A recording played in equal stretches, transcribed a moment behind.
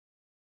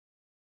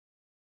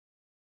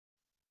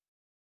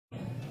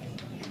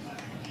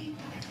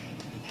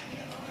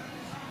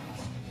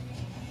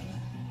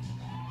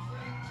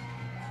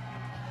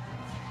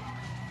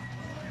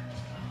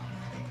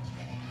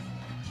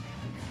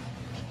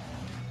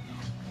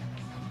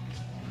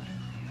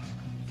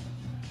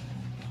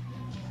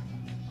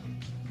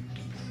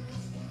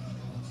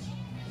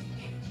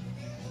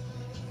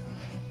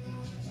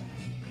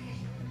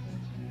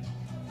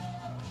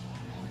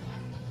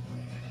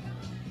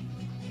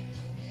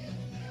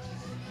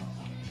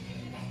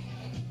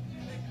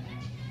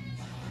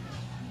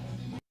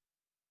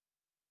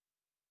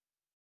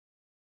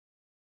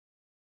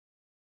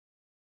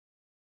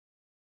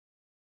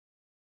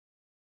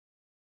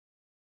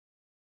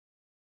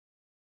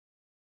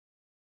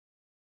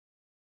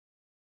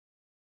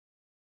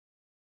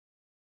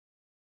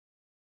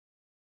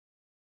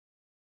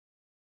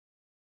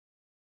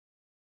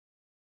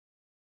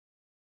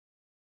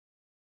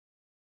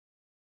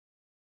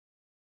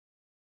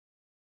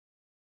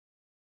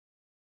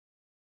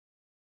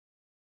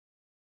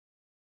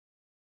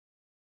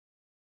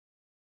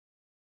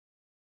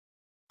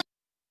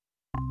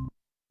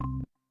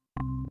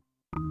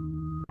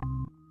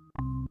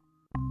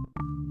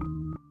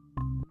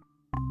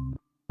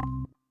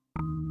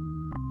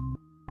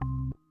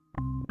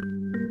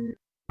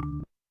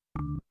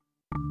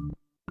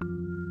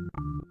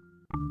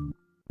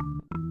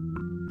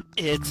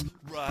It's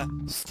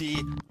Rusty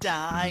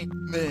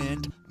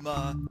Diamond,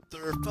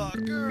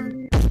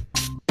 motherfucker.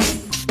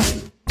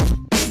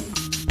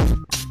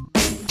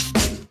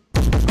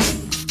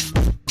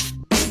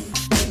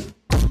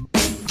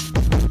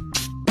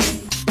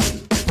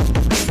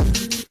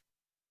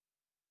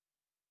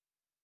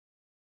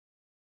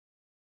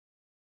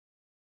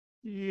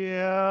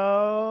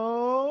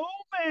 Yo,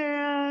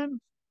 man.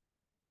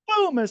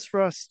 Boom, Miss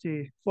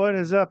Rusty. What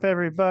is up,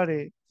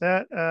 everybody?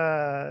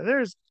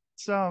 There's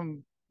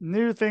some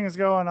new things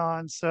going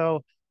on.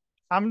 So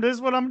this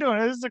is what I'm doing.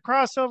 This is a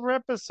crossover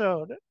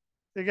episode.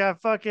 They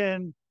got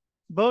fucking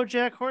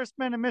BoJack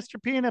Horseman and Mr.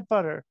 Peanut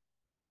Butter.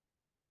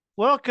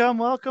 Welcome,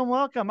 welcome,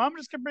 welcome. I'm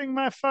just gonna bring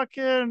my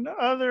fucking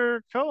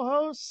other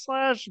co-host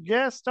slash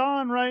guest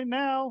on right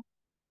now.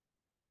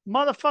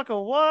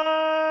 Motherfucker,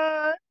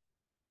 what?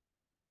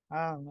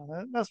 I don't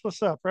know. That's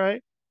what's up,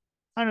 right?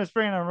 I'm just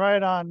bringing him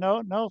right on.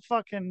 No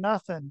fucking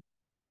nothing.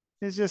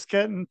 He's just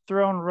getting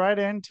thrown right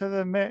into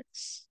the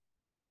mix.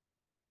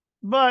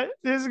 But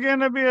this is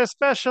going to be a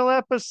special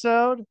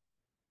episode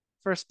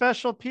for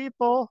special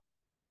people.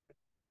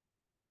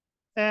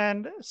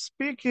 And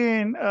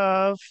speaking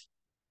of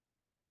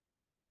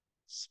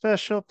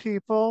special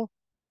people,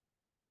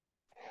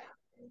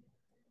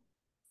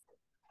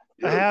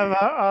 I Yep. have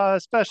a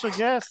special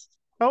guest,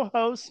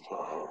 co-host,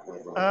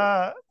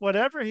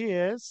 whatever he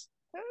is.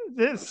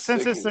 I'm Since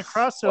sick it's a as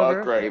fuck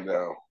crossover. right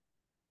now.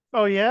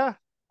 Oh yeah.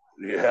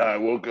 Yeah, I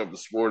woke up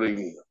this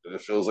morning and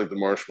it feels like the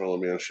Marshmallow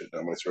Man shit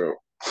down my throat.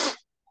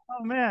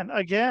 Oh man.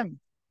 Again,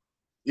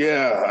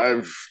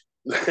 Yeah,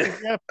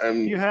 yeah. I'm,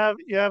 You have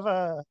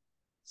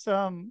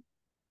some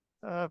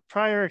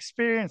prior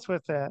experience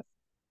with that.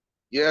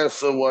 yeah.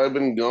 So while I've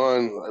been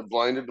gone, I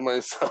blinded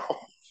myself.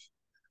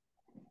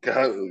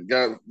 got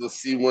the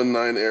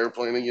C-19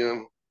 airplane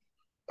again.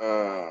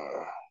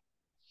 Uh,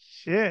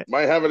 Shit.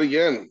 might have it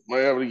again. Might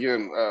have it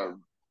again.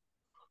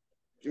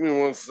 Give me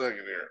 1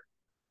 second here.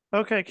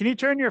 Okay, can you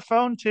turn your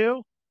phone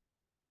too?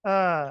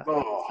 Uh,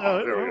 Oh, so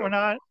there we we're go.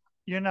 not,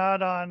 you're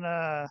not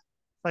on,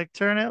 like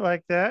turn it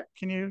like that.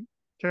 Can you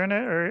turn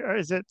it, or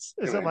is Can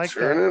it I like that?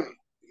 turn it?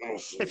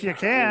 Let's see. If you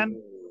can,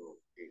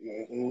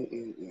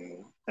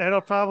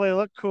 it'll probably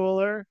look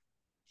cooler.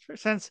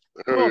 Since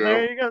There we cool, go.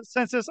 there you go.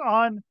 Since it's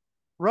on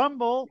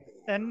Rumble,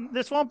 and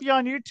this won't be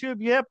on YouTube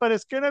yet, but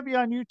it's gonna be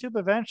on YouTube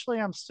eventually.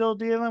 I'm still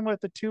dealing with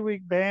the 2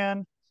 week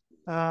ban.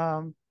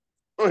 Um,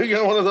 Oh, you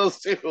got one of those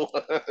too.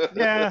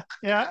 yeah,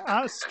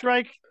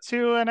 strike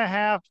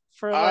 2.5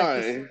 for like the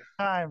I sixth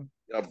time.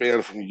 got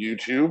banned from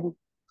YouTube,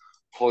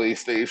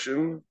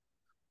 PlayStation.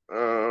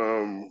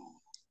 Um,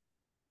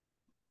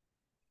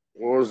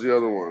 what was the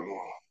other one?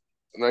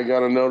 And I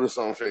got a notice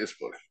on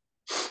Facebook.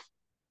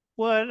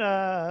 What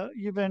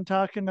you've been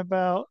talking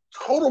about?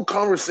 Total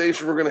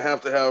conversation we're gonna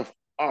have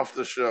off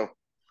the show.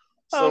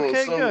 Some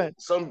Okay, some good.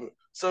 some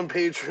some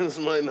patrons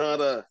might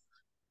not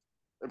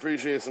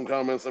appreciate some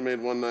comments I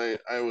made one night.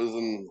 I was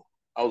in.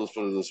 I'll just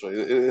put it this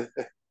way.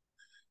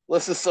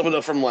 Let's just sum it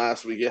up from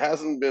last week. It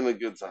hasn't been a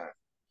good time.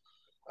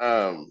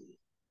 Um,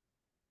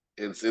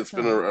 it's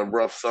been a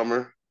rough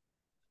summer,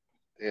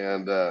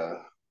 and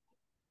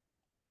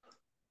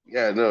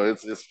yeah, no,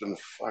 it's been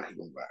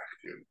fucking back,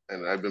 dude.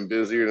 And I've been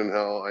busier than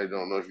hell. I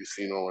don't know if you've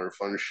seen all our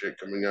fun shit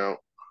coming out.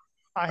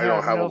 I I don't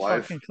have have a no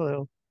life. fucking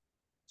clue.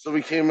 So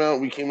we came out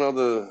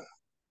the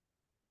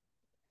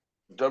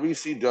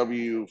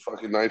WCW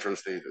fucking Nitro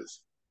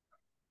stages.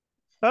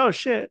 Oh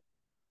shit.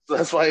 So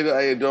that's why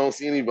I don't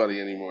see anybody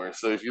anymore.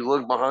 So if you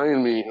look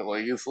behind me,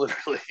 like it's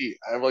literally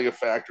I have like a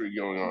factory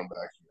going on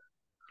back here.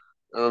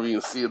 I don't know if you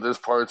can see it. There's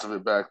parts of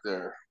it back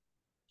there.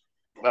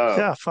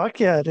 Yeah, Um, fuck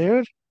yeah,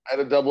 dude. I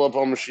had to double up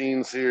on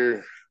machines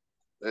here.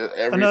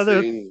 Another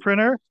Everything,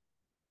 printer?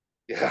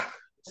 yeah.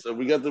 So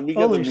we got the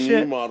Holy new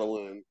shit. model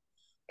in.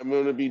 I'm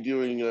going to be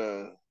doing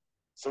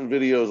some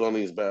videos on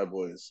these bad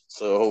boys.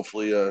 So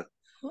hopefully, if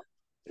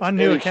On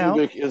new account?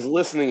 Anycubic is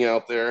listening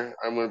out there,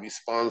 I'm going to be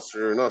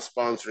not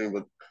sponsoring,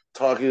 but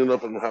talking it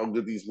up on how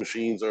good these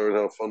machines are and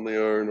how fun they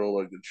are and all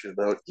that good shit,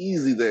 and how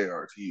easy they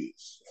are to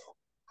use.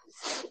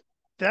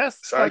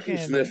 That's So I keep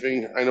fucking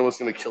sniffing. I know what's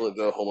going to kill it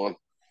though. Hold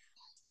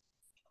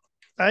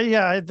on.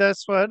 yeah,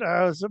 that's what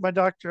my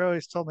doctor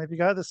always told me. If you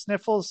got the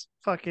sniffles,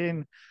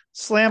 fucking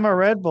slam a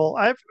Red Bull.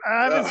 I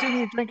haven't Uh, seen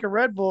you drink a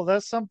Red Bull.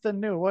 That's something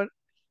new. What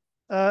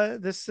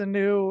this is a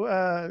new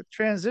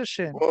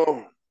transition.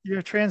 well,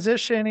 You're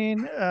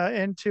transitioning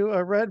into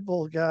a Red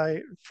Bull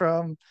guy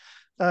from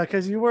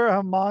because you were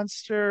a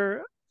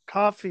Monster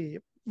coffee,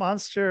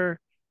 Monster.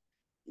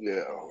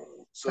 yeah.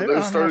 So they're I'm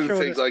not starting sure to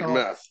what take it's like called.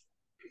 meth.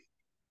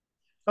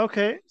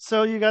 Okay,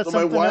 so you got So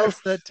my something else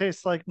wife, that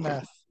tastes like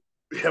meth.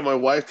 yeah, my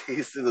wife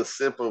tasted a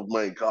sip of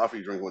my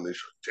coffee drink when they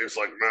tastes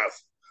like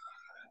meth.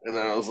 And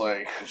then I was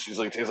like, she's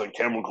like, tastes like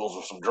chemicals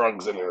or some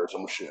drugs in it or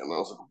some shit. And I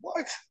was like,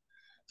 what?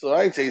 So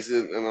I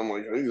tasted it and I'm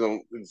like,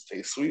 it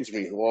tastes sweet to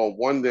me. Well,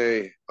 one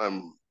day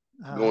I'm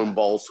Uh, going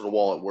balls to the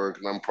wall at work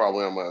and I'm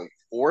probably on my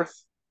fourth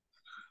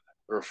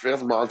or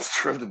fifth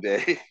monster of the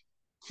day.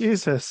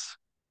 Jesus.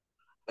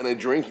 And I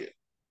drink it.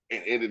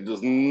 And it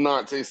does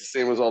not taste the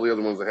same as all the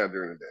other ones I had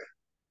during the day.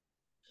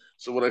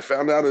 So what I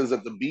found out is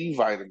that the B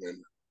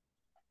vitamin,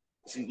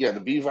 see, yeah,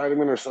 the B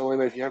vitamin or something like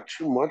that, if you have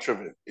too much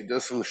of it, it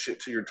does some shit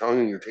to your tongue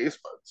and your taste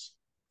buds.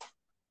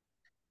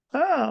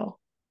 Oh,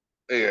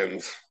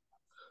 And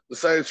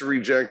decided to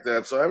reject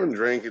that, so I haven't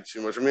drank it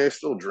too much. I mean, I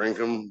still drink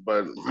them,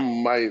 but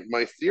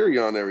my theory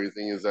on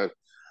everything is that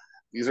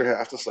these are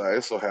half the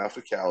size, so half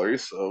the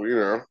calories. So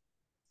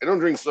I don't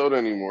drink soda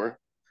anymore,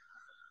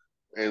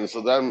 and so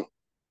that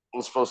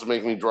was supposed to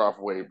make me drop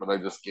weight, but I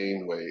just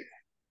gained weight.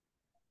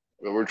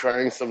 But we're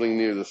trying something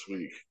new this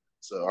week,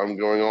 so I'm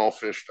going all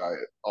fish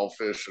diet, all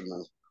fish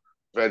and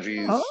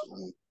veggies,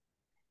 oh,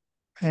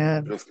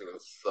 and man. it's gonna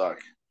suck.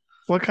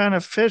 What kind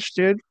of fish,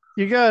 dude?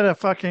 You gotta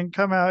fucking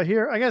come out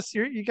here. I guess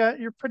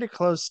you're pretty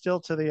close still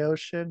to the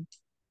ocean.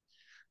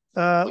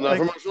 But not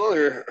for Like, much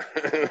longer.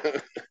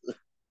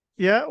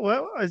 yeah,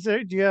 well, is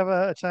there, do you have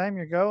a time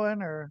you're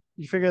going or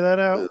you figure that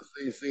out?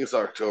 These things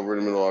October, in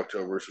the middle of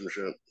October, some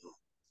shit.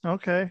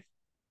 Okay.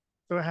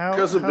 So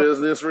Because of how,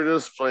 business, we're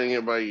just playing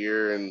it by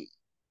ear, and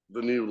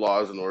the new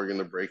laws in Oregon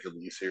to break a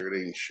lease here, it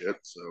ain't shit.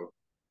 So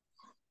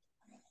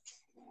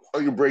I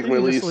could break you my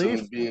can just lease leave?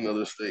 and be in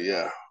another state.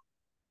 Yeah,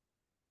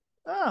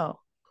 Oh,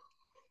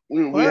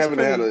 we well, that's haven't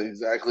had pretty,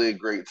 exactly a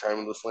great time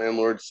with this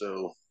landlord,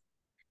 so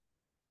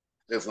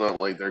it's not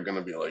like they're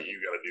gonna be like, "You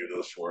got to do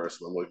this for us."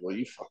 And I'm like, "Well,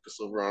 you fucked us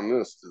over on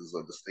this. Does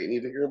the state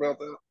need to hear about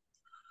that?"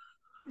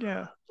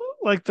 yeah.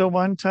 Like the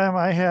one time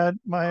I had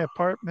my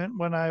apartment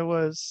when I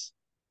was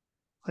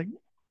like,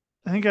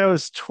 I think I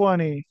was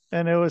 20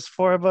 and it was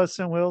four of us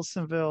in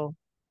Wilsonville.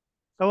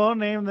 I won't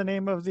name the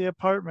name of the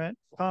apartment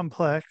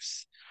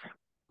complex,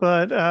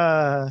 but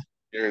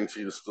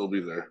Guaranteed to still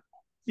be there.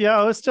 yeah,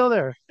 I was still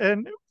there.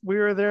 And we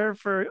were there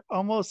for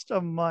almost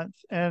a month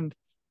and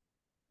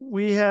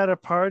we had a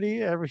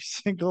party every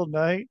single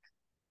night.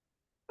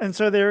 And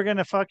so they were going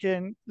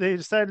to they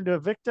decided to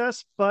evict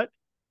us. But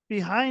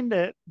behind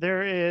it,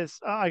 there is,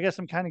 I guess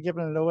I'm kind of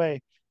giving it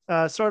away,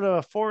 sort of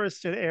a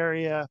forested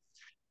area.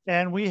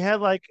 And we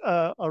had like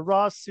a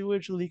raw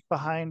sewage leak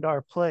behind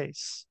our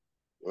place.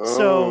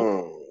 So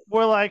Oh,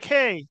 we're like,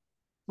 hey,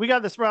 we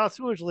got this raw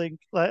sewage leak.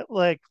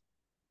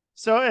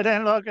 So it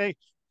ended up, okay.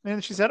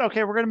 And she said,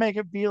 okay, we're going to make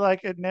it be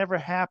like it never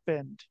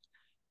happened.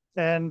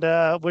 And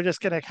we're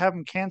just going to have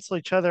them cancel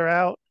each other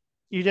out.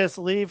 You just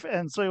leave.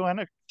 And so we went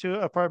to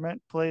an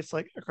apartment place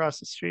like across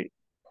the street.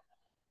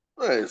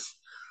 nice.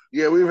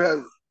 Yeah, we've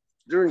had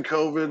during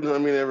COVID. I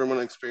mean, everyone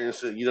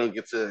experienced it. You don't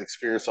get to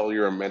experience all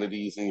your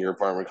amenities in your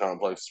apartment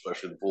complex,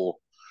 especially the pool.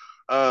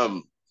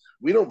 Um,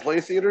 we don't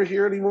play theater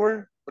here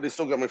anymore, but they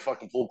still got my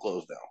fucking pool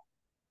closed down.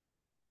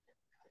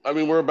 I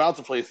mean, we're about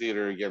to play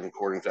theater again,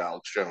 according to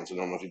Alex Jones. I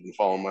don't know if you've been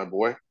following my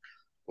boy,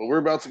 but we're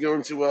about to go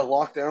into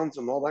lockdowns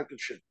and all that good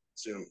shit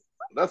soon.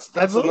 I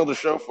That's vote. another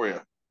show for you.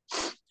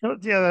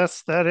 Yeah,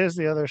 that is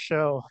the other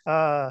show.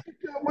 Got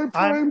my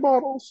I'm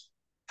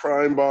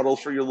prime bottles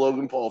for your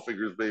Logan Paul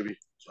figures, baby.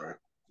 Sorry.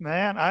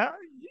 man, I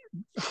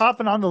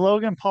hopping on the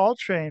Logan Paul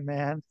train,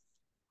 man.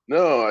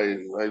 No,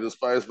 I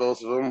despise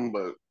both of them,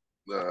 but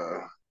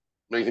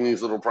making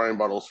these little prime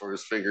bottles for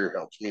his figure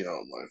helps me out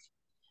in life.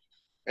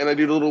 And I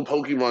do the little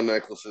Pokemon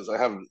necklaces. I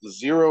have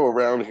zero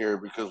around here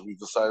because we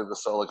decided to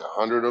sell like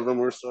 100 of them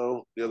or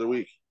so the other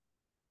week.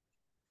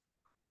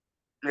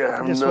 Yeah, I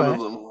have Just none of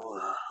went.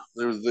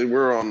 them. They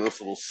were on this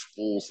little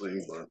spool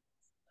thing,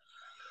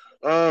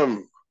 but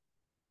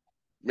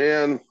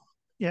man,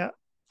 Yeah,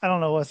 I don't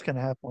know what's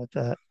gonna happen with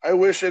that. I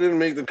wish I didn't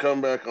make the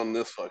comeback on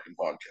this fucking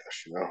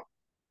podcast.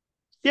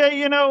 Yeah,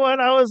 you know what?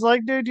 I was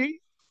like, dude, I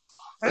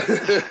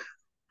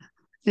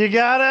you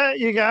got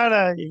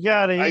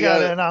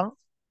gotta, it. and I'm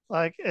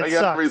like, it I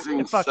got sucks. everything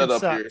It set fucking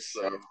up here. sucks.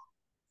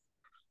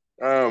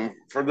 So,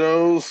 for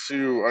those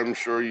who I'm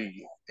sure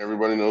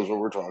everybody knows what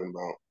we're talking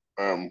about.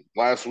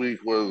 Last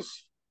week was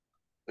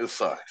it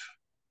sucked.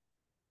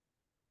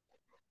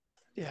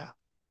 Yeah,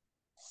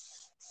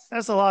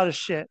 that's a lot of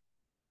shit.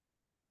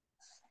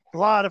 A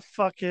lot of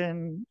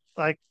fucking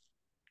like,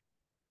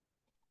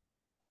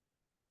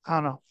 I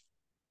don't know.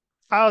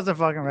 I wasn't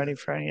fucking ready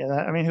for any of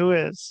that. I mean, who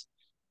is?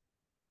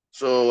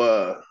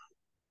 So,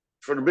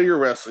 for the bigger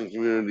wrestling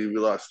community, we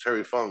lost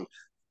Terry Funk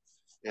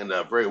and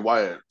Bray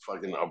Wyatt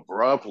fucking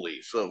abruptly.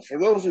 So, for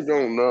those who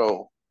don't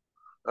know,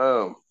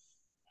 um,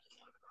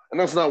 and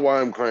that's not why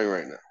I'm crying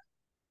right now.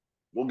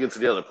 We'll get to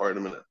the other part in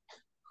a minute.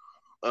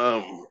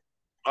 Um,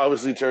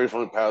 Obviously, Terry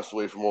Funk passed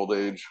away from old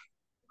age.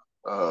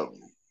 Um,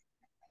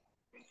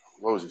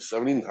 what was he,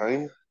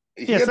 79?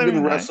 He Yeah, had been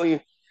 79. wrestling.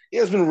 He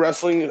has been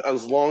wrestling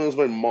as long as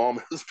my mom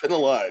has been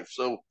alive.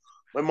 So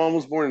my mom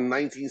was born in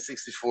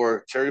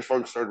 1964. Terry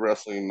Funk started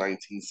wrestling in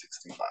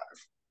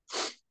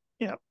 1965.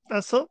 Yeah,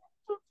 that's so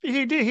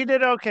he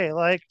did okay.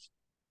 Like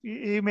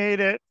he made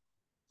it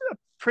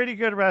pretty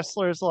good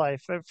wrestler's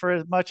life. And for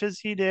as much as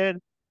he did,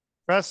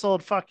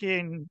 wrestled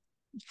fucking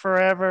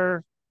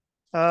forever.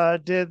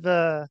 Did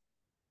the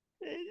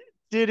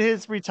did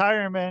his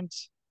retirement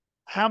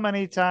how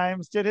many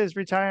times? Did his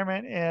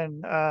retirement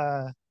in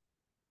I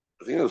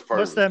think it was part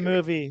what's of his that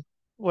gimmick. movie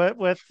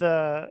with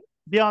the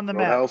Beyond the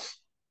Mat? Roadhouse.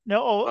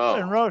 No, oh,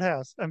 in Oh,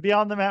 Roadhouse and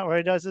Beyond the Mat where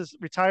he does his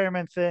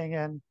retirement thing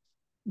and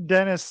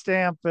Dennis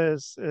Stamp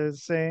is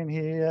saying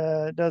he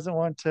doesn't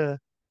want to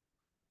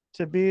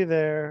be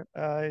there.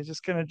 He's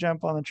just gonna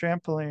jump on the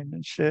trampoline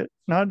and shit.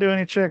 Not do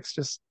any tricks,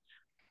 just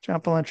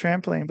jump on the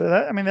trampoline. But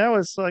that, I mean, that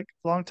was like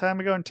a long time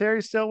ago, and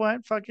Terry still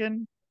went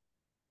fucking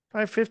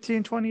probably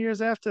 15, 20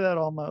 years after that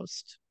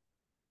almost.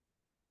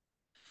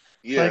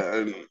 Like Yeah,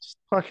 and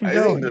fucking I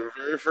think going. the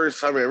very first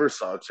time I ever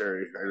saw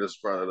Terry, I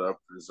just brought it up,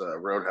 is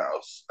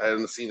Roadhouse. I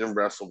hadn't seen him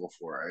wrestle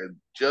before. I had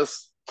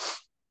just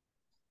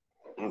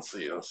let's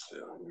see,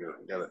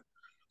 gotta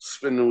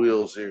spin the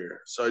wheels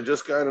here. So I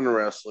just got into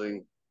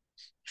wrestling.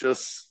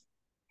 Just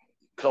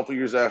a couple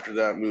years after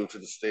that, moved to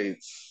the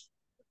States.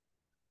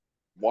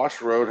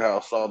 Watched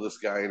Roadhouse, saw this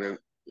guy in it,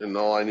 and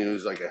all I knew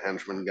was like a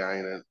henchman guy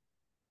in it.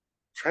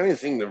 Trying to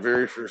think the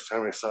very first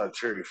time I saw a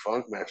Terry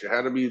Funk match, it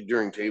had to be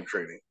during tape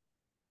trading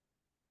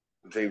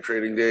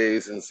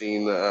days, and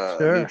seeing the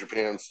New Sure.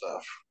 Japan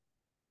stuff,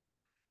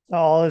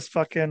 All this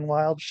fucking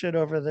wild shit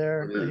over or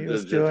there that he the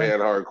was doing. Japan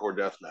hardcore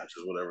death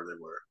matches, whatever they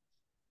were.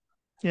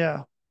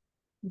 Yeah.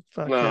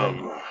 Fucking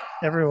Um,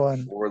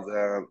 everyone. Before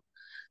that,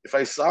 if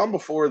I saw him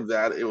before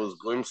that, it was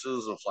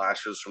glimpses and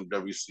flashes from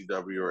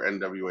WCW or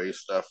NWA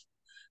stuff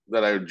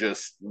that I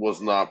just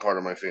was not part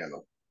of my fandom.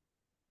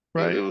 It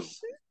Right.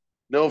 was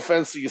no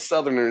offense to you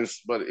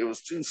Southerners, but it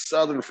was too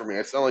Southern for me.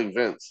 I sound like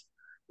Vince.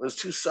 It was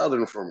too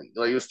Southern for me.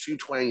 Like it was too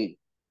twangy.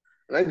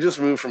 And I just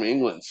moved from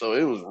England, so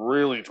it was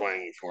really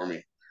twangy for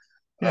me.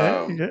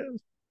 Yeah. Um, Yeah.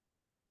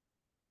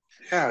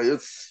 yeah,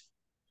 it's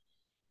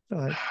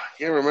Like, I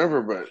can't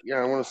remember, but yeah,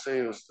 I want to say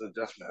it was the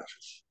death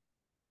matches.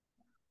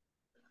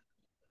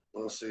 I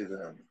want to say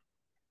that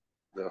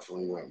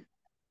definitely went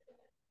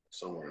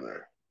somewhere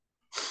there.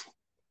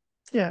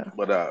 yeah.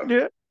 But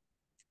Yeah.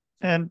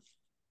 And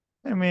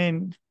I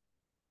mean,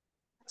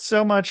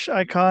 so much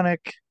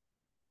iconic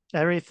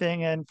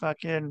everything, and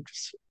fucking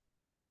just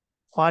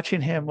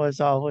watching him was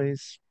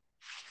always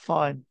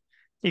fun.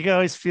 You could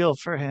always feel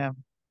for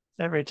him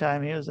every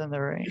time he was in the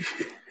ring,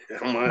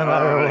 my no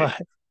matter eye,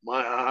 what.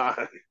 my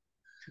eye.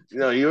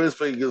 You always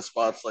play good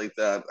spots like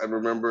that. I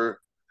remember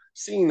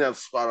seeing that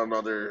spot on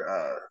other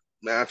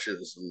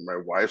matches, and my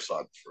wife saw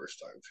it the first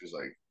time. She's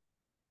like,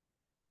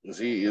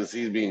 "Is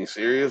he being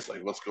serious?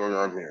 Like, what's going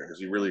on here? Is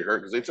he really hurt?"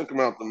 Because they took him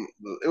out.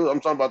 I'm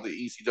talking about the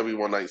ECW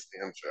One Night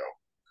Stand show.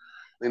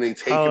 Then they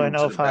take Oh, him in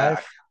to the '05.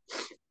 back.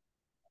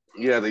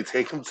 Yeah, they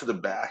take him to the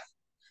back.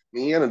 I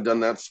mean, he hadn't done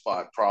that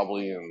spot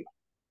probably in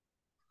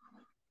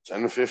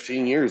 10 to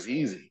 15 years,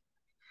 easy.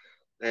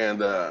 And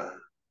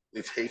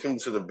they take him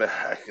to the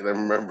back, and I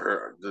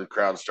remember the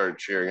crowd started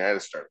cheering. I had to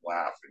start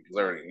laughing because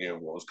I already knew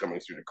what was coming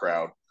through the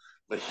crowd.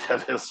 But he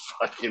had his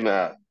fucking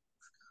what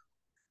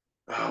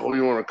do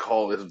you want to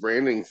call it? His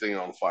branding thing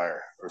on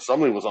fire, or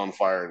something was on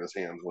fire in his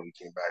hands when he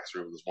came back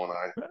through with his one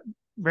eye.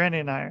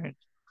 Branding Iron.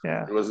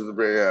 Yeah. It was the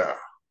brand, yeah,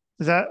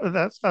 Is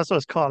that's what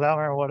it's called? I don't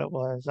remember what it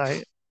was.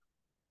 yeah,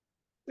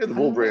 the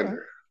bull Uh,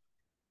 brander.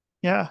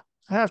 yeah,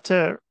 I have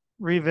to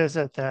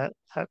revisit that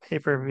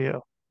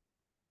pay-per-view.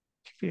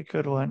 Could be a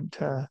good one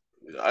to.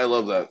 I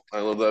love that. I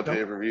love that Yep.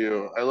 pay per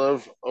view. I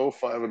love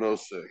 '05 and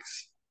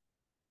 '06.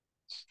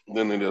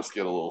 Then they just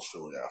get a little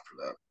silly after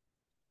that.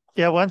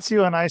 Yeah, once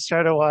you and I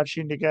started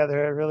watching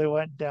together, it really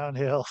went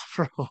downhill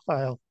for a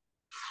while.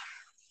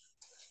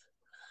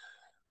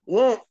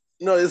 Well,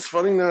 no, it's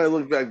funny now I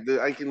look back.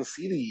 I can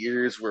see the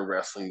years where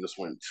wrestling just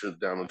went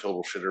down a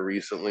total shitter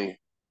recently.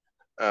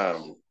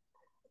 Um,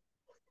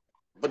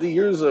 but the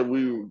years that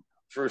we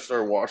first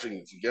started watching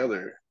it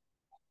together,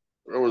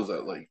 where was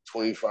that, like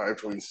 25,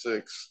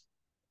 26,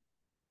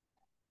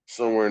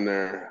 somewhere in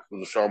there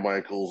with the Shawn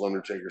Michaels,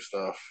 Undertaker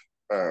stuff.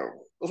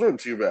 Those weren't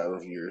too bad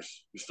of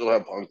years. We still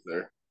have Punk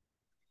there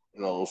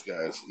and all those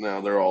guys.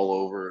 Now they're all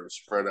over and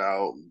spread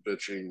out and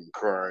bitching and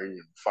crying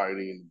and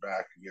fighting in the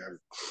back again.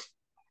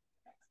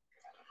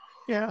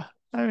 Yeah,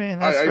 I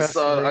mean I, that's I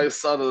saw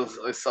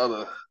wrestling. I saw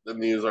the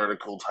news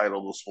article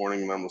title this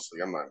morning, and I'm just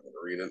like, I'm not going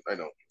to read it. I don't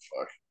give a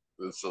fuck.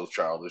 It's so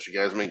childish. You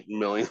guys make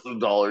millions of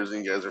dollars,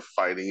 and you guys are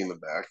fighting in the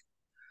back.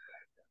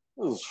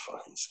 This is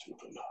fucking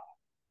stupid.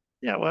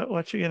 Yeah,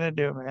 what you gonna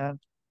do, man?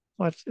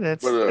 What But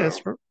it's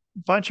a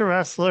bunch of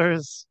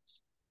wrestlers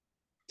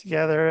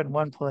together in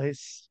one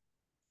place.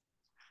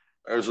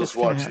 I was just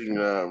Shit's gonna watching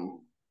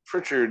happen.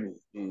 Pritchard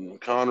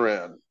and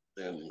Conrad,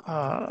 and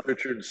Uh,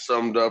 Pritchard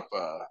summed up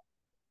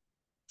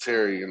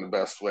Terry in the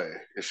best way.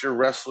 It's your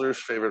wrestler's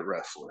favorite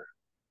wrestler.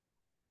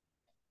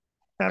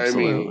 I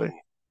Absolutely. mean,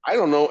 I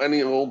don't know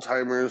any old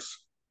timers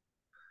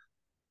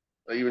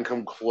that even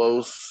come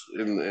close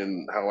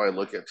in how I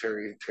look at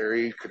Terry.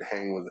 Terry could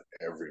hang with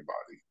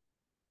everybody.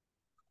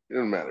 It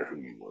didn't matter who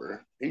you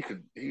were. He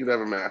could have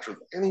a match with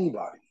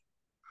anybody.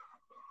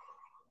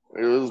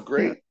 It was Yeah,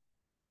 great.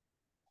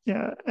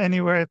 yeah.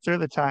 Anywhere through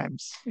the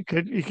times, you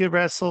could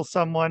wrestle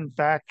someone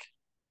back,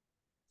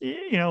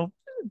 you know,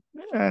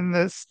 in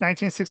this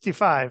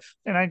 1965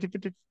 and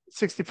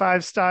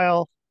 1965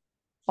 style,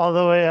 all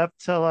the way up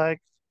to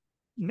like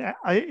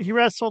he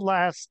wrestled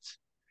last.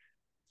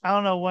 I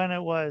don't know when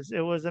it was.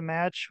 It was a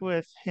match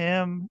with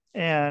him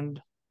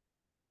and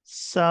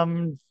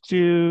some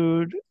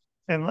dude.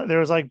 and there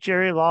was like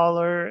Jerry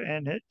Lawler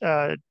and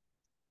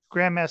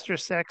Grandmaster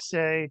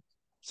Sexay.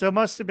 So it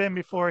must have been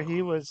before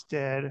he was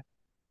dead.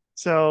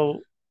 So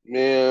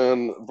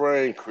Man,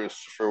 Brian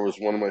Christopher was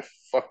one of my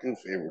fucking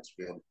favorites,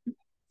 man.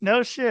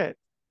 no shit.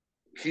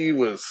 He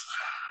was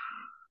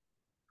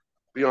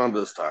beyond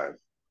his time.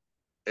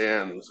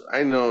 And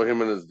I know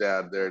him and his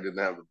dad there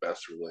didn't have the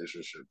best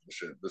relationship and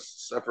shit.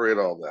 Just separate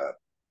all that.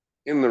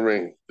 In the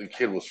ring, the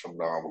kid was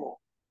phenomenal.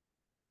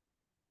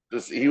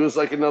 Just he was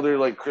like another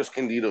like Chris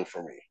Candido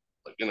for me,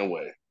 like in a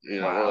way.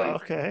 Wow.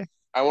 Like Okay.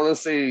 I want to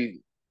say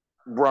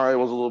Brian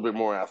was a little bit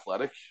more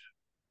athletic,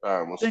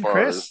 as Then far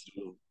as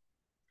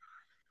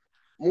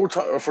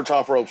Chris. for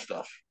top rope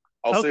stuff.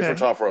 I'll say for Okay.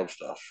 top rope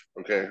stuff.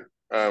 Okay.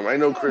 I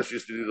know Chris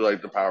used to do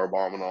like the power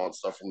bomb and all that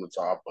stuff from the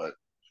top, but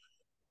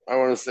I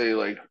want to say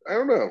like I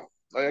don't know.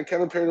 I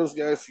kind of pair those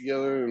guys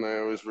together, and I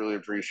always really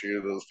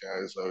appreciated those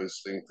guys. I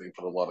always think they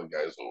put a lot of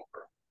guys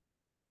over.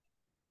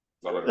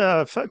 Not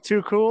everybody.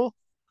 Too cool.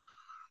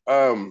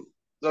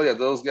 So yeah,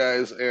 those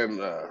guys and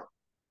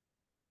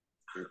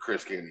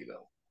Chris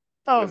Candido.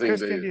 I Oh, think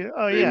Chris they Candido.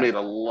 Oh they yeah. made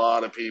a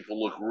lot of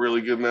people look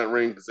really good in that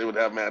ring because they would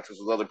have matches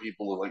with other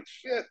people who like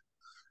shit. It's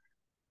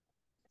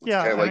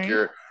Yeah. kind of I like mean,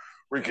 your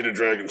Ricky the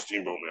Dragon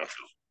Steamboat matches.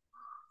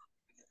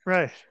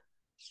 right.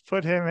 Just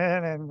put him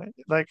in and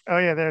like, oh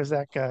yeah, there's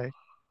that guy.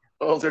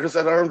 Oh, there's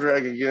that arm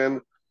drag again.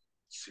 Oh,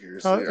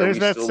 Seriously, are there's we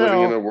that still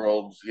living in cell. a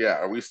world? Yeah,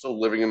 are we still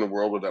living in the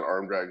world with that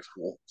arm drag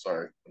school?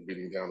 Sorry, I'm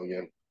beating down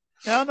again.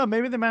 I don't know.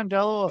 Maybe the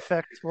Mandela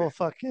effect will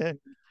fucking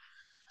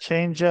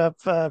change up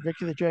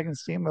Ricky the Dragon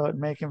Steamboat and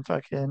make him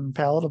fucking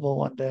palatable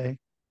one day.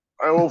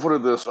 I will put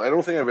it this way. I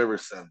don't think I've ever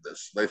said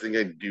this. I think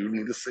I do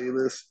need to say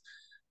this.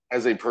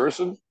 As a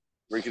person,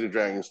 Ricky the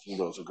Dragon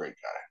Steamboat is a great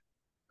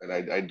guy.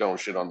 And I don't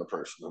shit on the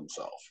person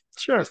himself.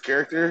 His Sure.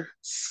 character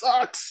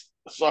sucks.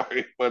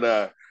 Sorry.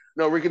 But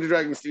no, Ricky the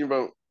Dragon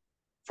Steamboat,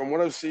 from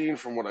what I've seen,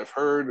 from what I've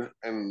heard,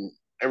 and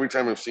every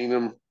time I've seen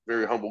him,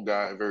 very humble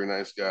guy, very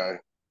nice guy.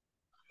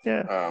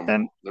 Yeah.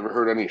 And Never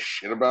heard any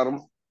shit about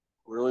him.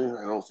 Really?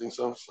 I don't think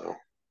so. So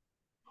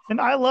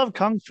and I love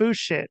kung fu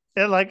shit.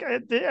 And like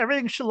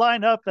everything should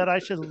line up that I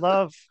should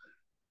love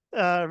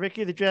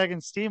Ricky the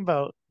Dragon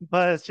Steamboat,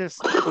 but it's just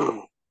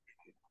it's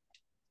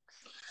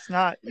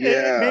not.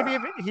 yeah. Maybe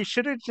if he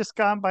should have just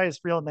gone by his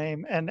real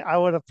name, and I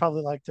would have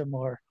probably liked him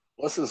more.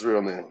 What's his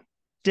real name?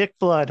 Dick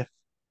Blood.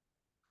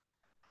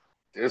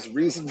 There's a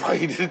reason why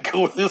he didn't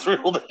go with his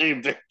real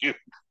name, Dick.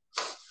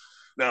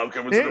 Now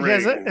coming to the He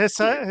has ring.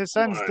 his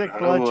son's Dick I'm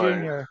Blood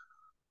like, Jr.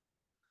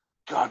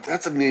 God,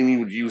 that's a name you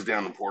would use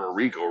down in Puerto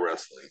Rico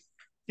wrestling.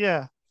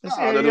 Yeah. It's,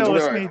 Ah, yeah, then it's yo,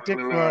 gonna be it's me,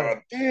 Dick Blood.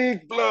 like,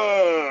 Dick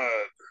Blood.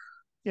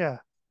 Yeah.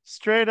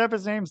 Straight up,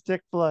 his name's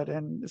Dick Blood,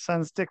 and his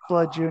son's Dick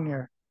Blood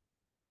Jr.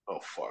 Oh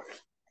fuck.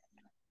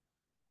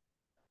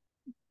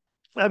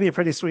 That'd be a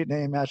pretty sweet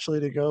name, actually,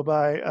 to go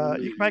by.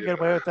 You might get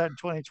away Yeah. with that in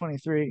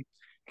 2023.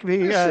 Could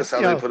be, It's just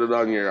how they put it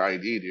on your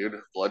ID, dude.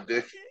 Blood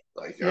Dick.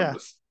 Like I'm yeah,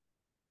 just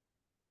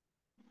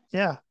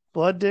yeah.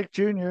 Blood Dick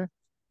Jr.,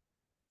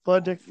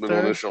 Blood Dick middle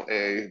Third. initial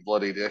A,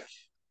 Bloody Dick.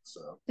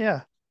 So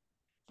Yeah.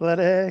 Blood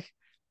egg,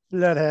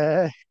 blood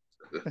egg.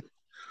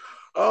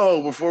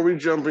 oh, before we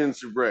jump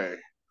into Bray,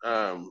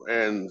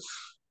 and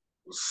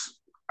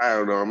I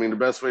don't know. I mean, the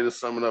best way to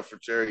sum it up for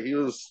Terry, he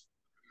was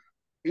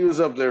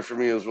up there for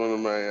me as one of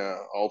my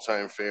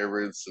all-time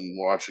favorites, and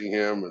watching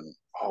him and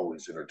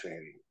always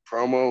entertaining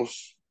promos.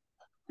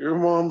 Your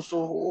mom's a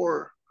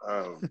whore.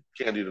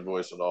 Can't do the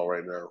voice at all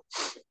right now,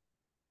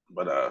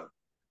 but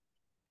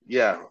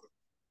yeah.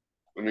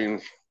 I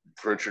mean,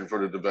 Pritchard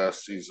put it the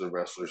best. He's a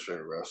wrestler's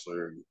favorite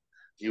wrestler, and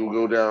he will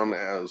go down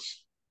as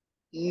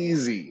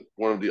easy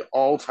one of the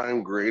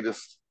all-time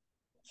greatest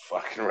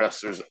fucking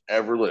wrestlers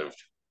ever lived.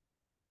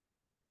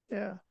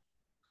 Yeah,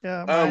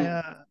 yeah.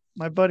 Um,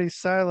 My buddy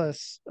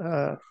Silas,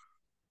 the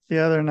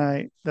other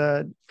night,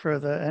 the for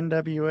the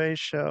NWA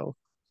show,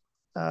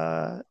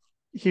 uh,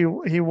 he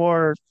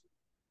wore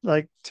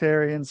like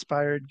Terry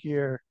inspired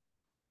gear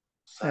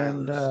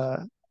and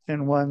Silas.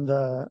 won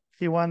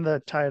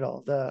the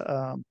title.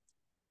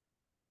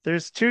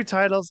 There's two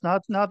titles,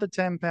 not the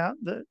 10 pound,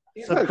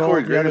 He's the not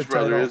Corey gold, the other Graves'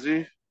 brother, title. is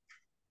he?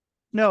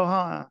 No,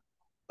 huh?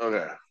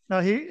 Okay. No,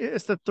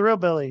 it's the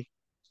Thrillbilly.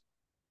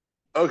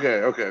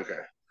 Okay.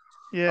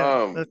 Yeah.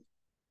 Um,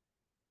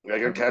 I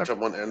gotta catch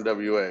up on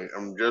NWA.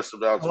 I'm just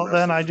about to Well,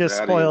 then I message just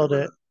Maddie in a spoiled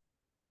minute. it.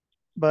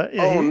 But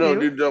yeah, Oh no,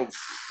 dude, don't.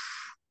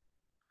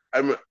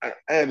 I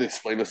had to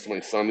explain this to my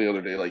son the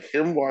other day. Like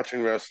him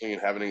watching wrestling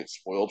and having it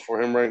spoiled for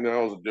him right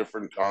now is a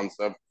different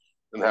concept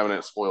than having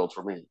it spoiled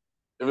for me.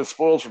 If it's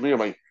spoiled for me, I'm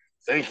like,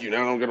 thank you.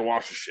 Now I'm gonna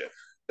watch the shit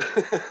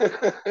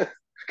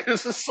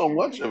because there's so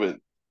much of it.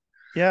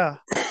 yeah,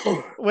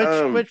 which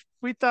um,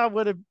 we thought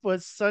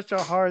was such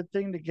a hard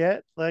thing to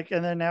get, like,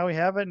 and then now we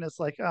have it, and it's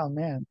like, oh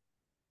man,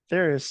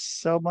 there is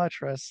so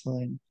much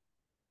wrestling.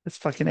 It's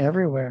fucking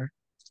everywhere.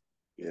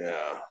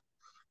 yeah.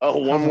 Oh,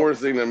 one How more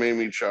thing that made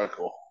me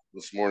chuckle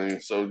this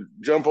morning. So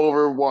jump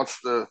over, watch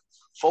the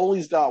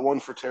Foley's got one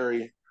for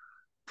Terry.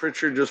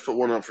 Pritchard just put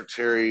one up for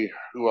Terry.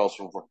 Who else?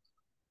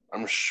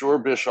 I'm sure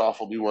Bischoff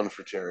will do one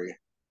for Terry.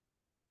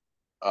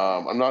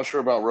 I'm not sure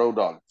about Road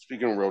Dogg.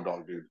 Speaking of Road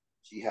Dogg, dude,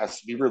 he has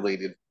to be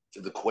related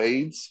to the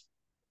Quades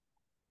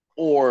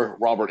or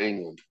Robert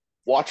England.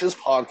 Watch his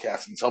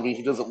podcast and tell me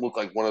he doesn't look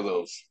like one of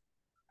those.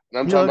 And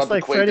I'm He talking looks about the like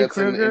Quade Freddy that's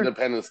in Krueger.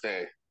 Independence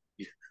Day.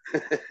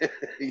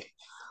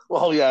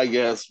 Well, yeah, I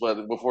guess,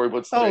 but before he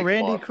puts the Oh, makeup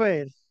Randy on.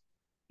 Quaid,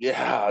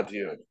 Yeah,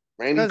 dude.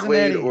 Randy cousin Quaid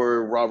Eddie.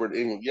 or Robert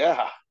England.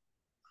 Yeah.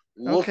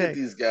 Look at Okay,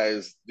 these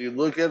guys. Dude,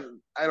 look at,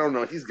 I don't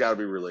know. He's got to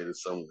be related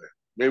somewhere.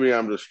 Maybe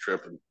I'm just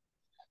tripping.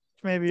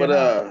 maybe you're But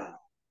not.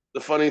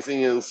 the funny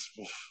thing is,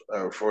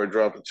 before I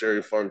drop the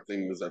Terry Funk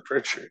thing, was that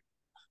Pritchard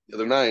the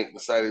other night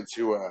decided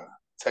to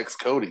text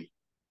Cody.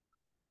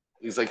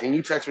 He's like, "Can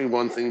you text me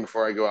one thing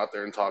before I go out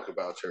there and talk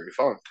about Terry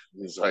Funk?"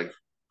 He's like,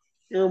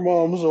 "Your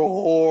mom's a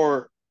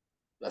whore."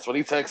 That's what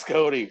he texts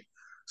Cody.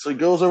 So he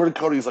goes over to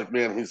Cody. He's like,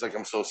 "Man," he's like,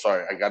 "I'm so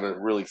sorry. I got to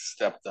really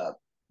step that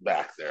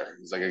back there."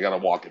 He's like, "I got to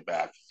walk it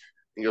back."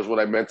 He goes, "What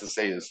I meant to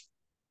say is,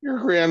 your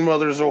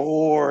grandmother's a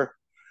whore."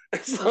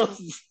 So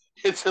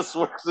it just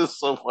works. It's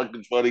so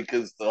fucking funny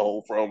because the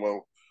whole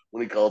promo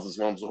when he calls his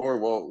mom's a whore,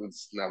 well,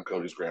 it's now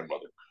Cody's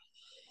grandmother.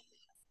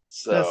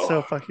 That's So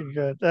so fucking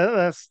good.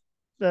 That's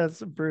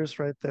Bruce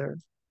right there.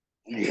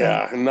 And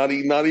yeah, and not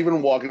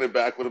even walking it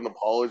back with an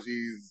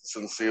apology,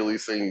 sincerely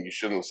saying you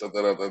shouldn't have said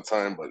that at that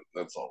time, but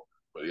that's all.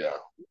 But yeah,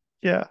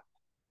 yeah,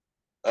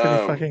 pretty um,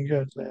 fucking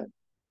good, man.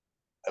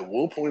 I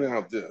will point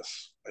out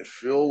this: I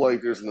feel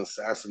like there's an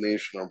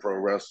assassination on pro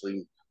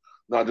wrestling,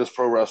 not just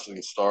pro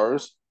wrestling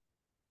stars,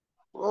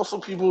 but also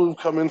people who've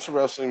come into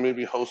wrestling,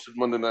 maybe hosted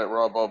Monday Night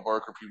Raw, Bob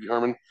Barker, PB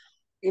Herman.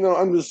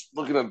 I'm just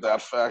looking at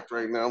that fact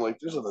right now. Like,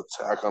 there's an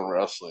attack on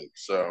wrestling,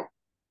 so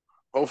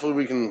hopefully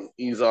we can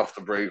ease off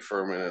the brake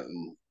for a minute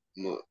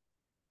and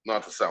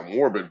not to sound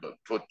morbid, but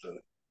put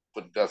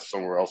death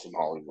somewhere else in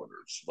Hollywood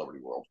or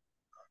celebrity world.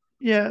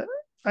 Yeah,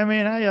 I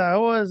mean, I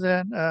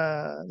wasn't.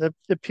 The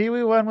Pee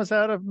Wee one was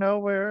out of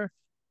nowhere.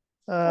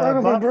 Right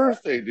on my Bob,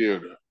 birthday,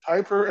 dude.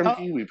 Piper and oh,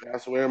 Pee Wee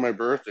passed away on my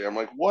birthday. I'm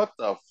like, what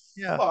the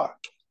yeah, fuck?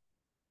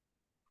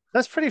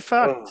 that's pretty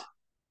Uh, fucked.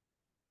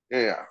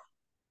 yeah,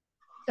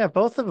 Yeah,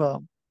 both of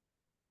them.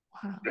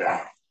 Wow,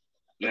 yeah,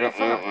 what the yeah,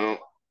 fuck, yeah,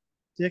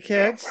 yeah.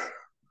 dickheads.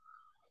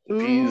 The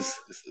Ooh, peas.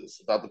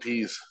 It's about the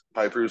peas,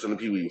 Pipers and the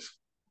Pee Wees.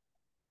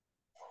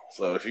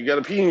 So if you got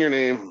a P in your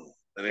name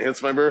and it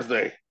hits my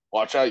birthday,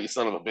 watch out, you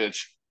son of a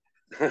bitch.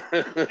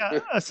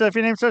 yeah. So if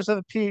your name starts with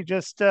a P,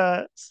 just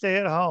stay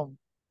at home.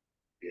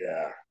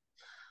 Yeah.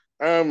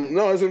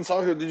 No, I was going to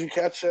talk. Did you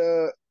catch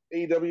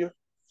AEW?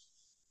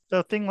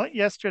 The thing like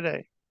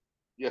yesterday.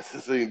 Yes,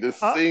 the thing. The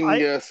thing. I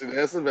Yes, and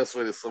that's the best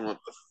way to sum up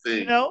the You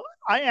thing. know,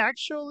 I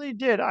actually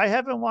did. I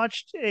haven't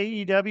watched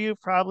AEW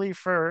probably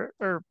for,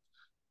 or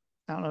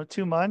I don't know,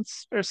 2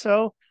 months or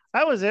so.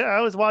 I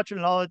was watching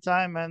it all the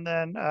time, and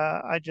then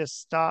I just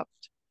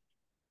stopped.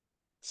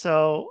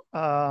 So,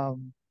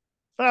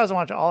 but I was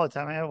watching all the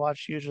time. I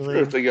watch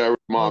Sure, if usually they got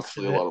most Moxley,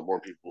 of a it. lot of more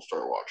people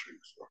start watching.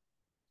 So.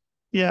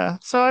 Yeah.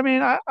 So I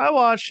mean, I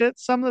watched it.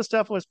 Some of the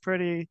stuff was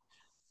pretty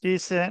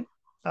decent.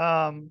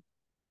 Um,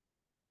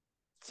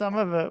 some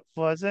of it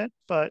wasn't,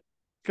 but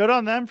good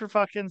on them for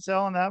fucking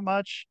selling that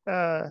much.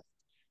 I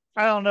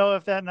don't know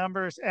if that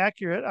number is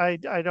accurate.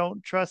 I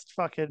don't trust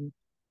fucking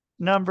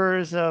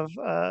numbers of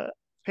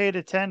paid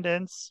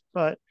attendance,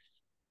 but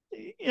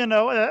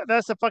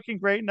that's a fucking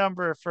great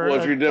number for Well,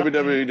 if a you're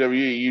company,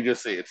 WWE, you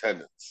just say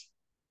attendance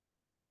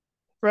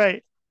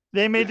right?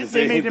 They made because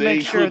they they made to they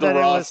make sure include the that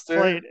it was roster,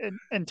 played in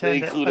they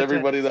attendant include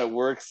everybody attendance. that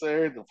works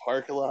there, the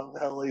parking lot,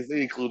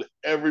 they include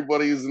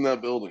everybody who's in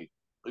that building.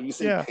 But you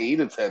say Yeah,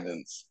 paid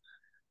attendance,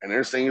 and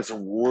they're saying it's a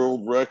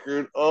world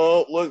record.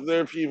 Oh, look,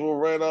 there are people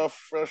right off,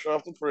 fresh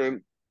off the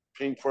print,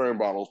 pink prayer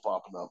bottles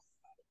popping up.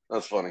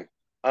 That's funny.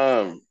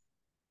 Um,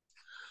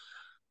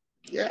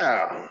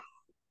 yeah,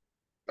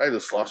 I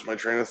just lost my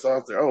train of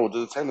thought there. Oh,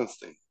 the attendance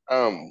thing.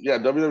 Yeah,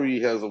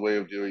 WWE has a way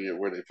of doing it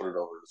where they put it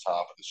over the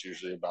top, and it's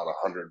usually about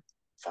 100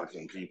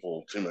 fucking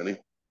people too many.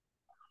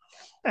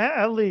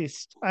 at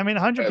least. I mean,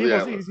 100 people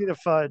is Yeah, easy to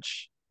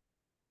fudge.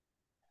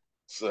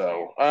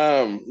 so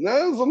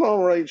that was an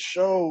all right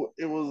show.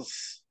 It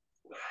was.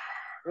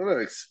 How do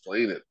I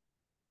explain it?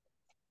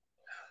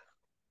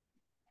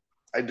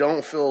 I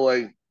don't feel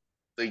like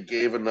they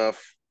gave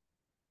enough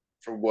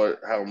for what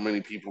how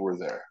many people were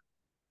there.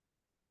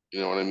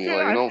 You know what I mean? Dude,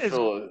 Like I don't it's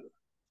feel.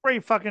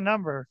 great fucking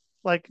number.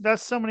 Like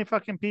that's so many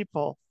fucking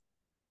people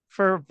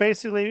for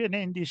basically an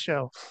indie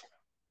show.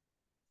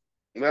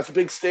 And that's a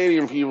big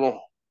stadium, people.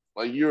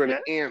 Like you're an Yeah,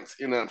 ant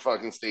in that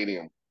fucking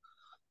stadium,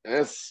 and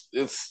it's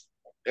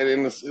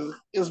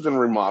been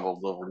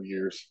remodeled over the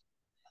years.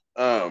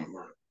 Um,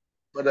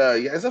 but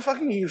yeah, it's a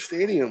fucking huge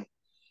stadium,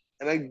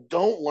 and I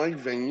don't like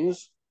venues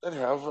that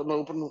have an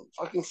open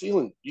fucking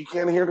ceiling. You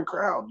can't hear the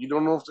crowd. You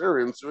don't know if they're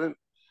into it.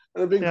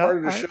 And a big yeah, part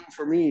of the show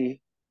for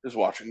me is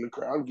watching the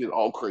crowd get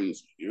all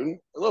crazy, dude.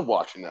 I love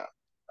watching that.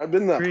 I've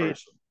been that agreed.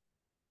 person.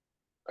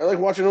 I like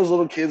watching those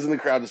little kids in the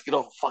crowd just get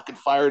all fucking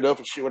fired up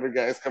and shit when their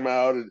guys come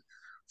out and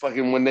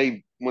fucking when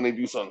they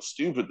do something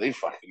stupid, they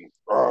fucking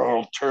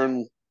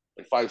turn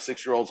like 5,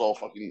 6 year olds all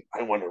fucking.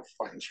 I want to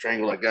fucking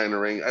strangle that guy in the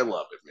ring. I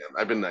love it,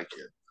 man. I've been that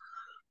kid.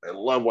 I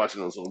love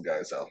watching those little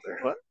guys out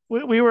there.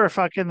 We were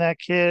fucking that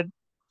kid.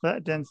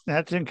 That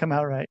didn't come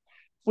out right.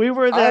 We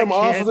were I that am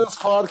off of kid. this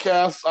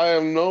podcast. I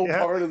am no Yeah,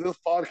 part of this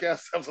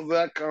podcast after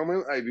that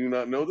comment. I do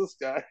not know this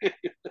guy.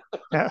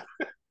 yeah.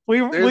 We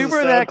There's we a were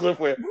sound that. clip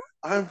where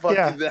I'm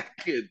Yeah, fucking that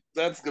kid.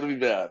 That's gonna be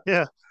bad.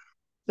 yeah.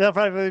 That'll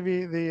probably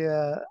be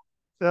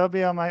that'll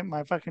be on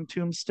my fucking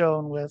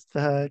tombstone with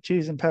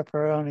cheese and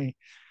pepperoni. He's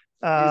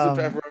a Um,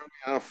 pepperoni.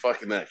 I'm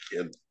fucking that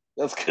kid.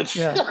 That's good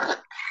shit. yeah.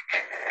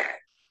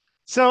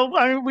 So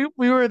I mean,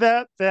 we were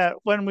that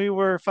when we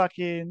were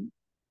fucking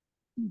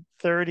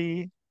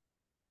 30,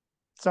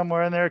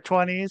 somewhere in their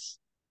 20s,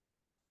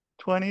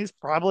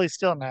 probably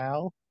still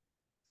now,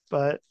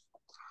 but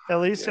at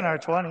least in our Yeah,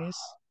 20s.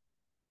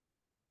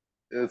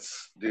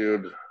 it's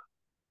dude.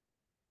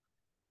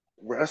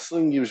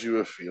 Wrestling gives you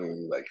a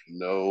feeling like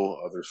no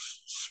other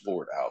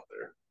sport out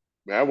there.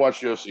 I mean, I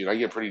watch UFC and I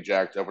get pretty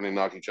jacked up when they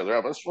knock each other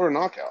out, but it's for a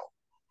knockout.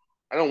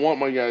 I don't want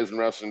my guys in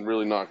wrestling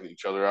really knocking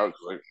each other out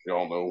because like, you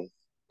all know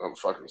that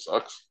fucking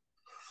sucks.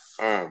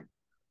 Um,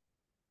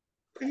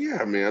 but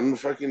yeah, man,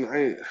 fucking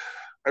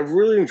I've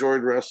really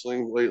enjoyed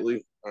wrestling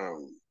lately.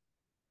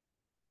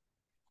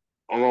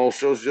 On all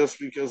shows just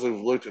because I've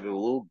looked at it a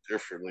little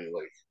differently.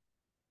 Like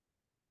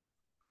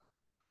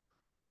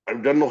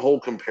I've done the whole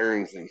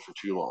comparing thing for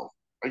too long.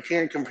 I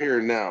can't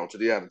compare now to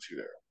the Attitude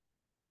Era.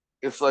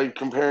 It's like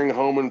comparing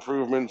Home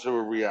Improvement to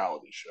a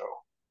reality show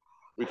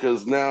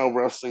because now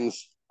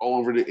wrestling's all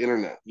over the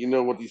internet. You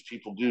know what these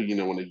people do. You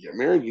know when they get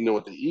married. You know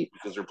what they eat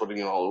because they're putting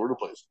it all over the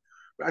place.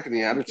 Back in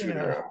the Attitude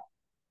Yeah. Era,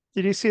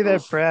 Did you see it that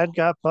was Brad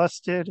got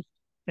busted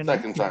in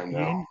second time now.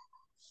 Eugene?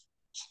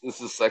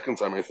 This is second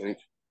time I think.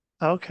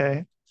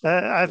 Okay.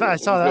 I Yeah, saw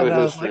he's that got a and I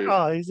was like, history.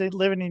 oh, he's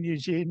living in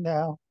Eugene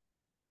now.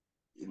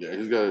 Yeah,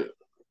 he's got.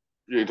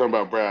 Yeah, you're talking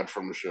about Brad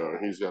from the show.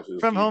 He's got his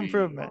From Home DV.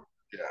 Improvement.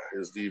 Yeah,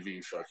 his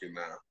DV fucking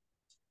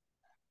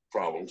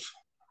problems.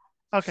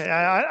 Okay,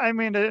 I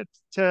mean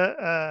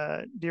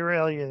to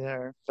derail you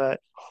there,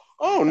 but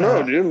Oh no,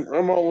 uh, dude!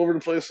 I'm all over the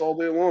place all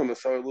day long.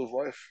 That's how I live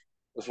life.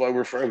 That's why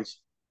we're friends.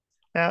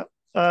 yeah,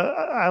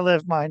 I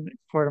live mine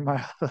quarter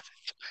mile.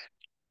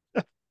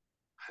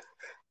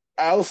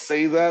 I'll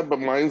say that, but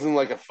mine's in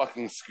like a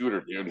fucking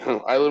scooter, dude.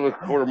 I live a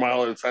quarter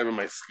mile at a time in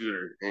my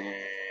scooter.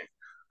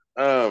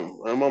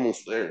 I'm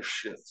almost there.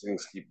 Shit,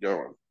 things keep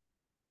going.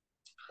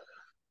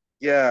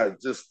 Yeah,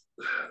 just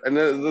and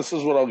then this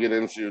is what I'll get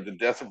into. The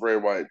death of Bray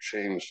Wyatt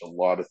changed a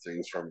lot of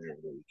things for me over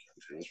the weekend.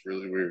 It was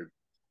really weird,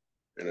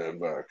 and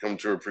I've come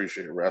to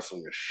appreciate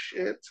wrestling a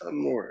shit ton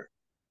more.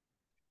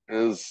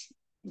 As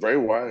Bray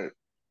Wyatt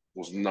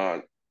was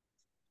not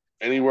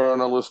anywhere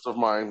on a list of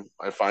mine.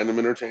 I find him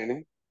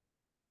entertaining.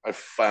 I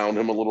found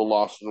him a little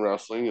lost in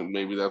wrestling, and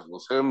maybe that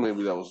was him,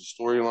 maybe that was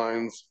the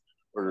storylines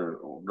or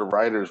the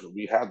writers.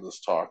 We had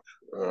this talk,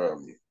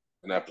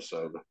 an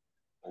episode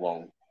a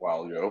long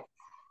while ago,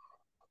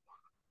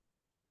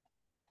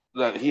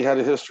 that he had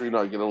a history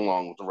not getting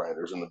along with the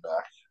writers in the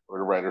back, or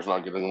the writers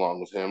not getting along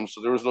with him.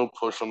 So there was no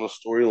push on the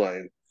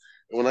storyline.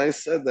 And when I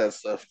said that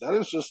stuff, that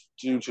is just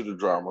due to the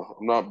drama.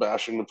 I'm not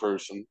bashing the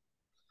person.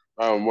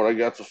 What I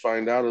got to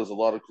find out is a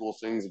lot of cool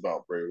things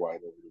about Bray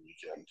Wyatt over the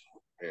weekend,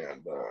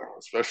 and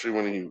especially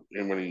when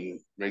he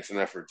makes an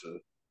effort to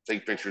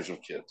take pictures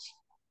of kids,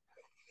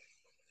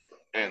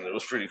 and it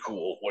was pretty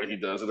cool what he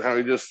does and how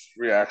he just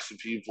reacts to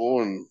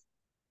people. And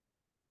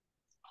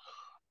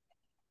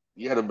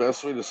yeah, the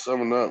best way to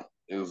sum it up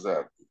is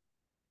that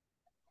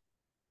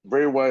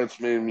Bray Wyatt's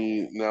made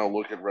me now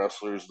look at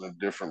wrestlers in a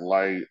different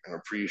light and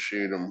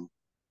appreciate them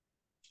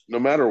no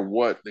matter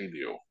what they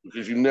do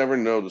because you never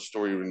know the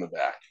story in the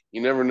back.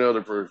 You never know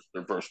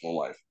their personal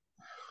life.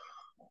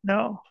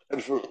 No,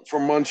 And for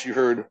months, you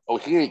heard, "Oh,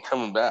 he ain't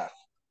coming back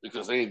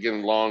because they ain't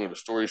getting along, or the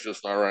story's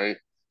just not right."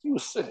 He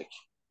was sick.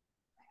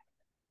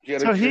 He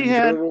had a so he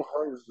had congenital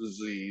heart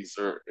disease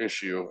or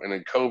issue, and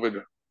then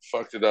COVID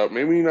fucked it up.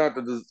 Maybe not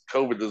the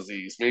COVID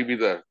disease, maybe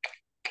the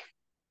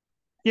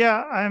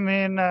yeah. I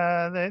mean,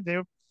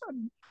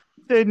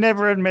 they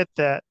never admit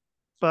that,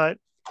 but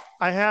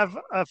I have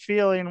a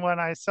feeling when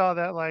I saw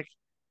that like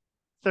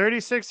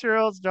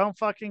 36-year-olds don't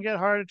fucking get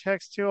heart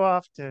attacks too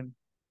often.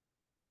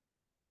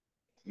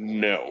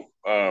 no.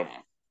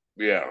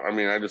 Yeah, I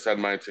mean, I just had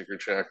my ticker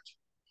checked,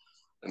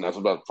 and that's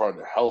about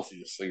probably the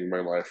healthiest thing in my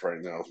life right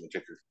now is my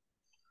ticker.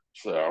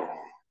 So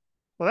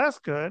Well, that's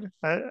good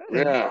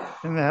yeah,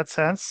 in that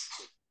sense.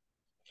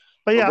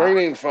 But my yeah, brain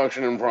ain't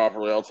functioning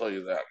properly. I'll tell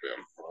you that,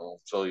 man.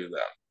 I'll tell you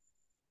that.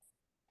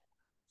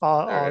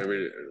 all, all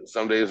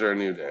Some days are a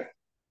new day. well,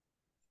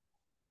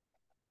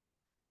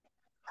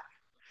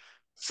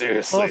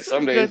 Seriously, it's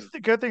some good days.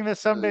 good thing that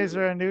some days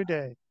Uh, are a new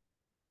day.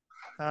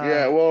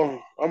 yeah, Uh,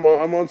 well, I'm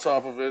on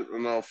top of it,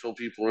 and I'll fill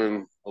people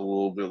in a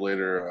little bit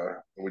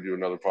later when we do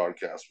another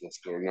podcast. What's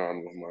going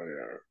on with my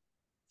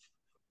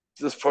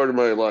this part of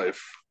my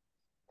life?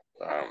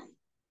 Yeah,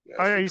 it's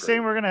are been you saying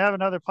crazy. we're gonna have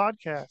another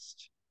podcast?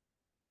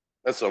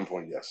 At some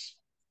point, yes.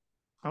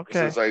 Okay,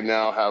 Since I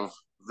now have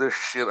this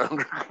shit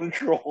under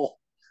control.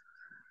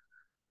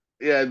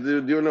 Yeah,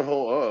 dude, doing the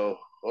whole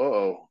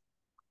oh,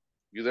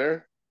 you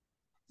there?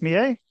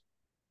 me?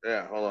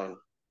 Yeah, hold on.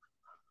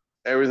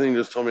 Everything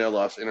just told me I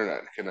lost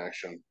internet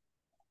connection.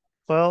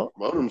 Well,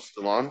 Modem's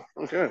still on.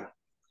 Okay.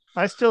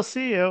 I still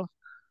see you.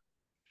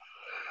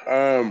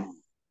 Um.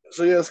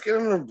 So yeah, let's get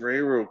into Bray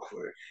real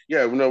quick.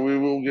 Yeah, no, we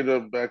will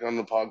get back on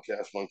the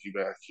podcast monkey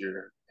back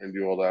here and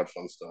do all that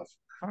fun stuff.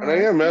 All And I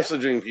right. am Yeah.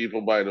 messaging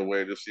people, by the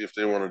way, to see if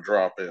they want to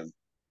drop in.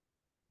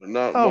 But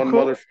not Oh, one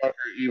cool. motherfucker,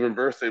 even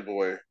birthday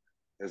boy,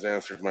 has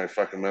answered my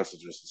fucking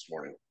messages this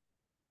morning.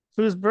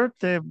 Whose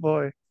birthday,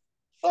 boy?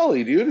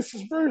 Sully, dude, it's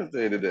his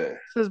birthday today.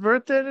 It's his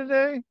birthday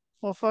today?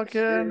 Well, Yes,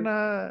 fucking,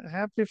 sir.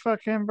 happy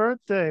fucking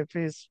birthday.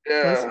 Please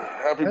listen.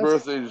 Yeah, happy That's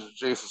birthday,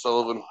 Jason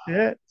Sullivan.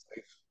 it.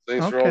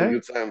 Thanks for all the Okay.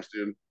 good times,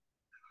 dude.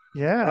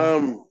 Yeah.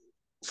 Um,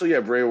 so yeah,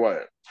 Bray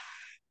Wyatt.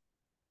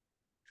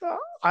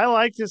 I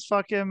liked his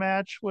fucking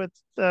match with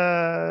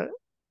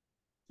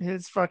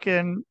his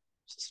fucking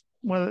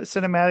one of the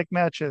cinematic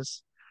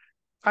matches.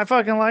 I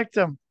fucking liked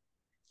him.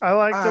 I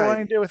liked the one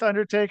he I did with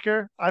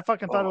Undertaker. I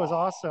fucking thought it was oh,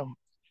 awesome.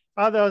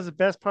 I thought that was the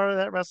best part of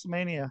that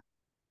WrestleMania.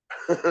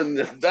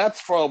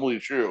 that's probably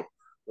true.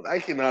 But I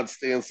cannot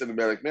stand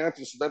cinematic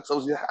matches, so that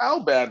tells you how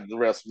bad the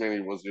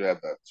WrestleMania was you had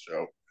that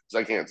show.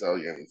 Because I can't tell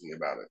you anything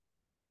about it.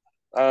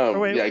 Or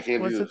wait, Yeah, I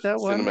can't was do it that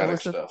one? Or cinematic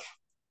was it stuff.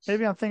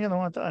 maybe I'm thinking the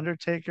one with the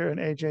Undertaker and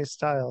AJ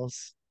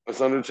Styles? It's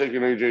Undertaker,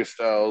 AJ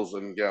Styles,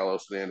 and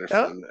Gallows and That,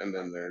 Anderson, and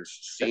then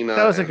there's that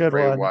Cena was a and good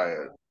Bray one.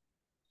 Wyatt.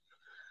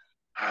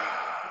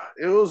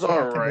 It was Yeah, all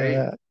I think of right.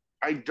 that.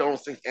 I don't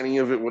think any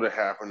of it would have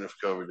happened if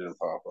COVID didn't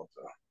pop up,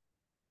 though.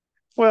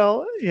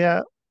 Well,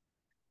 yeah,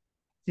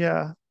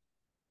 yeah.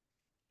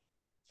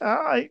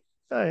 I,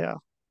 yeah.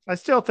 I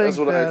still That's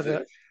think what I that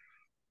think.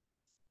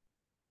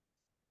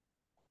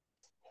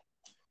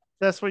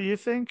 that's what you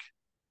think.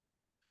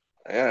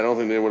 Yeah, I don't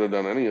think they would have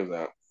done any of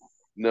that.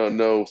 No,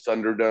 no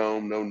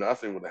Thunderdome, no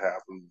nothing would have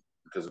happened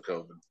because of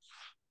COVID.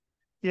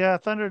 Yeah,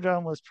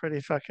 Thunderdome was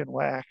pretty fucking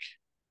whack.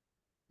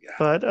 Yeah,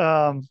 But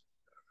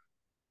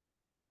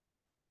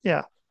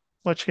yeah,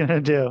 what you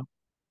gonna do?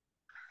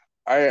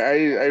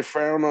 I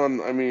frown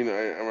on. I mean,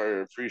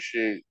 I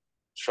appreciate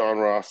Sean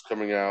Ross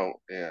coming out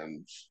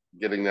and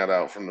getting that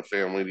out from the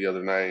family the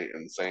other night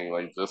and saying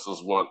like this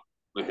is what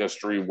the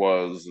history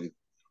was, and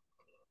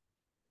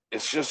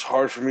it's just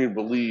hard for me to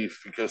believe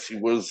because he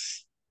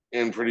was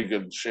in pretty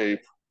good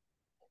shape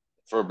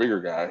for a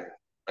bigger guy,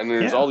 and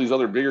there's Yeah, all these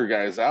other bigger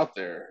guys out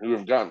there who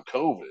have gotten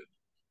COVID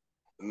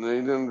and they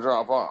didn't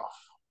drop off.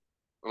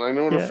 And I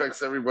know it yeah,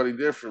 affects everybody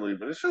differently,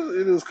 but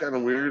it is kind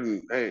of weird.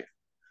 And hey,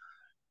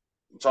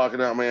 I'm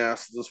talking out my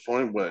ass at this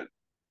point, but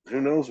who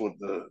knows what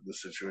the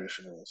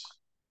situation is?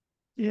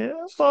 yeah.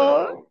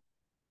 Well, So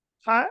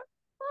I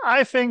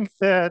I think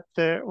that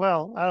there.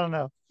 Well, I don't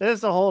know.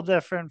 There's a whole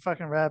different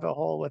fucking rabbit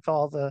hole with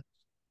all the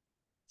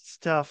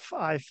stuff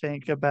I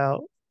think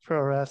about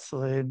pro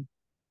wrestling,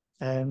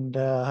 and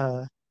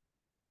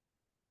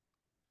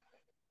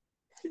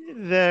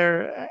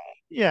there.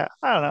 Yeah,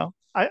 I don't know.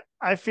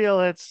 I feel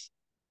it's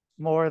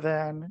more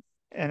than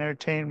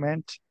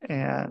entertainment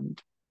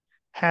and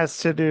has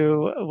to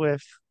do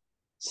with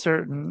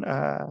certain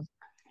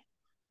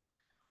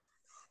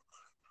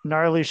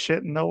gnarly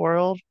shit in the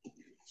world.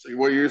 so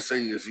what you're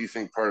saying is you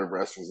think part of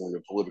wrestling is going to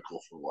get political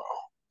for a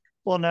while.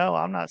 Well, no,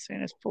 I'm not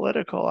saying it's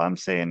political. I'm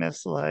saying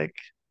it's like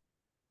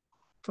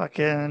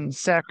fucking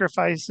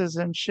sacrifices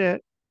and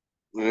shit.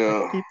 Like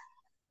Yeah.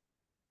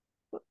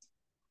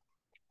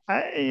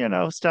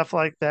 people, stuff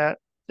like that.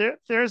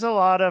 There's a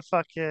lot of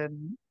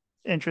fucking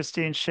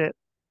interesting shit.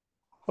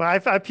 Well,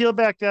 I peel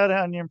back that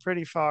onion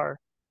pretty far.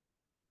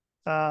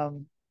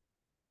 Um,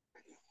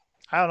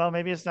 I don't know.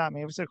 Maybe it's not.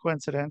 Maybe it's a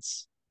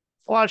coincidence.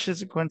 Watch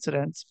is a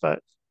coincidence, but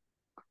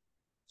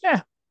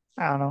yeah,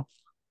 I don't know.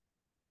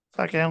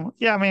 Fucking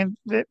yeah. I mean,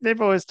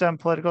 they've always done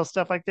political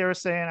stuff. Like they were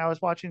saying, I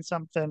was watching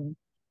something,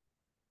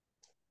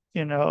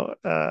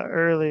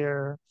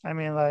 earlier. I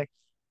mean, like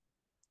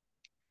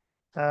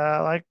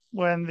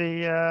when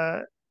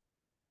the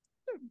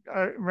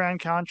Iran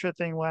Contra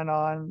thing went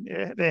on,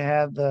 they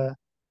had the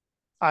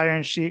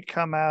Iron Sheik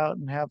come out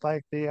and have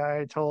like the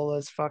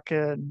Ayatollah's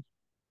fucking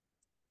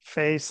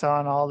face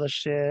on all the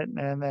shit,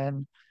 and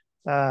then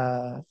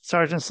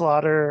Sergeant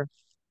Slaughter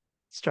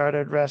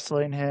started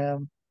wrestling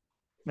him,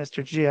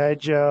 Mr. GI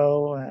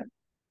Joe,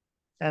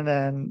 and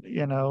then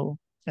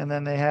and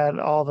then they had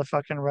all the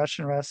fucking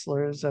Russian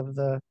wrestlers of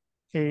the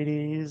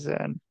 80s,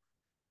 and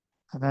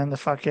then the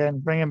fucking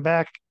bringing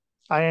back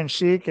Iron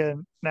Sheik,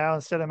 and now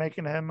instead of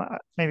making him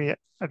maybe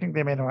I think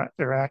they made him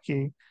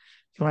Iraqi.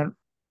 He went,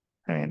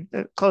 I mean,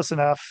 close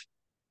enough,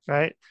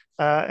 right?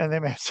 And they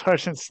made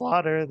Sergeant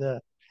Slaughter the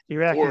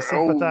Iraqi Or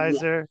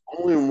sympathizer.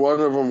 only one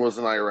of them was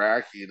an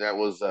Iraqi. That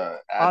was Adnan.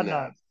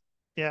 Adnan,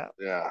 yeah,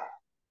 Yeah.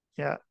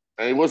 yeah,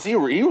 And he was a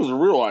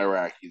real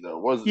Iraqi though.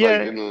 Was like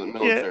yeah, in the yeah,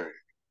 military.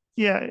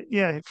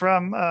 yeah.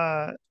 From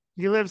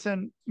he lives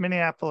in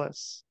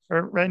Minneapolis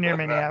or right near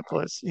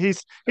Minneapolis.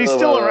 He's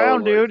still around,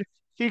 Like dude.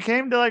 He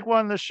came to like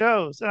one of the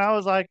shows, and I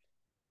was like,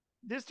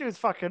 this dude's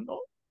fucking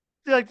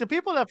like the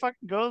people that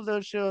fucking go to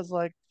those shows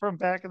like from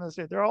back in the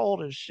day, they're all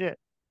old as shit.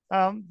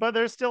 But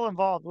they're still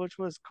involved, which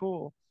was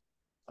cool.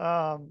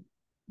 Um,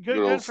 Good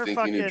old Good for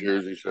stinky New fucking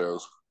Jersey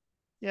shows.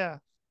 yeah.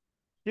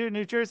 Dude,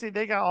 New Jersey,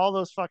 they got all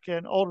those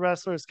fucking old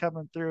wrestlers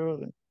coming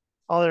through, and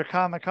all their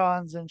Comic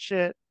Cons and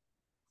shit.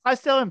 I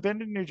still haven't been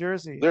to New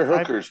Jersey. They're I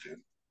hookers, dude.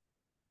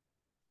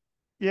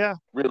 yeah,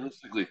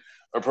 Realistically,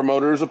 a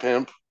promoter is a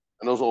pimp,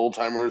 and those old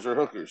timers are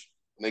hookers.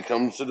 And they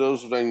come to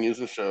those venues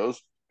and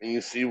shows, and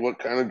you see what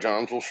kind of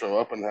Johns will show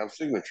up and have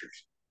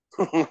signatures,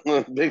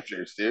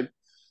 pictures, dude.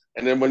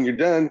 And then when you're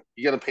done,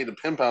 you got to pay the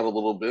pimp out a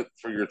little bit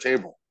for your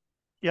table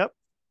yep,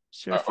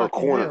 sure or fucking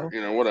corner,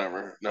 do.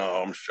 whatever.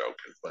 No, I'm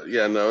joking, but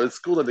yeah, no, it's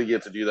cool that they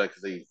get to do that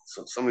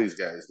because some of these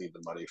guys need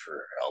the money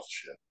for health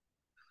shit,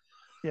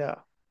 Yeah,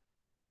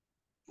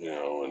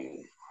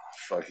 and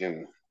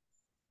fucking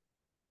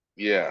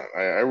yeah.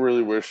 I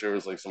really wish there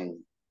was like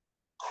some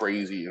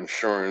crazy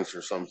insurance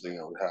or something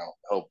that would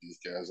help these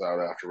guys out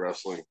after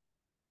wrestling.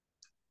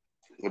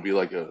 It would be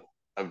like a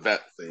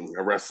vet thing,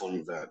 a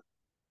wrestling vet.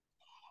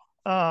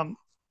 um,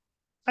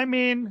 I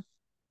mean,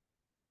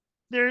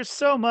 there's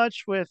so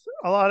much with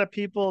a lot of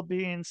people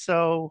being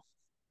so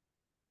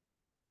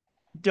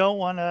don't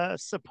want to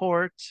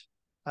support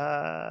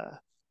uh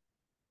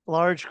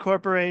large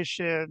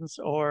corporations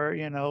or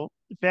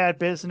bad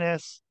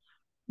business,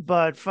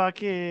 but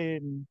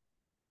fucking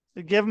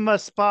give them a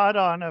spot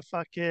on a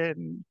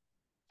fucking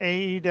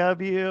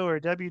AEW or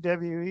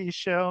WWE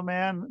show,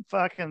 man.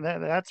 Fucking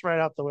that's right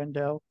out the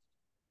window.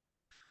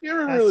 You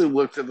ever really That's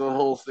looked at the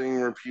whole thing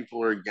where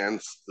people are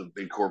against the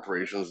big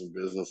corporations and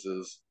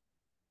businesses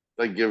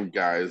that give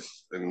guys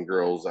and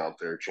girls out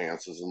there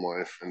chances in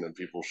life, and then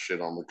people shit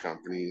on the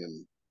company?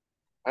 And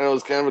I know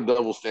it's kind of a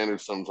double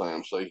standard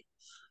sometimes. Like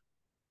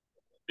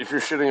if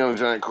you're shitting on a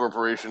giant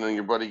corporation and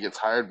your buddy gets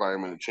hired by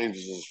him and it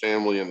changes his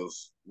family and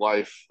his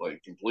life like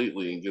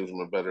completely and gives him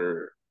a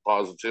better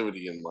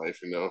positivity in life,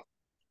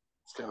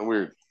 it's kind of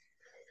weird.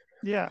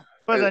 yeah.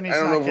 But I, then I he's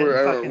don't know not if getting we're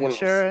I don't fucking want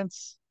to.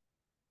 insurance.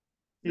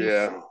 He's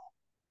Yeah.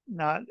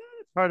 not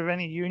part of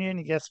any union.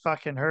 He gets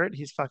fucking hurt.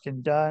 He's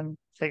fucking done.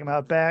 Take him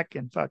out back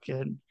and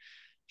fucking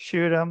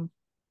shoot him.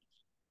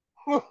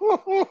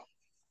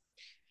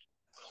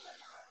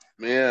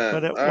 Man,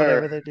 all right.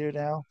 Whatever they do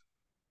now.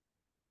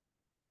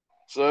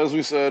 So as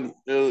we said,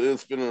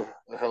 it's been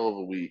a hell of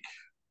a week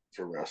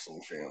for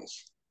wrestling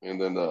fans.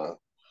 And then the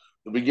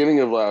beginning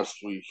of last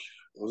week,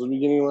 was it the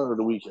beginning of or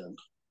the weekend?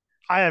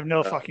 I have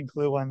no Uh, fucking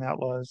clue when that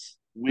was.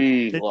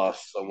 we Did,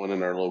 lost someone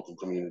in our local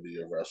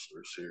community of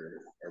wrestlers here.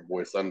 Our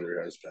boy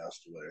Thunder has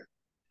passed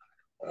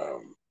away.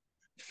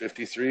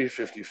 53,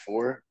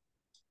 54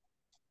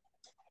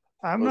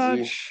 I'm was not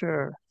he?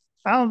 sure.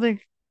 I don't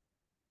think.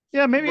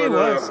 Yeah, maybe he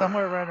But was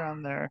somewhere right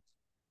around there.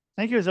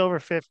 I think he was over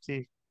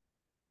 50.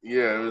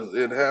 yeah,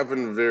 it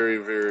happened very,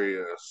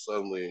 very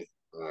suddenly.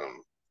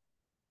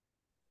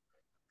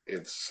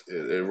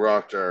 It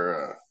rocked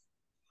our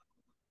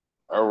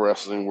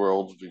wrestling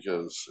world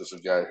because it's a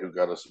guy who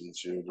got us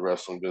into the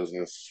wrestling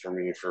business. For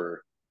me,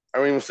 I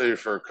wouldn't even say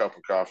for a cup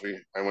of coffee.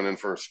 I went in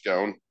for a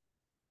scone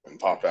and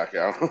popped back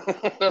out.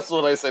 That's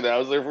what I said. I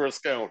was there for a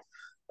scone.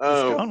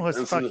 The scone was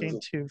And some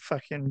fucking too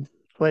fucking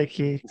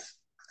flaky.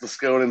 the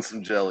scone and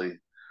some jelly.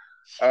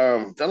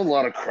 Done a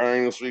lot of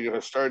crying this week. If I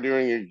start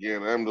doing it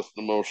again, I'm just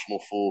an emotional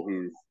fool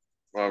who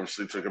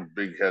obviously took a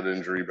big head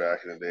injury back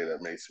in the day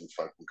that makes him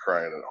fucking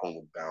cry at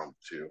Homeward Bound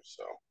too.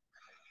 So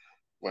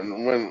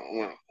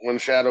when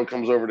Shadow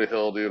comes over the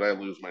hill, dude, I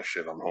lose my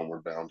shit on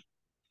Homeward Bound.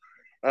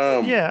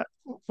 Um, Yeah.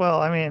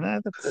 Well, I mean,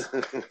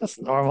 that's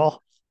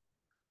normal.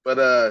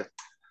 but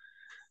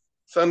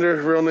Thunder,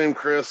 real name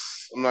Chris.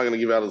 I'm not gonna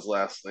give out his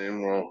last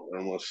name, well,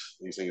 unless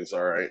you think it's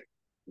all right.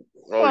 Oh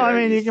Well, I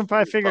yeah, mean, you can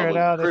probably he's figure it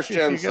public. out Chris if you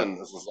go. Jensen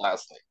is his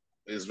last name.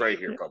 He's right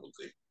here Yeah.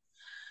 publicly.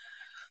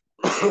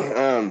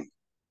 um,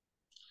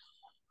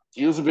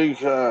 he was a big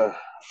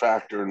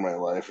factor in my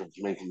life of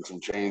making some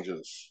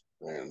changes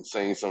and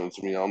saying something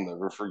to me I'll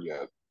never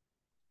forget.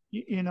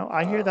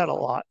 I hear that a Um,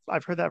 lot.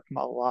 I've heard that from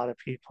a lot of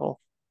people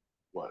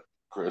what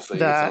Chris saying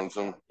that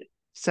something?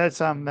 said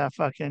something that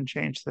fucking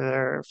changed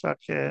their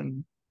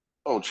fucking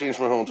Oh, changed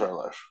my whole entire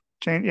life.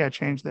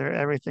 change their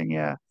everything.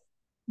 Yeah.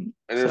 And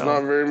there's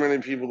not So very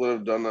many people that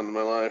have done that in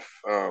my life.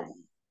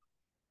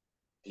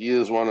 He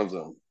is one of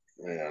them,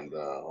 and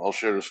I'll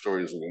share the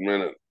stories in a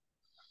minute.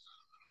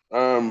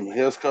 He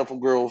has a couple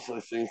girls, I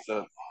think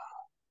that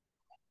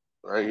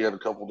right. He had a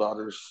couple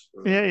daughters,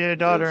 yeah, yeah,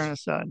 daughter and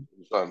kids, a son.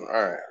 son.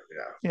 All right,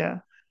 Yeah.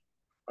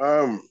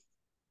 yeah.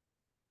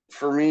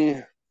 For me,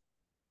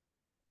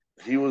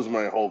 he was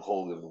my Hulk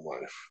Hogan in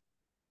life.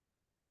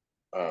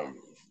 Um,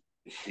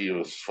 he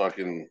was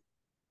fucking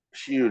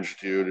huge,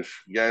 dude.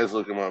 If you guys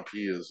look him up,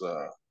 he is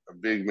a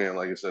big man.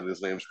 Like I said,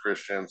 his name's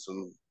Chris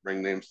Jensen.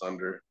 Ring name's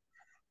Thunder.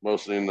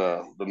 Mostly in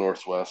the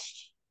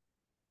Northwest,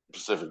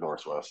 Pacific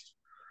Northwest.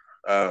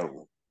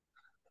 Um,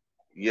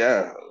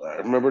 yeah, I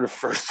remember the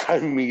first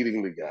time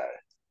meeting the guy.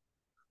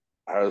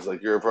 I was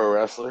like, "You're a pro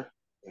wrestler,"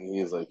 and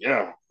he's like,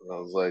 "Yeah." And I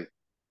was like,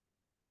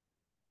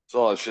 "So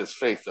all that shit's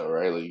fake, though,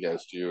 right? Like you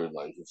guys do, and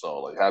like it's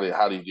all like, how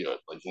do you do it?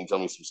 Like, can you tell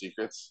me some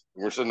secrets?"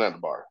 And we're sitting at the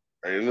bar,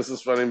 right? And this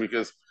is funny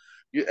because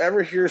you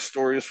ever hear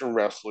stories from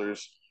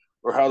wrestlers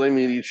or how they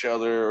meet each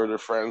other or their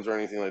friends or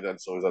anything like that.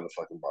 It's always at a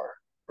fucking bar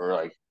or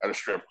like at a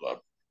strip club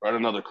or at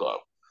another club.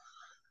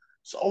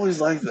 It's always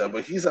like that.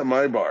 But he's at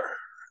my bar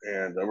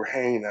and we're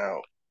hanging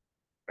out.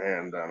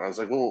 And I was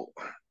like, well,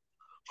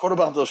 what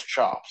about those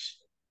chops?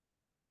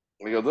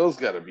 And he goes, those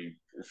got to be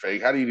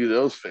fake. How do you do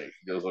those fake?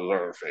 He goes, those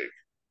aren't fake.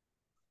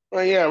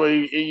 Well, yeah, but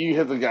you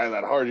hit the guy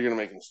that hard, you're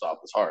gonna make him stop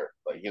his heart.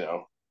 Like, you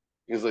know.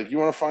 He's like, you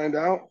want to find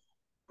out?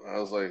 And I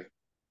was like,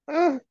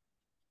 eh.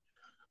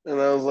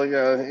 And I was like,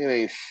 it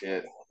ain't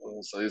shit.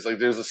 And so he's like,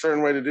 there's a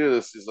certain way to do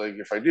this. He's like,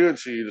 if I do it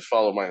to you, you just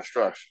follow my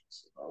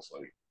instructions. And I was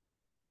like,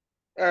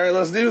 all right,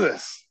 let's do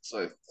this.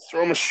 So I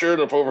throw my shirt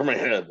up over my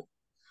head.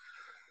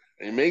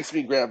 And he makes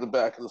me grab the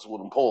back of this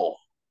wooden pole.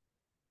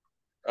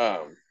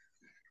 Um,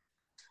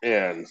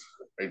 and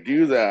I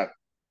do that.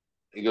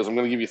 He goes, I'm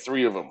going to give you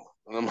 3 of them.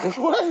 And I'm like,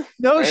 what?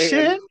 No Right? And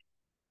shit.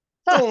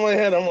 still in my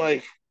head, I'm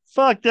like,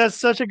 Fuck, that's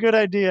such a good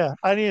idea.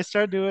 I need to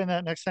start doing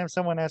that next time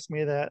someone asks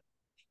me that.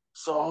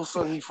 so all of a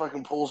sudden he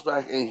fucking pulls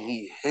back and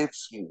he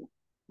hits me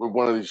with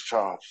one of these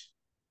chops.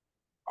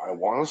 I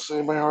want to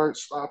say my heart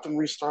stopped and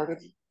restarted.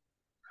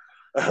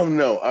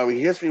 No, he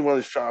hits me with one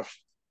of these chops,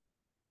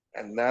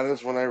 and that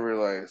is when I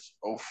realized,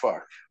 oh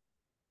fuck,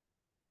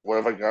 what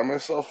have I got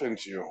myself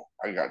into?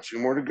 I got 2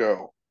 more to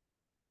go,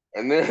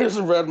 and there's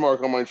a red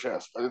mark on my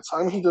chest. By the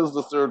time he does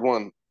the 3rd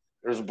one,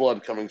 there's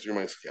blood coming through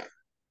my skin.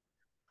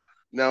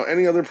 Now,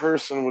 any other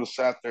person would have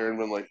sat there and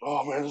been like,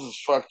 oh man, this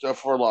is fucked up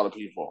for a lot of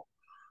people.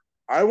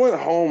 I went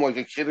home like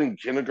a kid in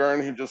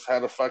kindergarten who just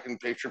had a fucking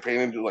picture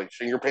painted, like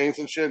finger paints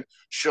and shit,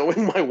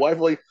 showing my wife,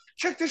 like,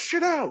 check this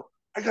shit out.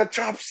 I got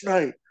chops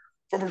tonight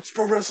from a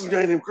pro wrestling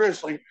guy named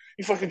Chris. Like,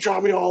 he fucking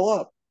chopped me all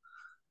up.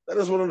 That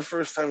is one of the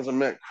first times I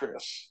met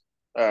Chris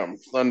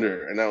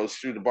Thunder, and that was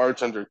through the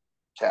bartender,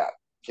 Kat,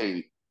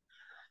 Katie.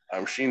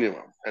 She knew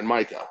him, and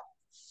Micah.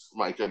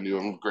 Micah knew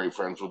him, great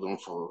friends with him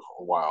for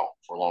a while,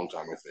 for a long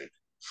time, I think.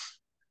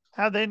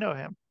 How'd they know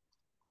him?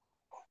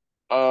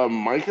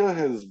 Micah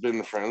has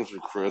been friends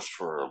with Chris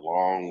for a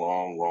long,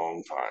 long,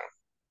 long time.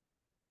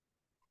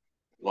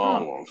 Oh,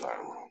 Long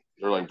time.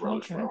 They're like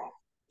brothers, okay. bro.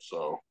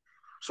 So,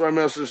 so I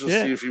messaged to see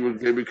Shit. if he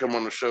would maybe come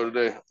on the show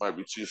today. Might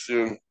be too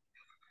soon.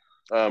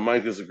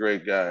 Mike is a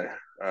great guy.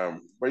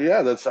 But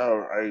yeah, that's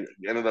how I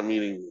ended up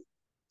meeting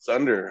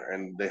Thunder,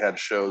 and they had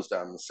shows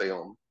down in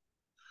Salem.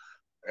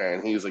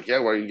 And he was like, "Yeah,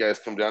 why don't you guys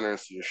come down there and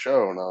see a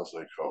show?" And I was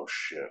like, "Oh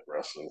shit,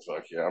 wrestling!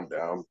 Fuck yeah, I'm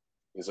down."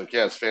 He's like,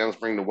 "Yeah, it's fans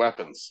bring the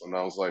weapons," and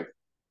I was like,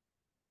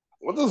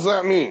 "What does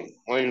that mean?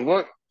 Like,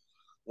 what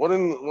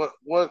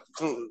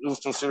is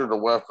considered a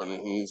weapon?"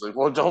 And he's like,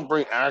 "Well, don't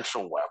bring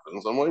actual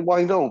weapons." I'm like, "Well,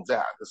 I know that."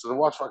 I said,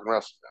 "Watch fucking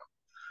wrestling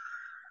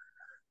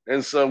now."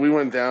 And so we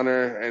went down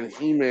there, and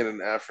he made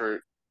an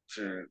effort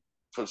to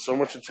put so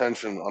much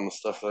attention on the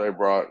stuff that I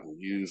brought and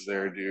used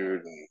there,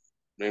 dude, and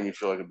made me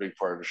feel like a big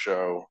part of the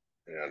show.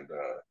 And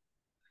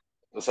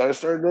that's how I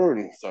started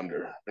doing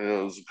Thunder. And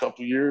it was a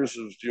couple years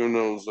of doing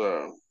those.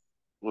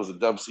 Was it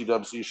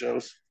WC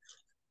shows?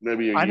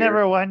 Maybe a I year.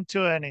 never went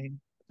to any.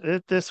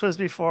 This was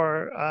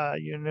before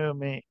you knew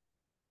me.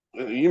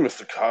 You missed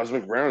the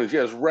Cosmic Brownies.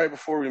 Yeah, it's right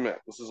before we met.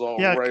 This is all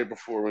Yeah, right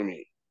before we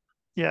meet.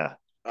 yeah.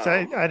 So I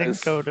And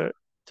didn't go to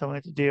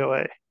like the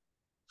DOA.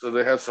 so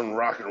they had some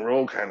rock and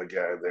roll kind of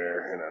guy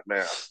there in a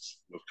mask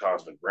with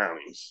Cosmic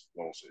Brownies.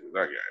 Won't say who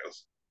that guy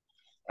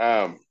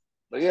is.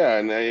 But yeah,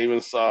 and I even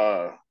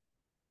saw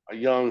a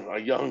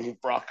young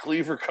Brock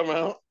Cleaver come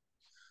out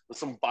with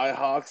some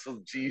Bihawks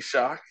with G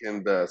Shock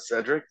and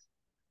Cedric.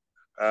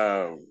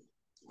 Um,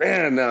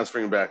 Man, now it's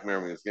bringing back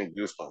memories. It's getting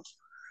goosebumps.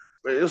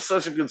 But it was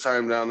such a good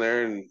time down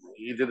there, and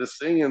he did his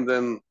thing, and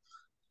then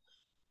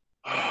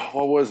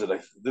what was it?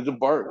 Did the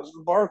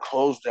bar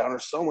closed down or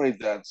something like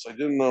that? So I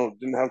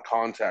didn't have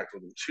contact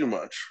with him too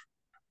much.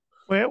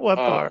 Wait, what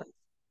Um, bar?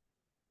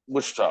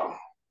 Wichita.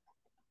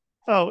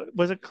 Oh,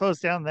 was it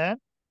closed down then?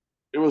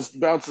 It was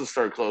about to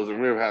start closing.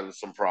 We have had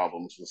some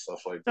problems and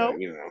stuff like that.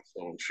 No,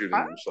 Someone shooting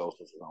I, themselves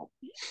with help.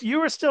 you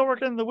were still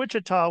working in the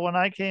Wichita when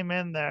I came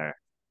in there.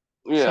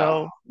 Yeah,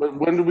 So but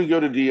when did we go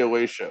to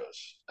DOA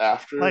shows?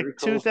 After like it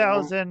closed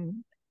down?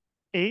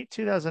 2008,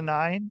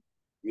 2009,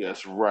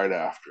 Yes, right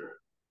after.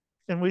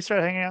 and we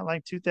started hanging out in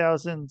like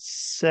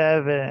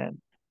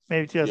 2007,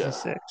 maybe Yeah,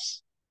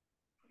 2006.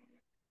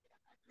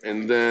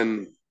 and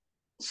then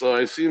so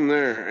I see him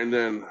there, and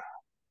then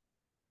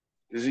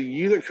is it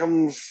you that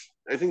comes?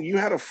 I think you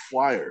had a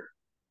flyer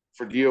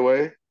for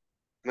DOA,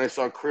 and I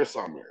saw Chris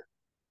on there.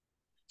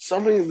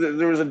 Something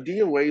there was a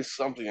DOA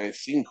something. I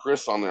seen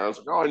Chris on there. I was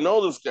like, oh, I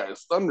know this guy.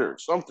 It's Thunder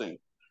something.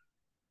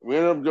 We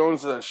ended up going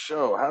to that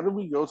show. How did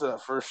we go to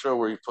that first show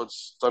where he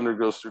puts Thunder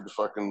goes through the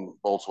fucking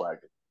Volkswagen?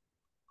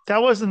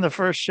 That wasn't the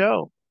first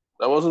show.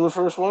 That wasn't the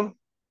first one,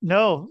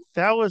 No,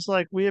 that was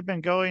like we had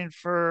been going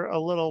for a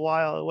little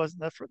while. It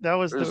wasn't that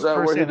was or is the that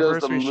where first he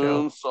does the anniversary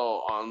show.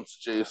 moonsault on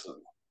Jason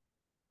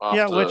off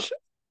Yeah, the? which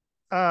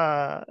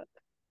uh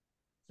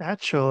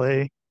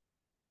actually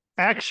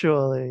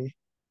actually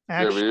Do you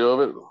have a actually video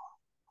of it?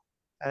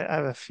 I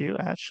have a few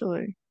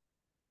actually.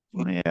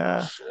 Let me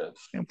Oh shit!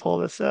 can pull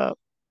this up.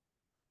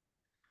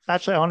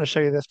 Actually, I want to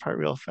show you this part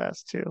real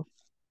fast too.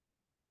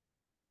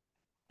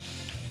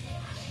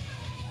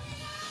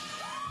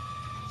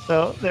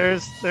 So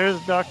there's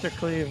Dr.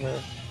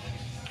 Cleaver.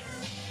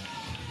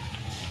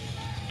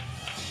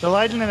 The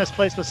lighting in this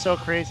place was so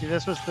crazy.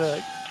 This was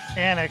the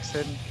annex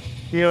in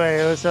UA.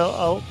 It was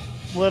a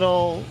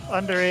little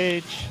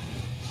underage.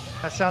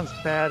 That sounds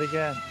bad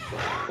again.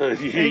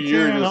 18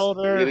 You're and just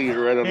older hitting it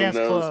right on the dance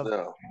nose club.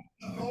 now.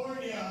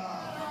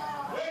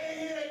 California,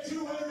 weighing in at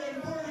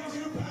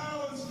 242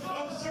 pounds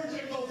of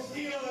surgical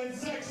steel and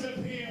sex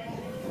appeal.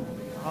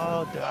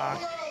 Oh, The Doc.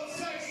 world's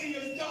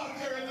sexiest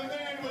doctor and the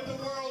man with the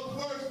world's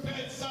worst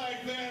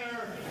bedside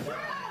manner.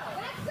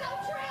 That's so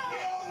true.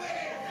 The only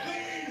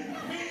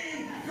lean,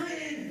 mean,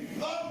 green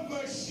love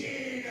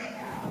machine.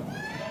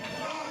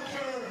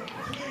 Dr.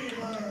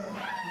 Cleaver.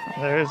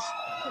 There's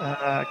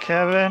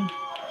Kevin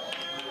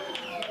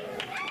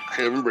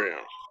Kevin Brown.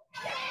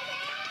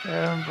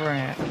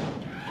 Brandt.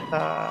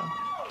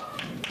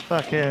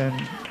 Fucking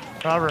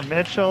Robert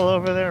Mitchell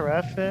over there,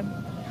 reffing.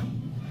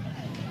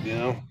 You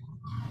know.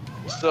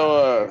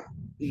 So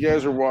you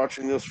guys are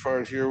watching this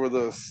part here with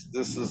us.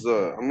 This is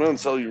I'm gonna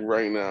tell you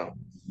right now.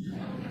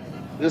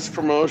 This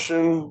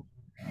promotion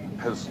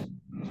has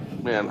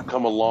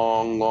come a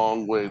long,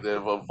 long way.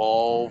 They've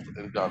evolved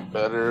and got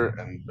better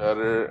and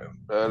better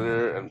and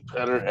better and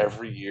better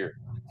every year.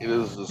 It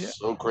is just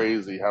so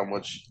crazy how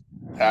much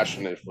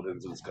passion they put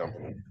into this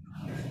company.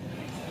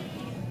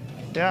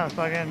 Yeah,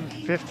 fucking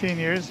 15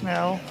 years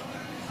now.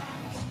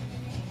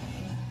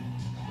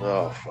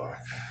 Oh fuck.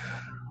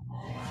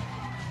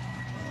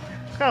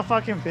 Look how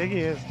fucking big he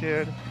is,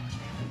 dude.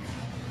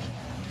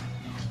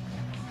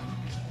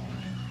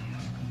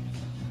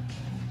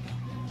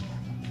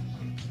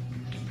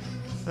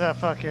 That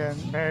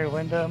fucking Mary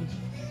Wyndham.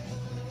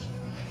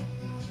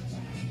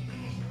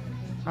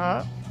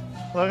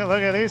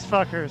 Look at these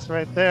fuckers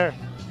right there.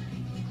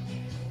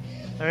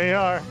 There you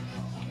are.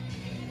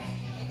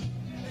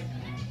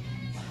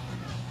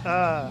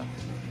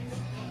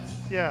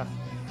 Yeah.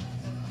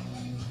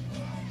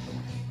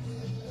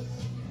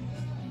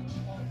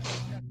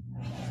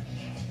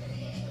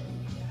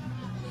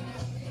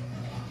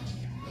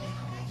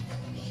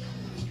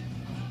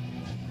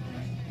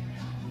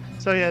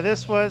 So yeah,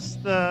 this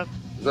was the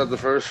Is that the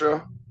first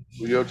show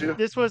we go to?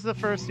 this was the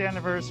first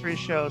anniversary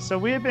show. So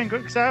we had been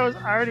because I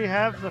already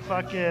have the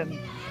fucking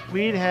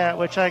weed hat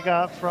which I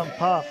got from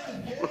Puff.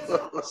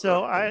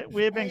 So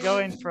we had been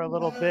going for a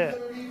little bit.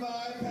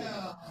 35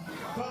 pounds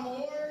from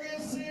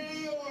Oregon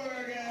City,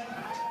 Oregon.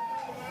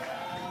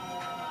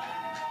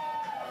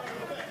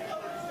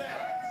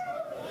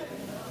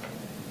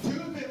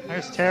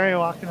 There's Terry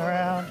walking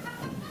around.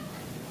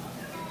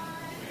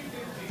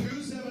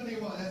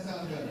 271. That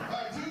sounds good. All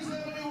right,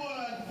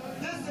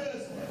 271. This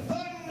is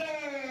Thunder.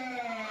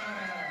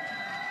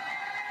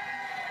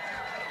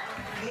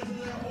 This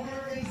is an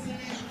Oregon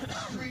City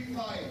street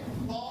fight.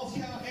 Balls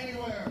count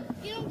anywhere.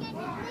 You don't got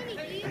the money,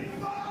 do you?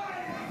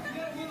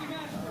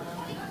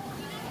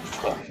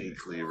 Fucking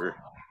Cleaver.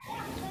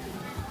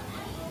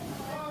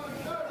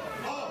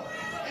 Oh,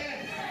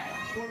 and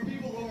for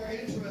people who are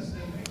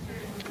interested,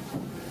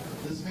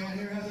 this man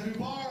here has a new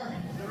bar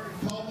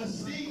called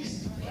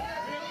Mystique's. Is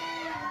that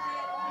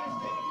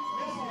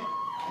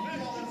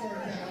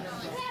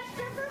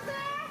stripper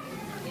there?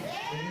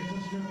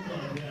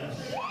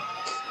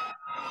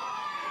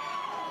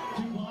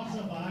 Two blocks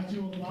up,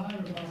 actual line,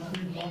 about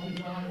 3 blocks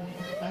line.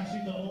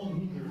 Actually, the old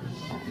Hooters.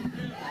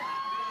 And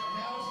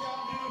now it's got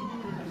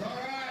new Hooters. All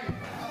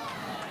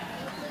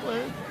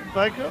right.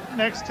 Like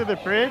next to the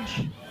bridge.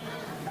 Is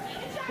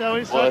that what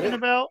he's What? talking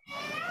about?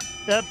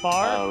 That I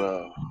bar don't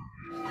know.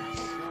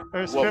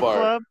 or strip bar?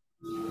 club?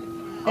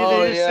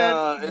 Oh, They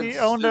yeah, said he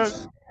it's- owned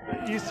it's-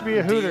 it used to be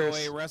a Hooters.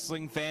 DOA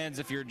wrestling fans,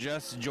 if you're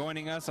just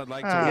joining us, I'd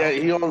like to. Ah. Yeah,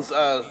 he owns.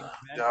 God,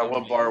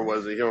 what bar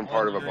was it? He owned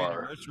part of a bar.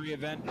 Anniversary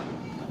event.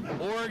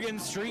 Oregon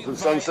Street The Fight,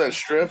 Sunset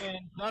Strip? and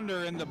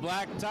Thunder in the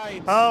black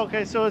tights. Oh,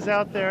 okay, so it's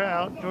out there,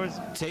 outdoors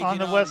taking on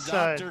the west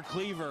side. Dr.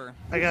 Cleaver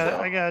I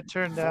gotta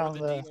turn for down the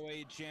the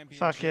DOA championship.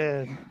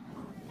 fucking.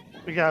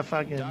 We got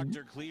fucking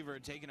Dr. Cleaver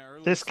taking an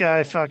early this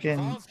guy start. fucking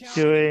Falls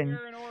County doing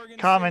here in Oregon City,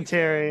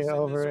 commentary fans, in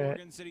over this it.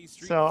 Oregon City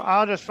street So fight.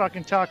 I'll just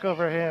fucking talk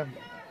over him.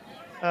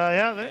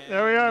 Yeah,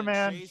 there we And are, the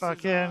man. chase is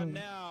Fucking. on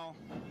now.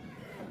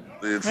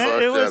 Dude, Man,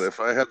 fuck it was- that. If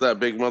I had that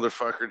big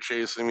motherfucker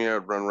chasing me,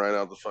 I'd run right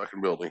out the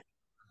fucking building.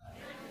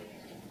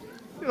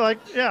 Like,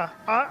 yeah,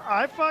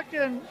 I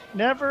fucking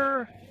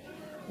never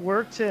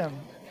worked him.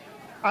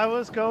 I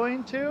was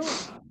going to.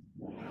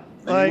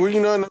 Like, Were you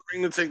not in the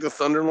ring to take the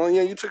Thunder line?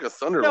 Yeah, you took a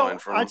Thunder no, line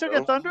from I him. took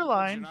though. a Thunder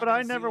line, You're but not I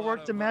gonna see never a lot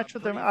worked a of, match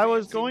with him. pretty I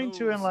was fancy going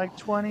to in moves like in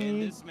 2015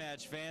 this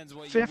match, fans.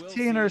 What you will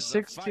see or is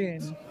a fight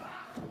 16.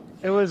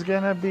 It was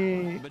gonna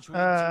be between two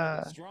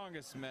of the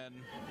strongest men.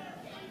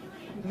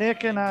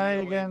 Nick and I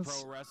DOA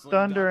against Pro Wrestling,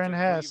 Thunder Dr. and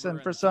Hess, Cleaver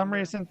and for and some Thunder.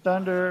 reason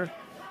Thunder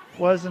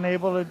wasn't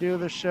able to do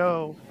the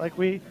show. Like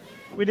we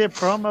did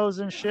promos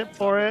and shit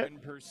for Thunder it, in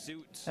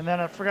pursuit and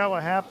then I forgot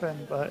what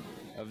happened, but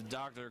of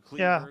Dr.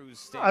 Cleaver, yeah, who's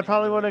I standing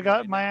probably in the would have ring got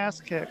right my now. ass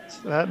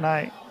kicked that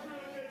night.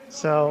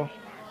 So,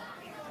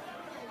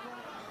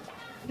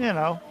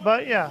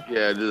 but yeah,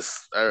 Yeah,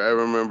 I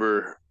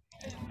remember,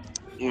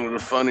 the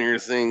funnier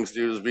things,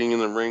 dude, was being in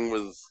the ring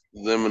with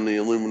them and the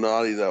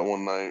Illuminati that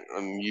one night,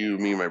 and you,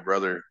 me, my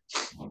brother,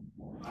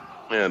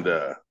 and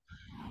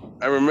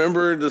I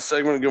remember the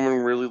segment going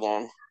really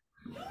long.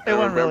 It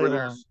went really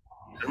long.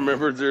 I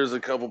remember there's a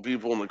couple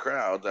people in the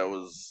crowd that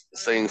was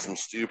saying some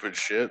stupid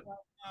shit,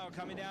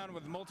 Coming down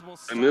with multiple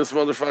and this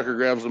motherfucker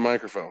grabs the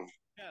microphone,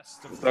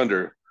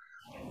 Thunder,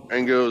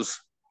 and goes,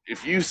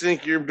 "If you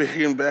think you're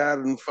big and bad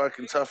and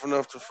fucking tough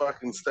enough to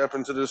fucking step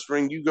into this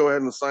ring, you go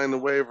ahead and sign the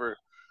waiver."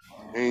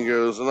 And he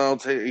goes,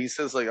 and he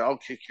says, like, "I'll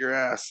kick your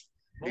ass."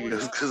 He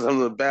goes, "Because I'm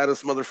the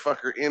baddest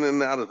motherfucker in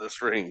and out of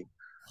this ring."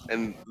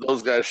 And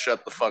those guys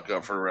shut the fuck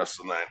up for the rest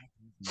of the night.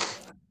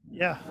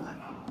 Yeah.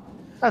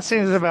 That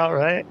seems about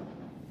right.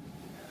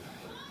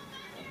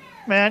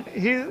 Man,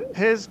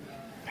 his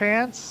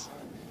pants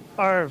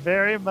are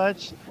very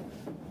much.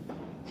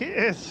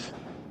 There's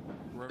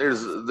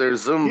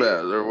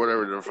Zumbas or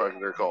whatever the fuck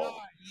they're called.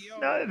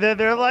 No,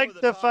 they're like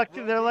they're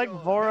like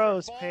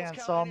Voros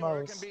pants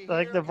almost,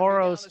 like the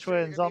Voros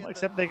twins,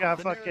 except they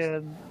got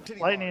fucking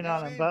lightning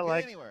on them. But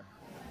like,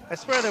 I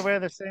swear they wear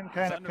the same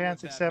kind of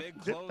pants, except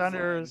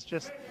Thunder is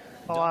just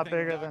a lot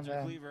bigger than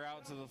them.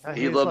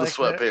 He loved the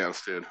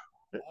sweatpants, dude.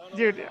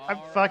 Dude,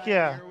 fuck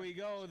yeah.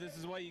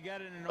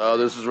 Oh,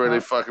 this is where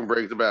they fucking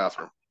break the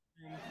bathroom.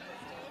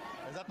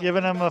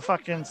 Giving him a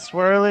fucking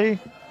swirly.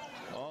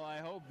 Well, I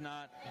hope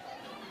not.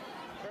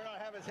 Better not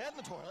have his head in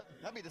the toilet.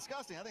 That'd be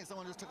disgusting. I think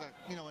someone just took a,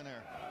 in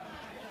there.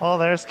 Oh,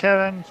 there's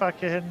Kevin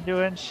fucking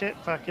doing shit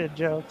fucking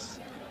jokes.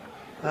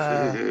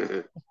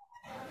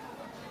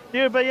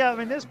 Dude, but yeah, I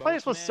mean, this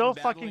place was so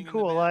fucking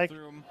cool. Like,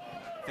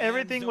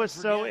 everything was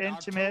so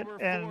intimate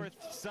and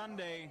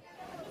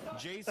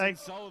like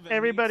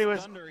everybody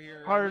was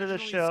part of the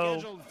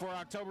show.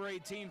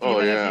 Oh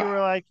Even yeah. if you were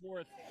like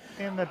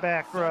in the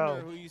back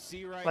row,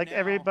 like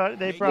everybody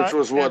they brought. Which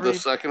was what, the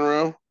second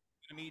row?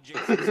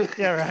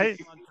 Yeah, right.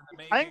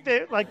 I think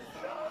they like.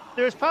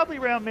 There's probably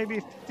around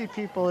maybe 50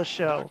 people a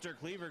show,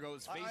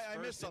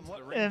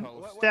 and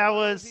that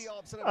was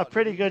a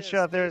pretty good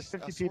show. There's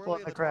 50 people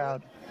in the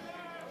crowd.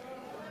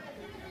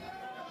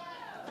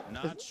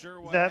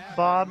 That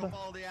Bob?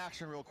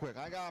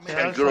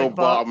 Yeah, good old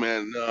Bob,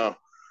 man.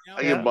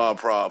 I give Bob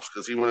props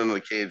because he went into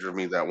the cage with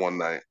me that one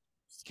night.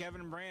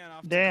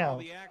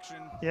 Damn.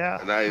 Yeah.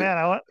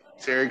 And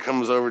Terry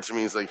comes over to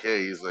me. He's like,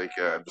 "Hey," he's like,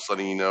 "just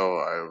letting you know,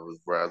 I would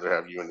rather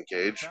have you in the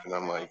cage." And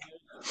I'm like,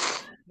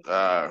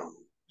 "I'd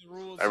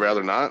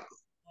rather not."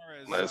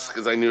 That's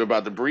because I knew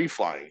about debris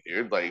flying,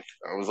 dude. Like,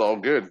 I was all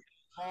good.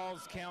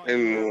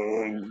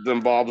 And then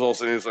Bob's all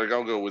saying, he's like,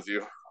 "I'll go with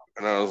you."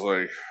 And I was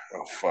like,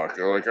 "Oh fuck!"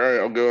 I'm like, "All right,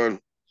 I'll go in."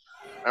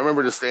 I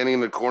remember just standing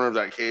in the corner of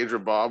that cage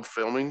with Bob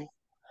filming,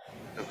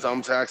 and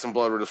thumbtacks and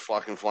blood were just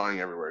fucking flying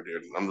everywhere,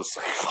 dude. And I'm just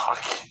like,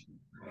 "Fuck!"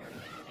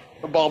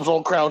 And Bob's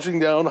all crouching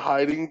down,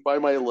 hiding by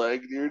my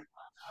leg, dude.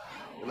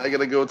 And I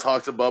gotta go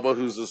talk to Bubba,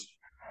 who's just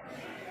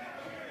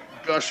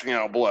gushing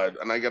out blood,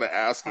 and I gotta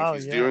ask him if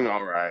he's doing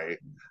all right.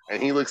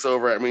 And he looks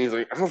over at me. He's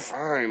like, "I'm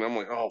fine." I'm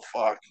like, "Oh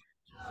fuck."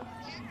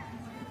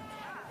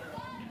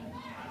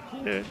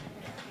 Dude,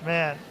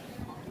 man.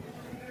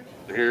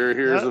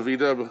 Here's a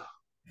VW.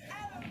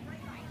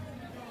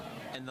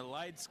 And the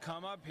lights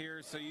come up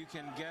here so you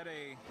can get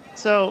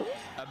So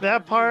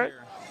that part,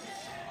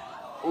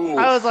 Ooh.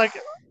 I was like,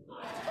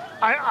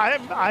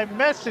 I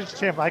messaged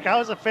him like I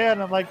was a fan.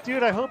 I'm like,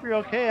 dude, I hope you're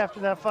okay after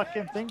that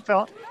fucking thing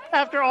fell.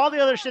 After all the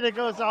other shit that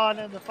goes on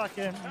in the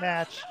fucking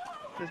match,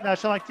 I'm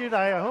like, dude,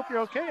 I hope you're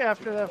okay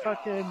after that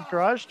fucking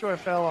garage door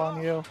fell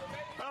on you.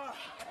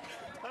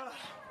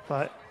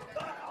 But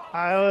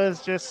I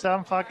was just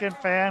some fucking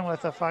fan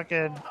with a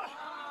fucking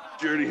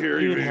dirty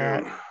hairy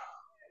man.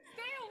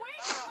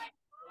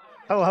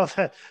 I love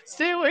that.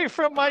 Stay away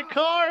from my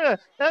car.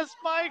 That's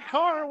my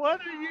car.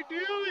 What are you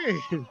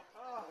doing?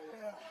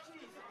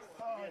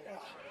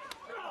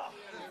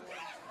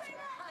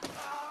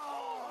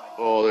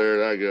 Oh, there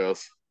that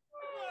goes.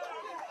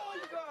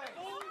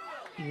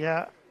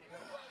 Yeah.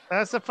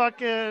 That's a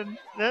fucking,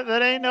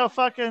 that ain't no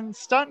fucking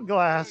stunt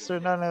glass or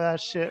none of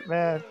that shit,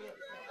 man.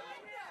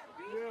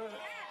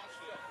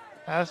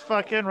 That's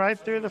fucking right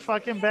through the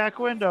fucking back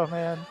window,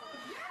 man.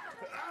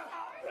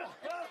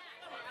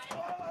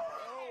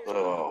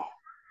 Oh.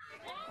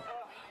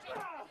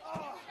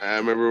 I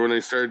remember when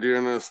they started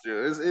doing this,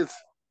 dude.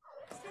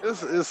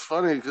 It's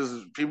funny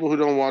because people who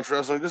don't watch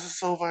wrestling, this is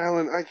so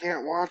violent, I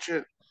can't watch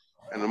it.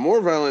 And the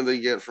more violent they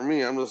get for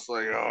me, I'm just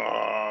like,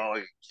 oh,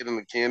 like a kid in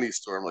the candy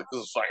store. I'm like,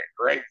 this is fucking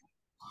great.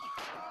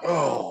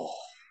 Oh.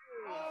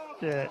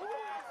 Yeah.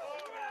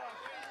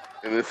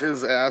 And if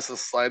his ass is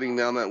sliding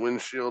down that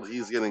windshield,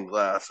 he's getting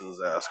glass in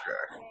his ass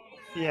crack.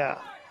 Yeah.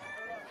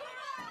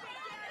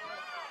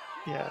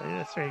 Yeah,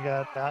 that's where you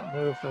got that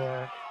move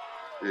there.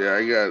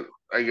 Yeah,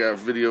 I got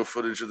video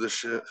footage of this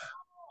shit.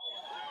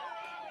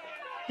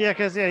 Yeah,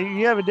 because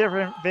you have a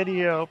different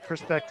video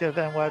perspective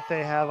than what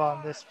they have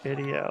on this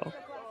video.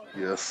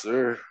 Yes,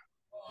 sir.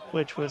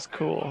 Which was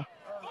cool.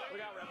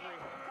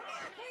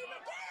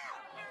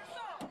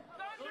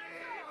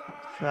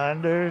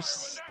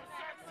 Thunders.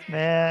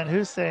 Man,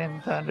 who's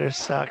saying Thunder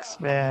sucks,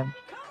 man?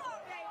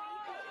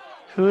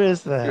 Who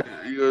is that?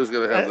 You always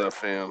gotta have I- that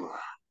fan.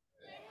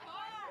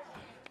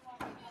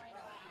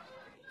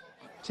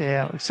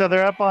 Damn. So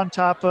they're up on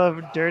top of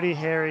Dirty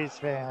Harry's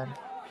van.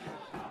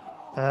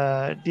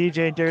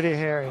 DJ Dirty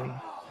Harry.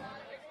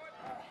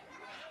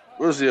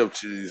 Where's he up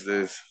to these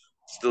days?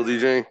 Still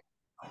DJing?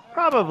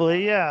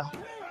 Probably, yeah.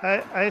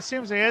 I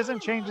assume so. He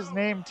hasn't changed his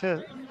name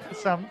to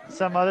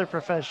some other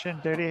profession,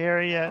 Dirty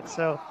Harry, yet.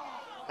 So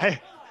I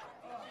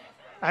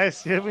I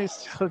assume he's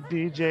still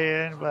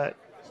DJing, but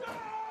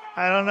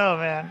I don't know,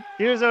 man.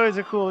 He was always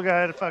a cool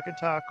guy to fucking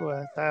talk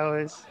with. All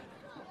right,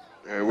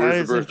 I where's the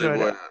always birthday enjoyed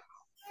boy it. at?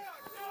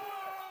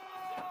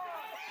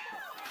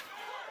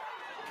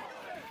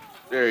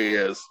 There he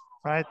is.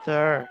 Right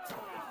there.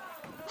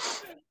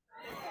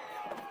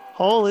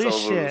 Holy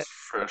Sullivan's shit.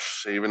 fresh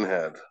shaven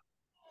head.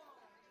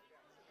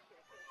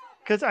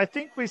 Because I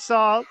think we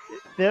saw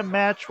the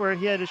match where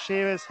he had to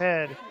shave his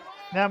head.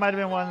 That might have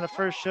been one of the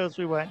first shows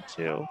we went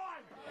to.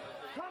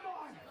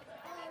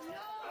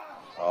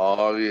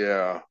 Oh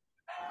yeah.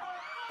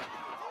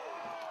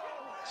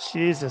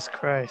 Jesus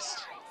Christ.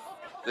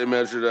 They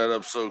measured that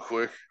up so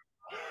quick.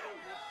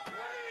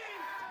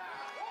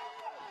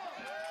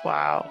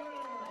 Wow.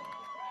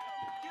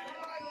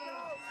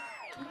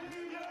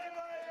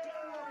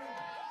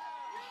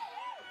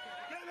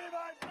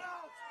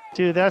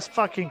 Dude, that's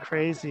fucking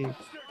crazy.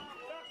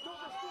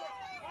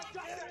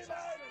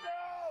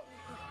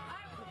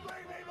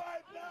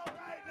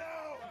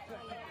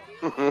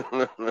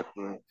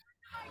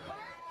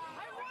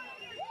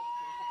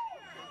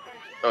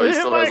 Oh, he Hit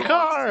still my hasn't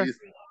lost car. his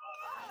teeth.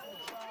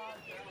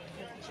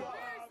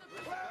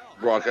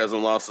 Brock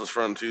hasn't lost his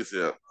front tooth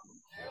yet.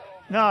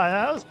 No,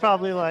 that was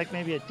probably like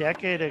maybe a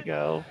decade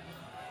ago,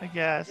 I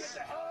guess.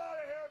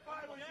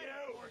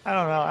 I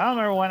don't know. I don't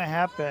remember when it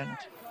happened.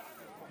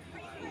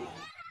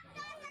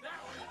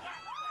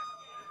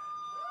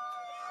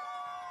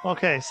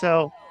 Okay,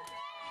 so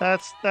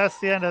that's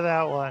the end of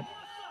that one.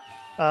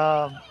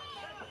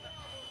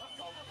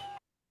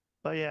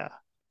 But yeah,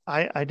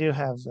 I do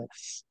have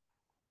this,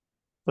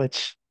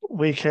 which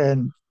we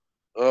can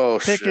Oh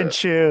pick and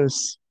shit.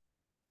 choose.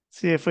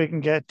 See if we can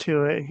get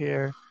to it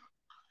here.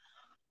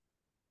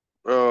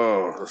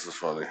 Oh, this is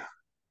funny.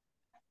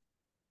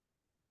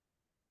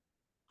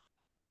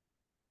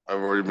 I've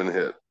already been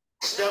hit.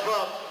 Step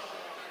up.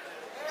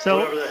 So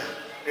Whatever the.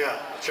 Yeah,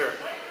 sure.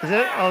 is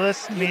it? Oh,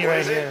 this is me What right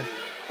is it? here.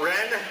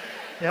 Ren?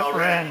 Yep, Oh,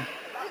 Ren.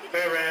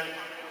 Hey, Ren.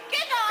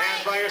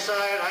 Hands by your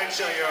side. I can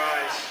shut your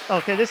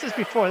eyes. Okay, this is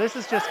before. This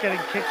is just getting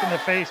kicked in the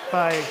face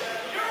by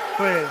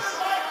Quiz.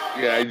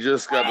 Yeah, I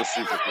just got the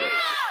super kick.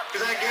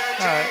 Because I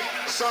guarantee, All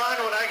right. son,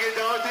 when I get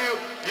done with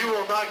you, you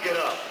will not get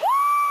up.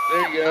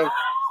 There you go.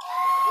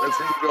 That's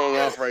him going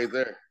off right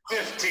there.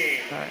 15.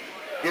 All right.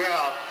 You're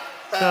out.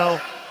 So,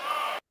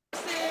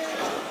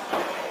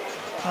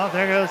 oh,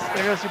 there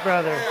goes your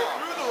brother.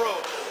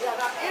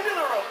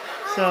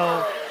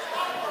 So,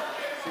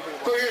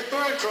 For your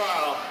third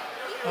trial,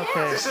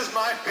 okay. this is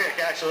my pick,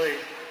 actually.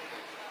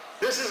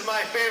 This is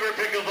my favorite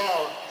pick of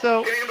all.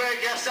 So, Can anybody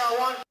guess that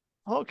one?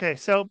 okay.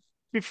 So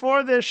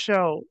before this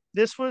show,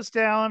 this was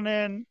down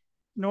in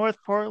North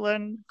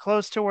Portland,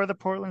 close to where the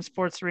Portland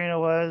Sports Arena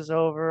was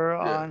over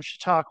on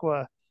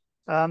Chautauqua.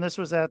 This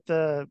was at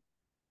the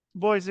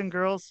Boys and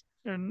Girls.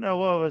 Or no,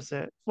 what was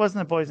it? It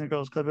wasn't the Boys and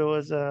Girls Club. It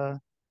was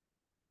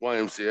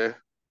YMCA.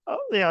 oh,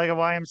 yeah, like a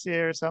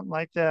YMCA or something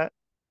like that.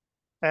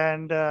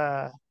 And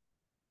or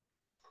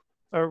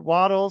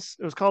Waddles.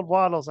 It was called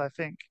Waddles, I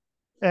think.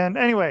 And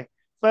anyway,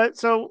 but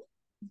so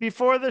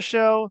before the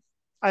show,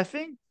 I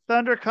think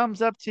Thunder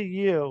comes up to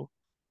you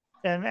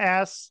and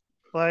asks,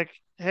 like,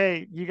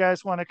 hey, you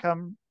guys want to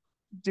come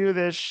do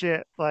this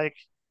shit? Like,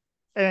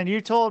 and you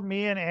told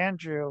me and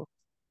Andrew,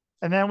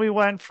 and then we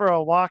went for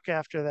a walk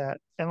after that.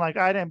 And like,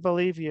 I didn't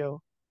believe you.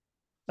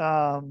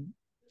 And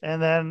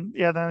then,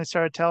 yeah, then they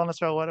started telling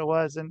us about what it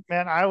was. And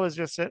man, I was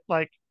just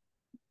like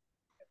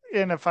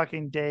in a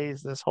fucking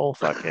daze this whole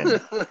fucking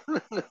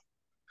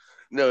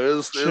No, it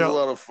was a show.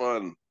 lot of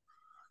fun.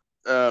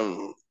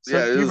 So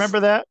Yeah, do you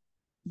remember that?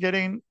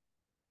 Getting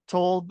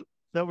told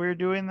that we were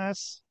doing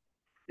this?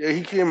 Yeah,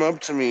 he came up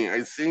to me.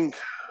 I think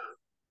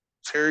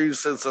Terry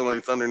said something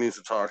like Thunder needs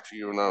to talk to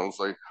you, and I was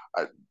like,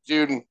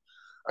 dude,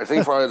 I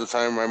think probably at the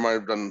time I might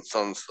have done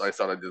something. I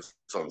thought I did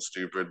something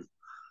stupid.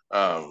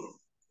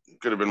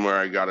 Could have been where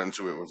I got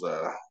into it was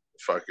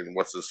fucking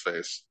what's his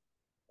face,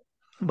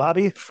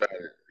 Bobby?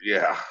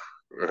 yeah.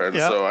 And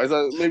Yeah. so I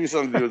thought maybe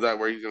something to do with that,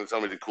 where he's gonna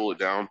tell me to cool it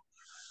down.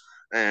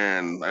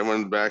 And I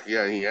went back.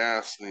 Yeah, he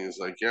asked, and he's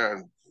like, yeah.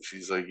 And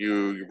she's like,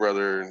 your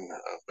brother, and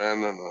Ben,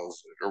 and I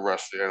was like, or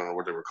Rusty. I don't know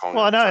what they were calling.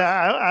 Well, it. no,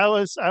 I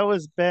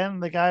was Ben,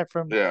 the guy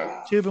from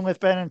Yeah. Tubing with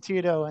Ben and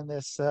Tito in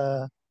this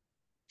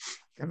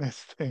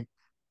thing.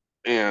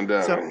 And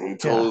So, he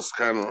told yeah. us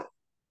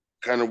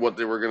kind of what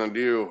they were gonna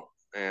do,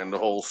 and the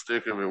whole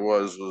stick of it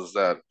was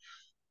that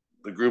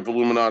the group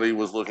Illuminati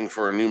was looking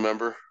for a new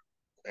member,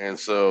 and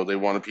so they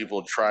wanted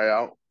people to try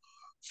out.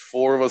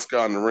 4 of us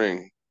got in the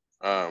ring,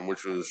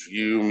 which was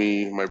you,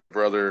 me, my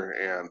brother,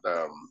 and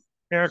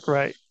Eric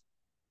Wright.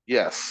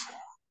 yes,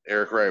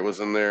 Eric Wright was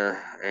in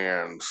there,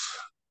 and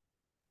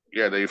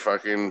yeah, they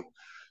fucking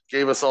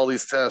gave us all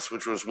these tests,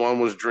 which was one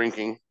was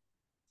drinking.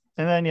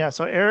 And then yeah,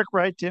 so Eric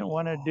Wright didn't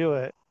want to do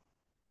it.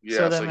 So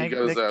Yeah, then so he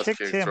got they his ass kicked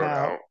kicked, him thrown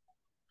out. out.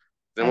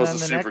 Then And was then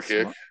the the super next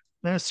kick. one,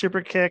 then a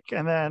super kick,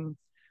 and then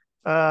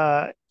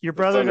your The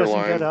brother Thunder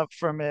doesn't get Line. up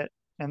from it,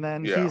 and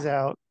then Yeah. he's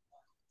out.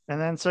 And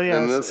then so yeah,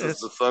 And this is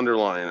it's the Thunder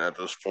Line at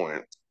this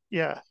point.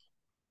 yeah.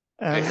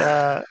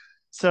 And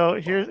so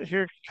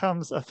here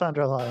comes a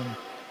Thunderline.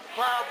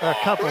 Or a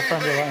couple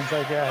Thunderlines,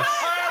 I guess.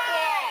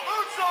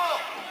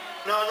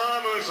 No, not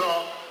a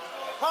moonsault.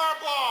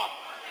 Fireball.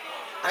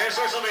 I just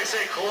heard somebody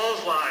say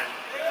clothesline.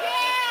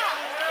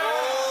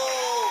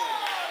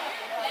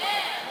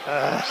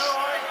 Yeah.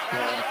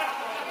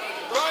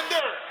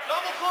 Thunder.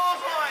 Double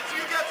clothesline. So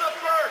you get up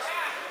first.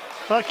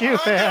 Fuck you,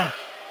 fan.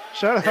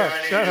 Shut Yeah, up, I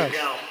need shut you up. to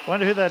count.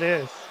 Wonder who that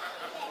is.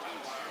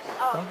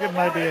 Don't give him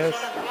ideas.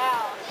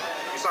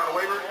 You sign a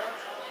waiver?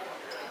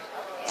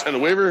 Sign the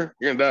waiver,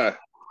 you're gonna die.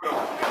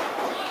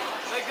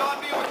 May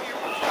God be with you.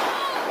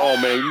 Oh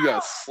man, you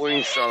got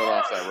slingshotted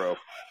off that rope.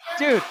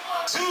 Dude,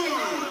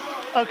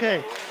 2,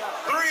 okay.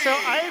 3, So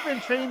I've been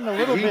training a Did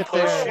little he bit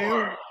push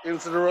there. you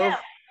into the rope?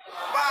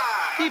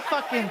 5, He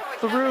fucking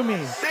threw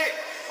me. 6.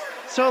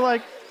 So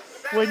like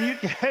when you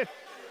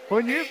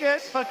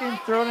get fucking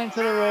thrown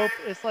into the rope,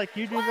 it's like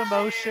you do the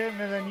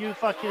motion and then you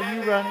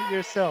run it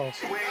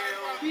yourself.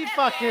 He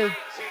fucking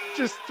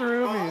just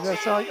threw me.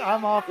 That's like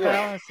I'm off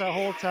balance the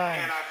whole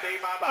time.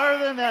 Other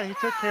than that, he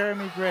took care of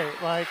me great.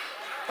 Like,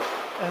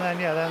 and then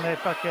then they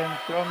fucking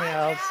throw me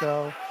out.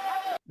 So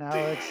now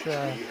it's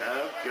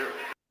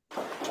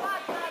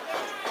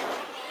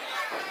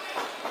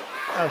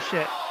oh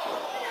shit.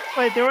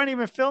 Wait, they weren't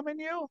even filming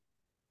you?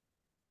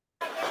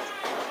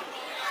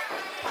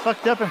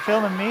 Fucked up and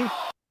filming me?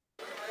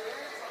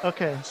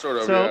 Okay. Sort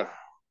of, so,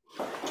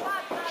 yeah.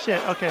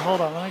 Shit. Okay,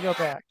 hold on. Let me go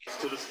back.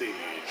 To the stage,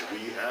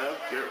 we have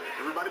Garrett.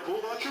 Everybody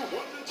pull out your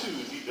 1s and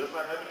 2s. He does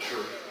not have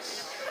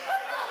insurance.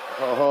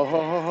 Ha ha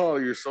ha ha ha!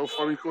 You're so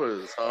funny,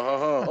 quiz. Ha ha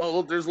ha! Oh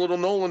look, there's little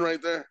Nolan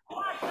right there.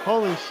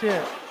 Holy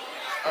shit.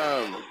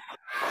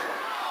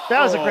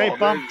 That was a Oh, great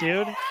bump,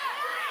 dude.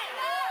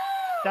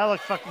 That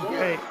looked fucking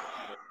great.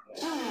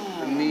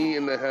 The knee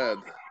in the head,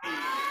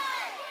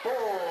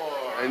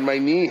 and my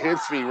knee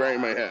hits me right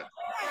in my head.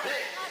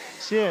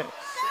 Shit.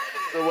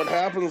 So what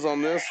happens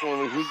on this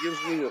one? He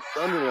gives me a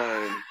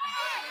Thunderline.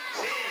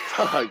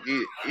 Fuck,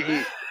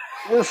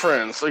 we're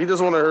friends, so he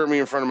doesn't want to hurt me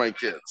in front of my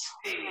kids.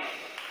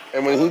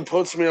 And when he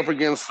puts me up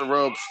against the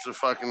ropes to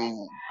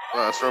fucking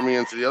throw me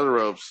into the other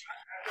ropes,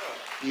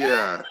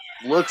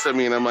 looks at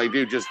me and I'm like,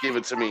 dude, just give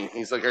it to me.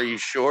 He's like, are you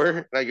sure?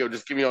 And I go,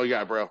 just give me all you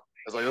got, bro. I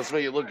was like, let's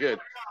make it look good.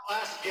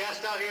 Last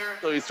guest out here.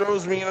 So he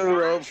throws me into the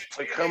ropes.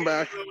 I come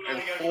back and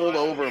fold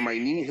over. My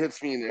knee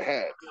hits me in the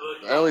head.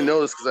 I only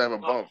know this because I have a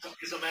bump.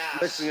 He's a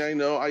mass. Next thing I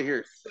know, I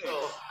hear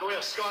Go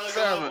ahead, Scarlett.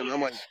 7. I'm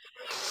like,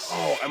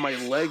 oh, and my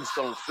legs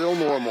don't feel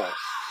normal.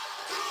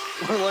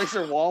 My legs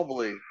are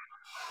wobbly.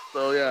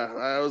 So yeah,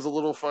 I was a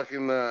little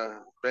fucking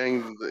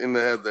banged in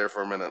the head there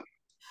for a minute.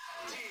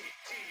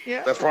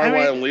 Yeah. That's probably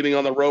why I'm leaning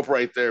on the rope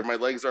right there. My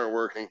legs aren't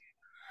working.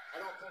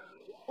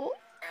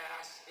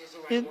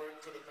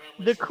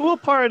 The cool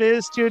part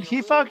is, dude,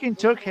 he fucking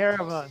took care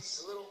of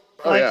us.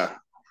 Oh Like,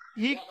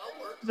 yeah.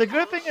 The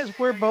good thing is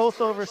we're both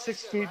over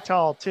 6 feet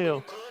tall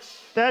too.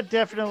 That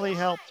definitely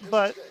helped.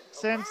 But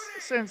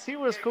since he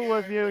was cool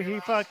with you, he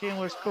fucking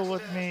was cool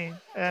with me,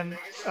 and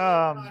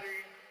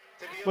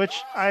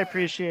which I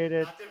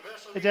appreciated.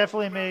 It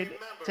definitely made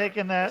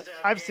taking that.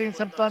 I've seen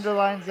some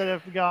Thunderlines that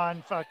have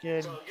gone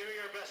fucking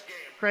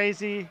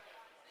crazy.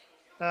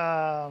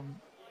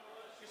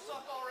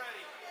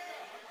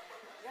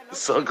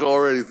 Suck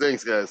already.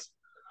 Thanks, guys.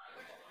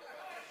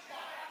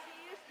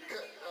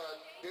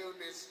 Dude,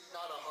 it's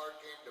not a hard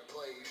game to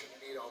play. You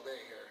shouldn't need all day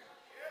here.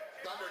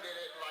 Thunder did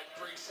it in like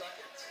 3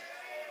 seconds.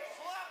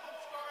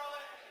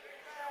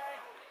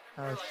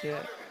 Oh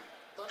shit!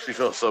 She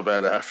felt so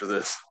bad after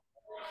this.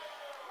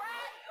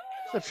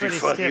 It's a She pretty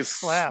fucking stiff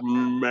slap.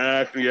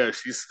 smacked me. Yeah,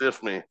 she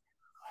stiffed me.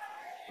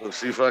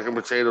 She fucking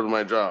potatoed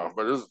my jaw.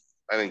 But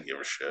I didn't give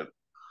a shit.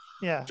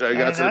 Yeah. I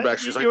got to the back.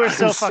 She's like, you were I'm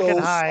so fucking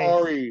high.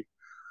 sorry.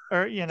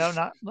 Or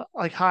not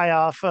like high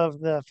off of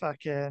the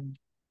fucking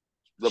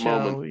the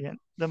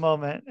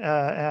moment,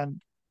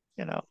 and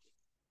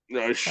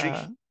No, she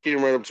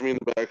came right up to me in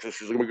the back and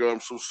she's like, oh my God, I'm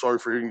so sorry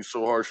for hitting you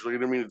so hard. She's like, I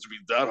didn't mean it to be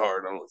that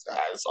hard. I'm like,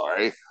 it's all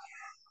right.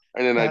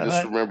 And then I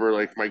just remember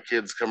like my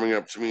kids coming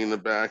up to me in the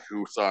back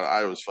who thought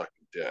I was fucking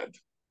dead.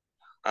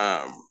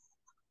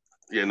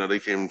 They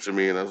came to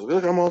me and I was like,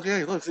 look, I'm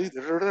okay. Look, see,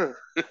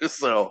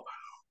 so,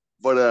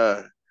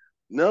 but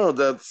no,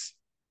 that's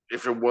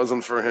if it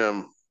wasn't for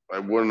him, I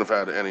wouldn't have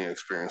had any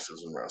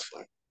experiences in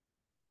wrestling.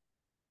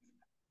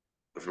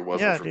 If it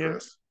wasn't for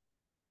this.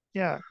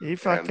 Yeah, he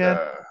fucking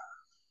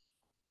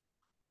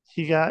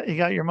he got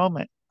your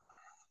moment.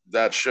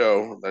 That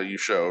show that you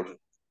showed,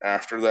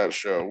 after that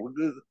show,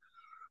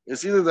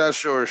 it's either that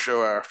show or a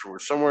show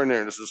afterwards. Somewhere in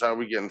there, this is how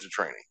we get into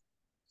training.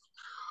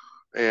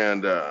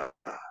 And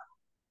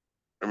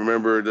I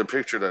remember the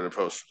picture that I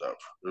posted up.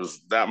 It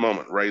was that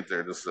moment right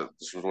there. This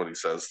was what he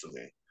says to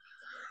me.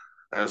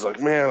 And I was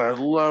like, man, I'd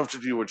love to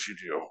do what you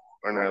do.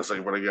 And I was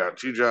like, but I got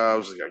 2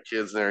 jobs, I got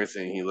kids and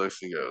everything. He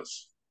looks and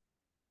goes,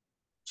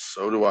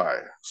 so do I.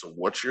 So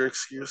what's your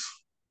excuse?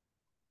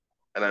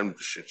 And I'm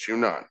shit you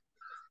not.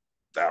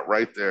 That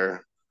right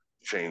there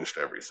changed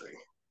everything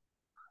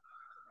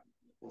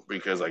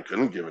because I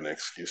couldn't give an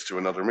excuse to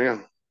another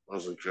man. I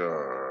was like,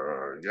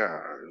 yeah,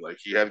 like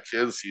he had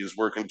kids, he's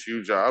working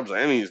 2 jobs,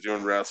 and he's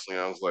doing wrestling.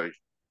 I was like,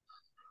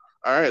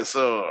 all right,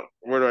 so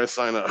where do I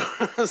sign up?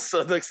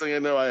 So next thing I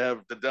know, I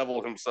have the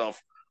devil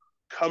himself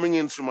coming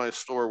into my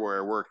store where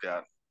I worked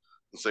at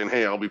and saying,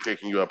 hey, I'll be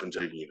picking you up and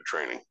taking you to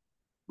training,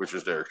 which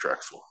is Derek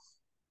Trexel.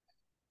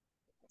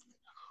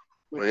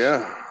 But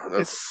yeah,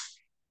 that's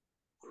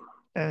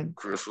And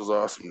Chris was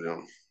awesome,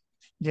 dude.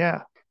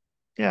 yeah,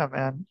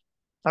 man.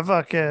 I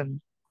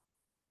don't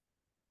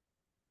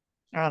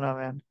know,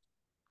 man.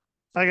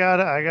 I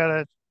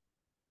gotta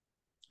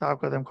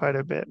talk with him quite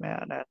a bit,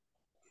 man. And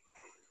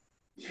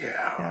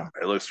Yeah, yeah,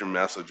 I looked through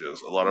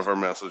messages. A lot of our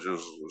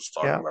messages was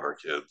talking yeah, about our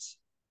kids,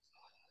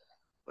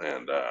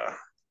 and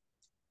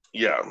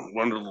yeah,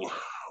 one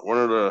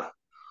of the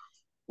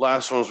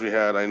last ones we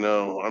had. I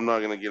know I'm not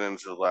going to get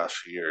into the last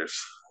few years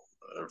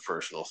of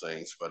personal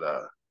things, but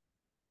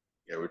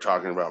yeah, we're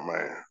talking about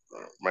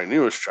my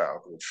newest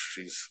child, which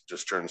she's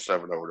just turned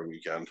 7 over the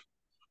weekend,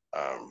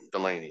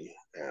 Delaney,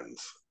 and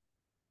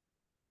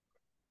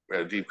we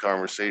had a deep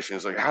conversation.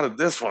 He's like, "How did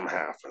this one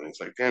happen?" It's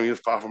like, "Damn, you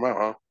just pop them out,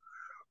 huh?"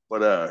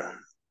 But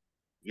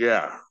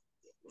yeah,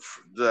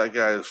 that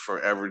guy has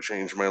forever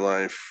changed my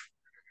life,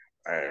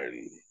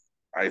 and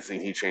I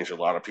think he changed a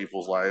lot of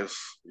people's lives.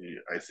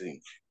 I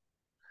think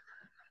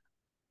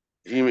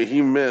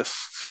he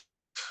missed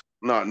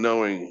not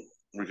knowing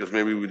because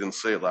maybe we didn't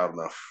say it loud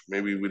enough.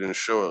 Maybe we didn't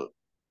show it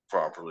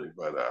properly,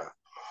 but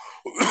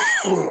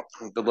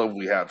the love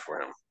we had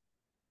for him,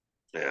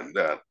 and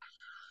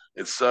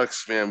it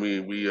sucks, man.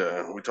 We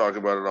talk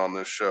about it on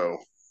this show,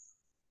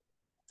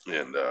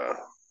 and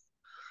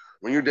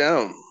when you're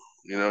down,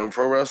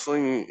 pro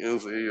wrestling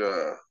is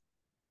a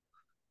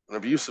an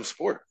abusive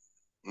sport.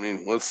 I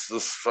mean, let's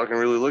just fucking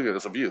really look at it.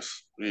 It's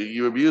abuse.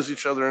 You abuse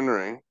each other in the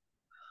ring,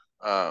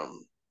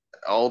 um,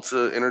 all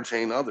to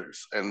entertain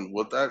others, and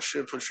what that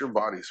shit puts your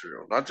body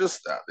through. Not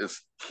just that,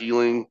 it's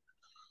healing.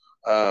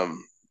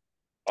 Um,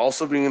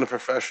 Also being in a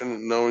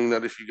profession, knowing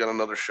that if you got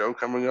another show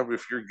coming up,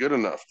 if you're good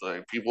enough,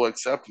 like people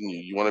accepting you,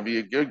 you want to be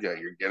a good guy,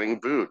 you're getting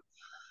booed.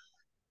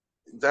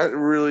 That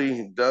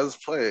really does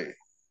play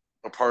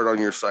a part on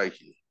your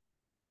psyche.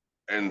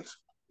 And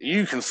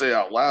you can say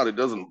out loud it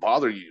doesn't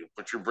bother you,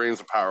 but your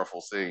brain's a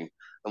powerful thing.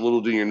 And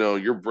little do you know,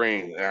 your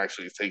brain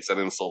actually takes that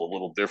insult a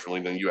little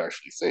differently than you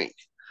actually think.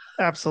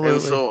 And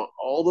absolutely. so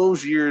all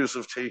those years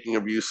of taking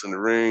abuse in the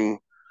ring,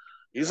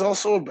 he's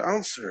also a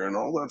bouncer and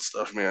all that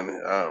stuff,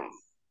 man.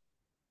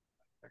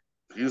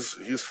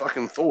 He's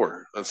fucking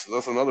Thor. That's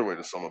another way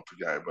to sum up the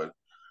guy. But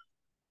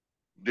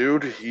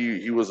dude,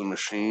 he was a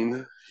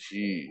machine.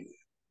 He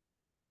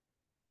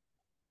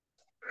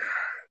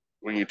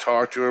When you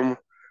talk to him,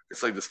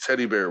 it's like this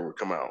teddy bear would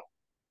come out.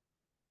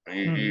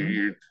 And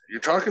Hmm. you're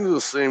talking to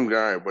the same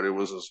guy, but it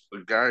was a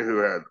guy who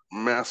had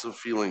massive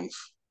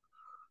feelings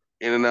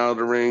in and out of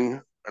the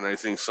ring. And I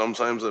think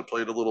sometimes it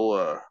played a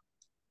little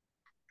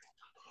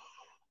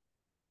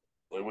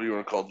like what do you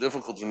want to call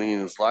difficulty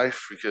in his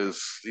life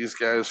because these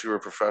guys who are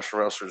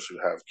professional wrestlers who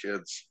have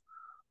kids,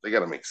 they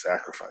got to make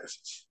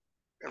sacrifices.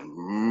 And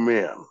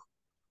man,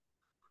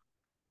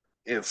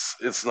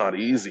 it's not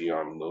easy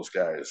on those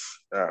guys.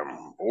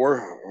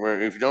 Or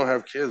if you don't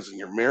have kids and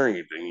you're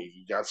married and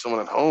you got someone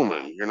at home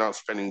and you're not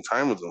spending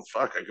time with them,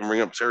 fuck, I can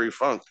bring up Terry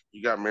Funk.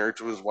 He got married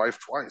to his wife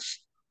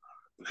twice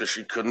because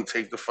she couldn't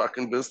take the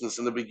fucking business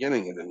in the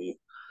beginning, and then he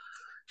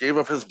gave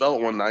up his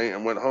belt one night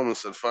and went home and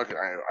said, "Fuck it,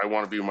 I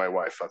want to be my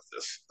wife. Fuck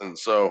this." And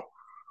so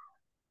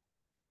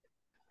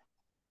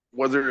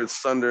whether it's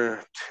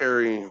Thunder,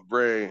 Terry,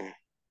 Bray,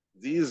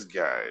 these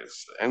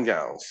guys and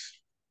gals,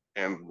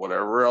 and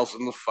whatever else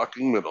in the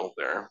fucking middle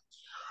there,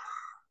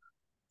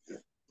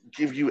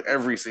 give you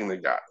everything they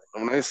got.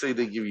 And when I say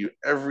they give you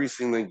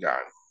everything they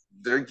got,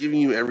 they're giving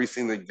you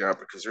everything they got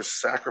because they're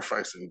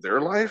sacrificing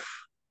their life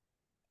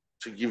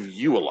to give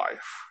you a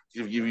life,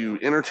 to give you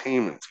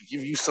entertainment, to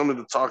give you something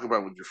to talk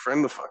about with your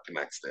friend the fucking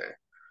next day.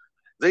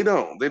 They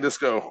don't. They just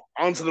go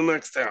on to the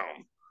next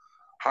town.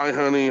 Hi,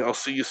 honey. I'll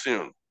see you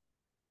soon.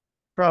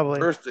 Probably.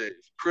 Birthdays,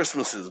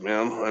 Christmases,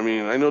 man. I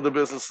mean, I know the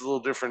business is a little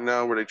different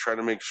now where they try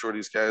to make sure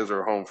these guys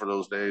are home for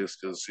those days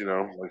because,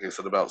 like I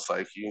said about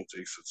Psyche, it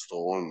takes its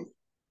toll and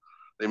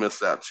they miss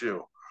that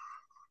too.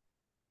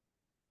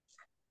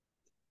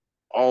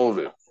 All of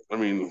it. I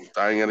mean,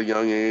 dying at a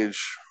young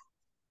age,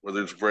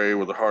 whether it's Bray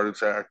with a heart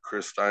attack,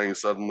 Chris dying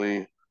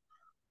suddenly,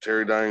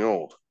 Terry dying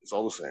old. It's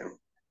all the same.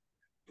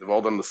 They've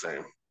all done the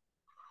same.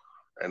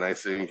 And I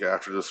think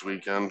after this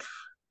weekend,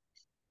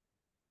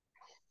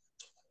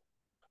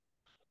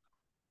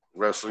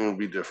 wrestling will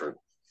be different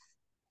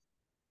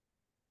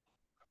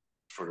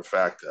for the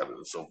fact that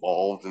it's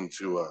evolved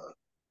into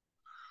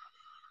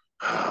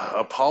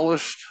A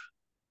polished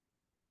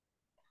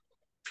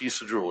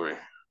piece of jewelry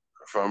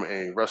from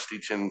a rusty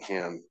tin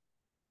can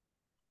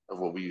of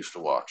what we used to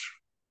watch.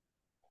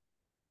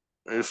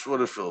 It's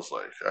what it feels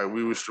like.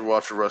 We used to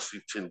watch a rusty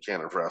tin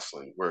can of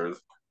wrestling, where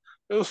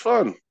it was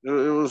fun. It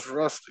was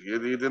rusty. It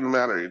didn't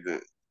matter.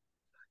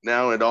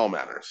 Now it all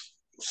matters.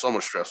 So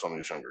much stress on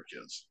these younger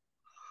kids.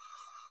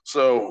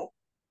 So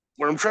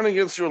what I'm trying to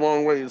get to a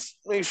long way is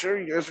make sure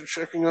you guys are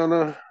checking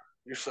on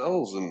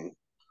yourselves. And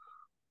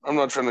I'm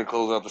not trying to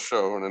close out the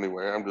show in any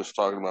way. I'm just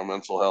talking about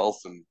mental health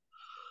and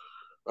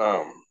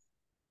um,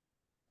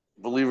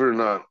 believe it or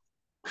not,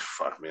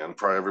 fuck man,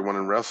 probably everyone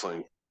in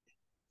wrestling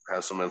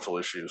has some mental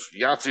issues. You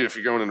got to if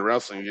you're going into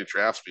wrestling, you get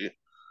your ass beat.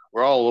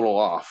 We're all a little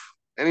off.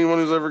 Anyone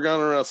who's ever gone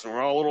to wrestling,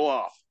 we're all a little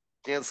off.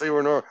 Can't say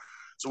we're normal.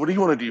 So what do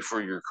you want to do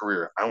for your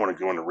career? I want to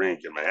go in the ring,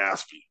 get my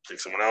ass beat, kick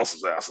someone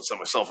else's ass, and set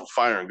myself on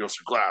fire and go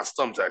through glass,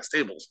 thumbtacks,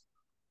 tables.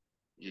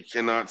 You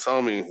cannot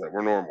tell me that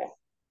we're normal.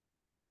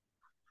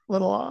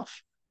 Little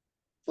off,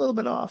 a little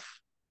bit off.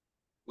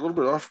 A little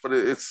bit off, but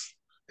it's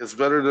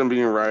better than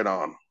being right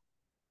on.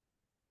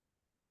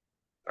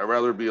 I'd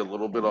rather be a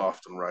little bit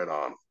off than right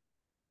on.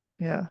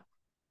 Yeah.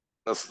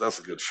 That's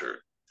a good shirt.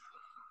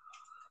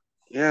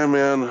 Yeah,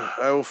 man.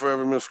 I will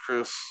forever miss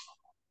Chris,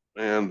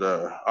 and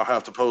I'll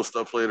have to post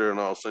up later, and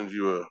I'll send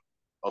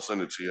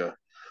it to you.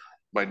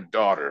 My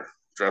daughter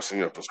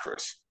dressing up as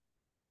Chris.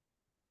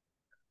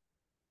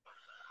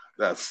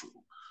 That's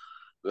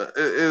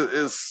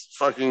it's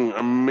fucking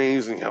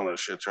amazing how that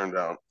shit turned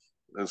out.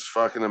 It's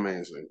fucking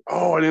amazing.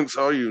 Oh, I didn't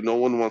tell you. No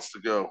one wants to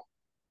go.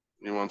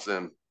 He wants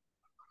in.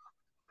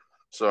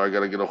 So I got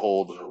to get a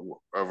hold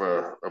of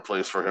a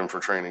place for him for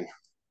training.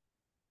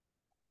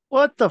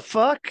 What the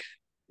fuck?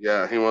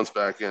 Yeah, he wants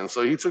back in.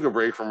 So he took a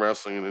break from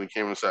wrestling and then he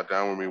came and sat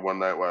down with me one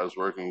night while I was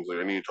working. He's like,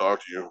 I need to talk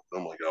to you.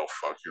 I'm like, oh,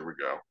 fuck, here we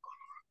go.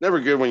 Never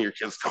good when your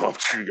kids come up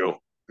to you and go,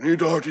 I need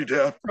to talk to you,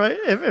 Dad. Right.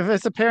 If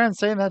it's a parent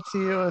saying that to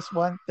you, it's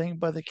one thing,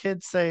 but the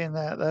kid saying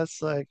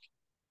that's like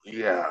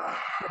Yeah.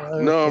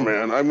 another No, thing.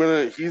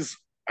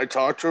 man. I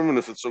talked to him, and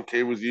if it's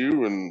okay with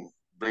you and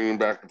bringing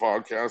back the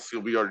podcast,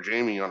 he'll be our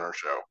Jamie on our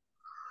show.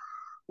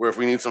 Where if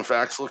we need some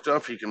facts looked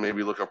up, he can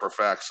maybe look up our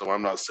facts so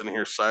I'm not sitting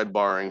here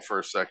sidebarring for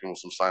a second with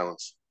some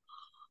silence.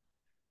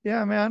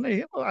 Yeah,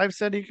 man. I've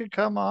said he could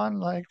come on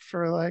like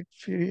for like a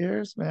few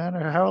years, man,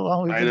 or how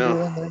long we've I been know.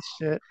 doing this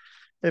shit.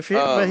 If he,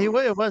 but he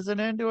Um, wasn't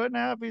into it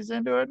now. If he's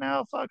into it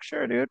now, fuck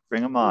sure, dude,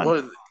 bring him on.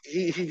 Well,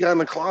 he got in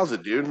the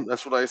closet, dude.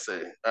 That's what I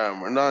say.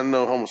 We're not in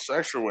no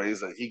homosexual ways.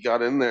 That he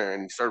got in there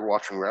and he started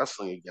watching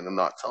wrestling again and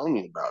not telling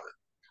me about it.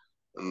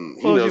 And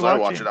he What was he knows I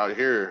watch it watching? out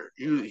here.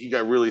 He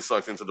got really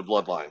sucked into the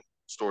bloodline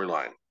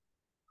storyline.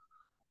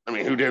 I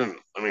mean, who didn't?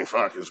 I mean,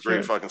 fuck, it's a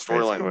great Sure, fucking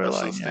great storyline storyline.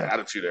 since Yeah, the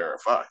Attitude Era.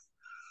 Fuck.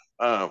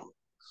 Um,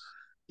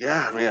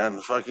 yeah,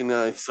 man.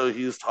 Fucking. So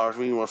he's talking to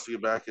me. He wants to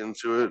get back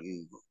into it,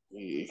 and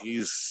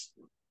he's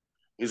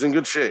in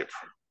good shape.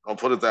 I'll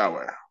put it that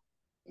way.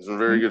 He's in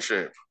very good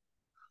shape.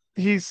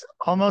 he's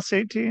almost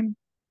 18. Or no,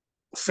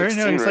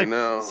 16 he's right like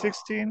now.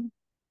 16.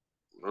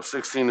 Or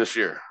 16 this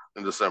year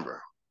in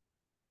December.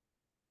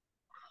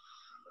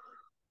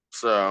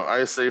 So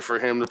I say for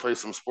him to play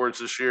some sports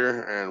this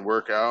year and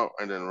work out,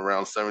 and then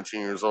around 17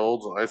 years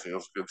old, I think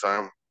that's a good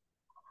time.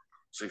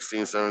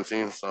 16,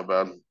 17, it's not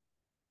bad.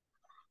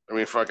 I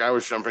mean, fuck, I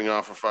was jumping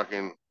off a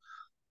fucking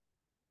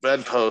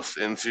bedpost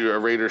into a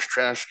Raiders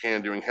trash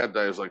can doing head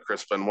dives like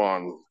Chris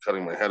Benoit, and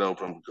cutting my head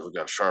open because it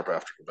got sharp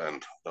after the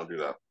bend. Don't do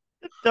that.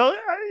 So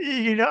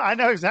I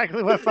know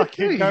exactly what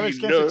fucking garbage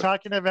you cans you're know,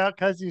 talking about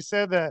because you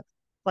said that,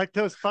 like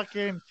those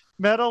fucking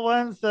metal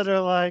ones that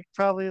are like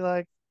probably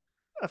like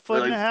a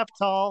foot and a like, half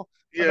tall,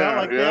 about yeah,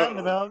 like that, and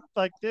yeah. about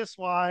like this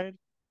wide.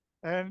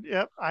 And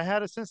yep, I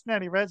had a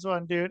Cincinnati Reds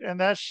one, dude, and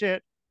that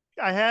shit,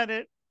 I had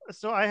it.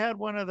 So I had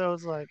one of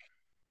those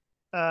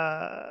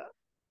uh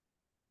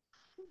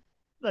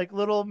like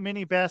little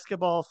mini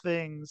basketball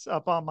things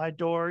up on my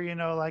door,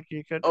 like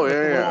you could Oh, with yeah,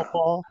 the little yeah.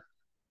 ball.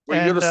 Where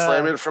you go And to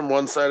slam it from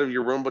one side of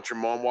your room, but your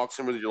mom walks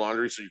in with your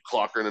laundry, so you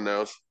clock her in the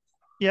nose.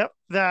 yep,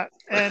 that.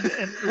 And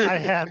I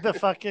had the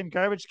fucking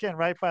garbage can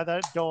right by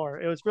that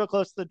door. It was real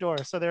close to the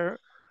door. So there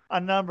a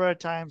number of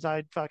times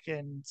I'd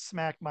fucking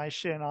smack my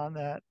shin on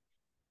that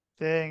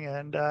thing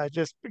and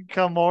just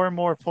become more and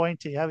more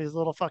pointy. Have these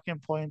little fucking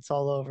points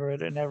all over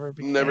it. It never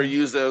Never became.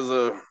 used as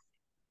a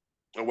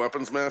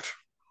weapons match.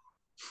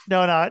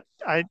 No, not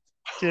I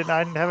didn't.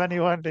 I didn't have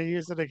anyone to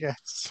use it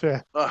against.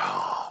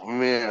 Oh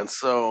man,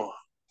 so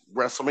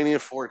WrestleMania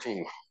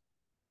 14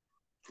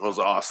 was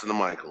Austin and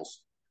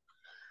Michaels.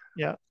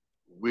 Yeah.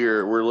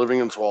 We're living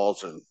in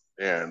Tualatin,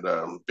 and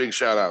big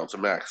shout out to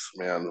Max.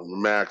 Man,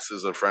 Max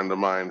is a friend of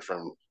mine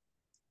from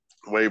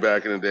way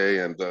back in the day,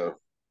 and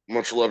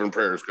much love and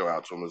prayers go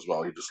out to him as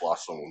well. He just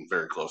lost someone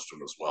very close to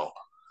him as well.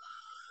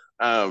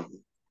 Um,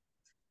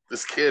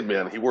 this kid,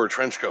 man, he wore a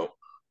trench coat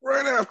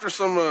right after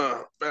some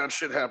bad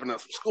shit happened at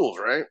some schools,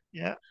 right?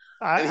 Yeah.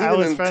 And he I didn't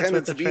was friends intend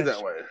with it the to be that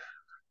trench. way.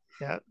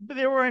 Yeah. But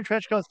they were wearing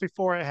trench coats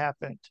before it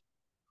happened.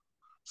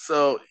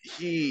 So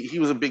he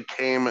was a big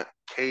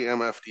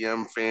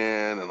KMFDM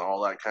fan and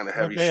all that kind of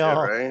Weren't heavy they shit,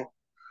 all? right?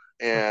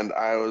 And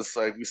I was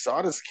like, we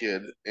saw this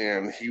kid,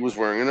 and he was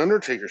wearing an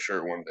Undertaker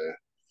shirt one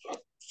day,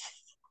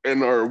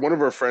 and one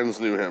of our friends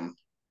knew him.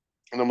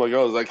 And I'm like,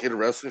 oh, is that kid a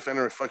wrestling fan?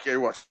 Or fuck yeah, he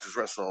watches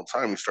wrestling all the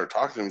time. We start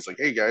talking to him. He's like,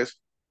 hey guys,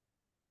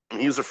 and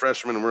he was a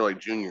freshman, and we're like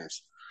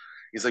juniors.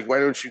 He's like, why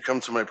don't you come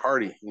to my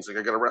party? He's like,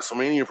 I got a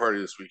WrestleMania party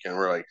this weekend.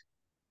 We're like,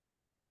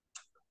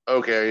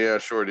 okay, yeah,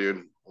 sure,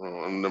 dude.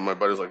 And then my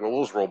buddy's like, well,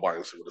 we'll just roll by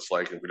and see what it's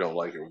like. If we don't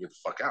like it, we'll get the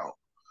fuck out.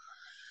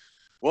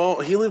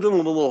 Well, he lived in a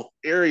little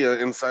area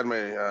inside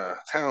my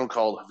town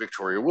called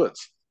Victoria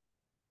Woods.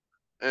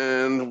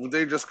 And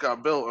they just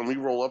got built, and we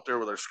roll up there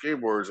with our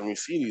skateboards, and we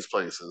see these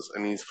places,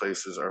 and these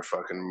places are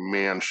fucking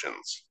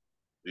mansions.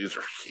 These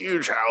are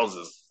huge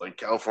houses, like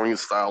California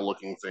style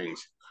looking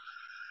things.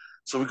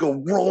 So we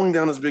go rolling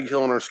down this big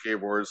hill on our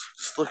skateboards,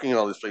 just looking at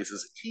all these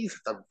places. He's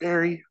at the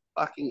very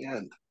fucking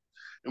end.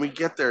 And we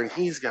get there, and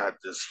he's got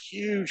this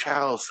huge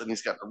house, and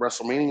he's got the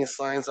WrestleMania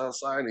signs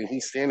outside, and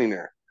he's standing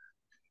there.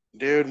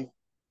 Dude,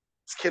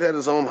 this kid had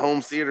his own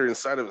home theater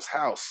inside of his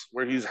house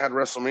where he's had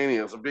WrestleMania.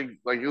 It was a big,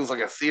 like, it was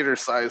like a theater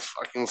size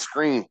fucking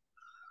screen.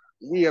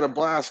 We had a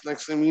blast.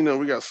 Next thing you know,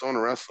 we got so into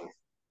wrestling.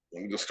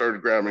 And we just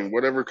started grabbing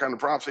whatever kind of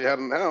props he had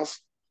in the house,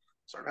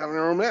 started having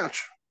our own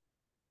match.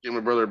 Gave my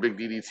brother a big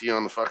DDT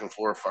on the fucking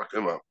floor, fucked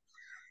him up.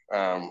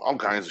 All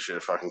kinds of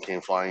shit fucking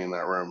came flying in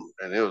that room,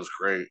 and it was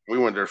great. We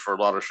went there for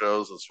a lot of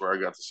shows. That's where I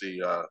got to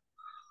see,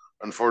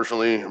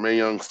 unfortunately, Mae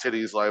Young's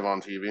titties live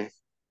on TV.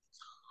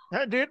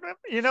 Dude,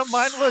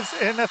 mine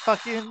was in a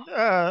fucking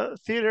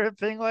theater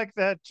thing like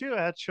that too,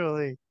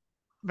 actually.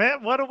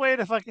 Man, what a way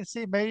to fucking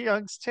see Mae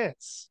Young's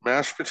tits.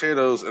 Mashed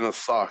potatoes in a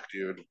sock,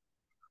 dude.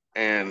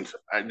 And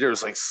there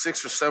was like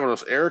 6 or 7 of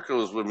us. Erica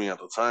was with me at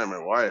the time, my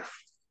wife.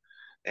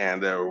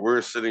 And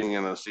we're sitting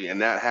in a seat,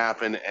 and that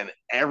happened, and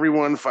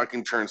everyone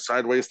fucking turned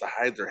sideways to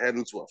hide their head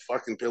into a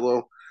fucking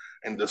pillow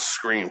and just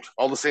screamed.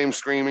 All the same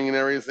screaming and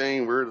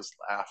everything. We were just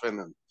laughing,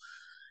 and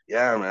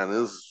yeah, man,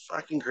 this is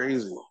fucking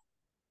crazy.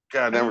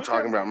 God, now we're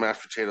talking about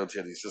mashed potato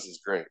titties. This is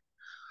great.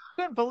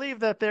 Couldn't believe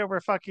that there were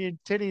fucking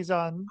titties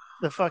on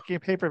the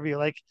fucking pay-per-view.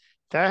 Like,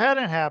 that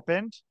hadn't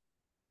happened.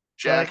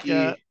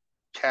 Jackie,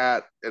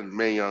 Kat, and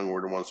Mae Young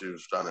were the ones who've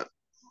done it.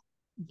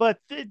 But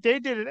they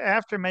did it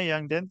after Mae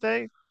Young, didn't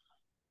they?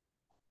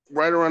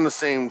 Right around the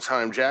same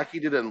time. Jackie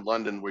did it in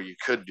London where you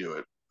could do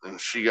it,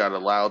 and she got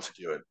allowed to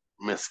do it.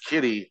 Miss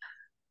Kitty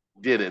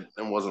did it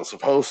and wasn't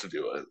supposed to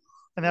do it.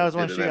 And that was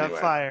when she got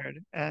fired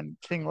and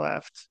King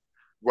left.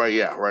 Right,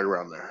 yeah, right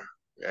around there.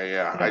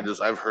 Yeah.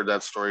 I've heard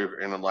that story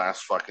in the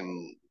last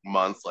fucking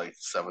month like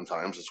 7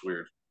 times. It's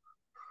weird.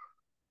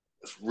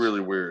 It's really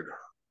weird.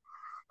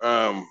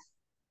 Yeah,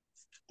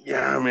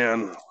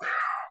 man.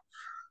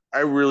 I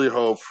really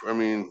hope. I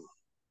mean,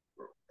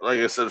 like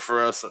I said,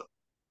 for us,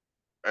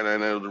 and I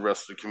know the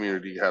rest of the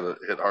community had it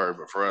hit hard,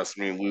 but for us,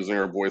 I mean, losing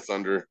our boy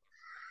Thunder,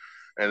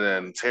 and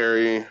then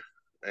Terry,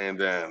 and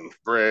then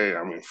Bray.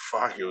 I mean,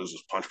 fuck, it was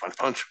just punch, punch,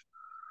 punch.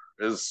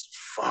 It was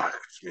fucked,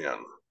 man.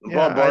 And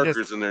Bob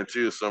Barker's in there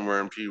too, somewhere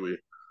in Pee Wee.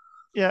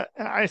 Yeah,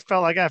 I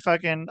felt like I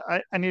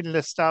needed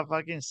to stop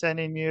fucking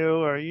sending you,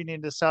 or you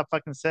need to stop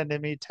fucking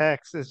sending me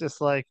texts. It's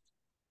just like,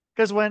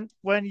 because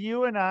when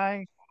you and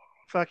I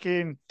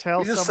fucking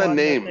tell someone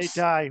that they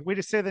die, we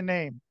just say the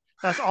name.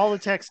 That's all the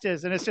text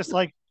is, and it's just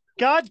like,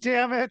 God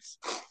damn it!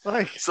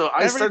 Like, so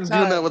I started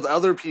doing that with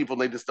other people,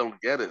 and they just don't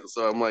get it.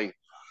 So I'm like,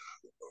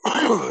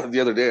 the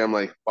other day, I'm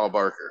like, Bob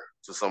Barker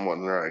to someone,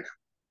 and they're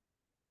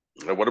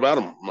like, what about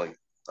him? I'm like,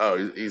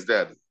 oh, he's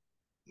dead.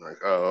 I'm like,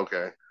 oh,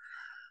 okay.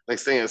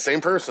 Next thing, the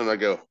same person, I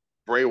go,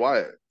 Bray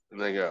Wyatt. And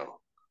they go,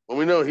 well,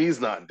 we know he's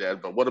not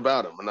dead, but what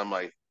about him? And I'm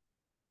like,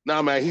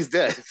 nah, man, he's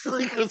dead.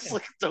 Like, it's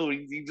like, no,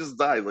 he just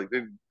died. Like,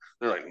 they're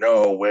like,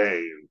 no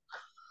way.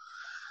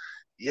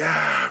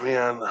 Yeah,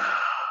 man.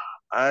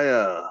 I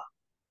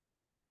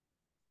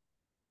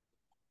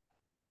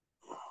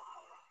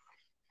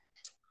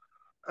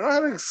don't know how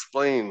to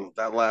explain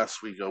that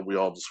last week we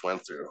all just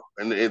went through.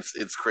 And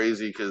it's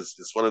crazy because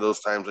it's one of those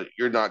times that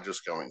you're not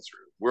just going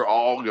through. We're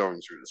all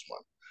going through this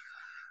one.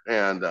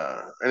 And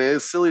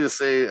it's silly to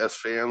say as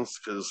fans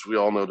because we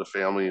all know the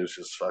family is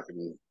just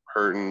fucking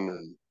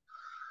hurting,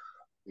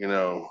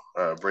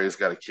 and Bray's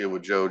got a kid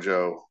with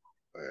JoJo,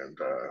 and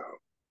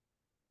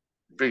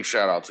big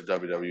shout out to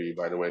WWE,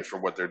 by the way, for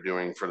what they're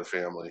doing for the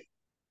family.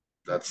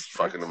 That's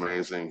fucking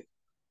amazing.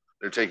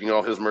 They're taking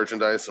all his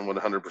merchandise and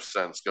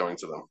 100% is going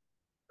to them,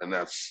 and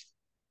that's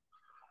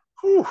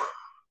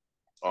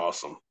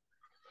awesome.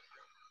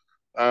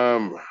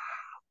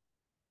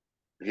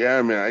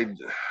 Yeah, man,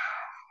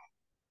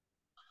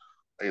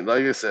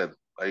 like I said,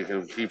 I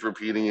can keep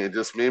repeating it. It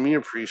just made me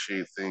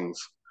appreciate things,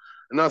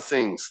 not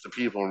things, the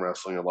people in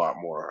wrestling a lot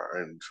more.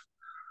 And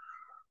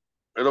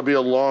it'll be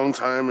a long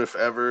time, if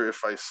ever,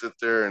 if I sit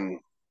there and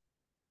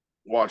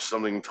watch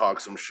something, talk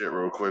some shit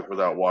real quick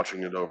without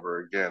watching it over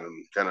again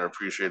and kind of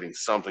appreciating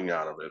something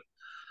out of it.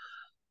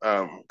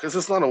 Because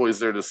it's not always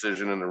their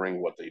decision in the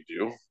ring what they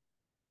do.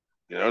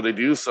 They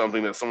do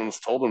something that someone's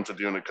told them to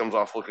do, and it comes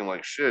off looking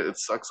like shit. It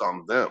sucks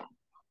on them,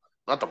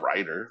 not the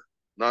writer,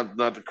 not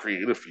the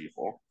creative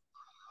people.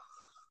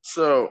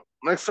 So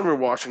next time you're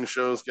watching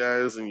shows,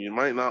 guys, and you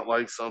might not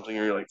like something,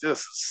 or you're like, "This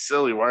is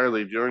silly. Why are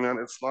they doing that?"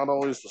 It's not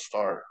always the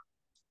star,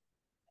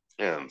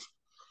 and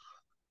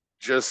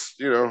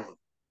just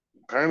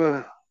kind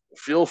of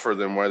feel for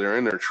them while they're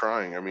in there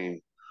trying. I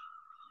mean,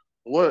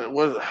 what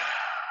I'm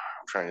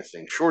trying to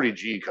think. Shorty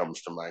G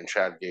comes to mind.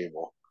 Chad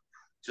Gable.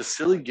 Just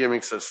silly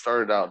gimmicks that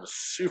started out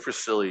just super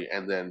silly,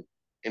 and then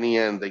in the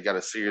end they got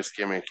a serious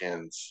gimmick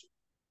and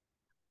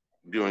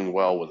doing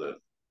well with it.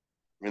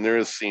 I mean, there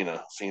is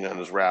Cena. Cena and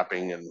his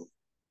rapping and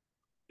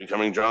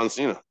becoming John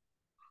Cena. Right.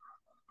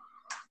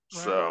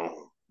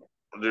 So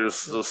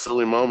there's those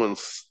silly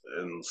moments,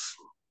 and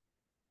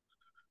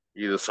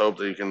you just hope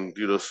that you can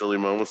do those silly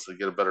moments to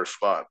get a better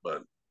spot.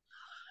 But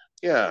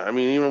yeah, I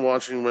mean, even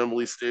watching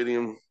Wembley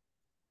Stadium,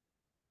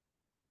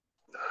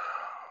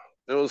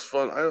 it was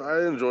fun.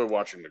 I enjoy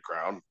watching the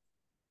crowd.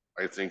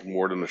 I think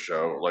more than the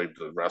show, like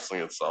the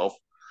wrestling itself,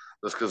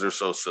 just because they're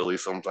so silly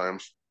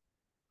sometimes.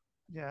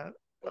 Yeah.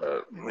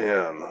 But Yeah.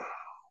 man,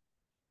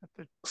 At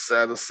the-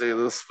 sad to say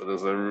this, but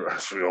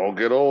as we all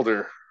get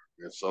older,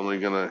 it's only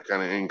gonna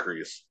kind of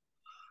increase.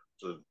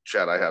 The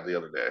chat I had the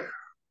other day.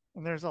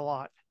 And there's a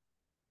lot.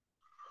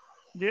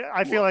 Yeah,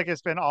 I feel like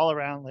it's been all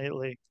around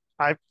lately.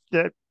 I've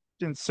there's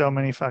been so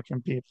many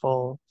fucking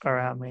people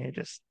around me,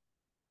 just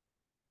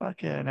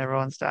fucking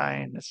everyone's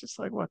dying. It's just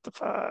like, what the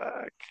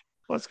fuck?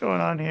 What's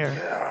going on here?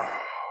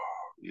 Yeah,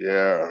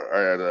 yeah. I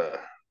had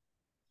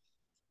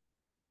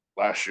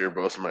last year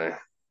both of my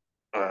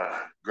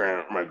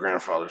my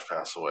grandfathers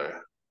passed away.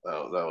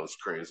 That was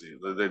crazy.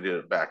 They did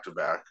it back to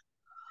back,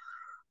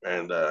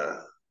 and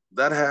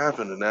that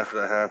happened. And after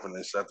that happened,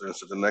 they sat there and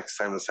said, "The next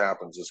time this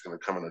happens, it's going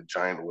to come in a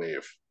giant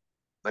wave.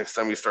 Next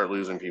time we start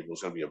losing people,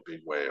 it's going to be a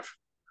big wave."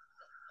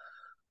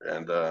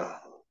 And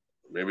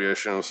maybe I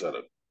shouldn't have said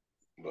it,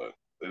 but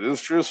it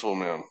is truthful,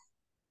 man.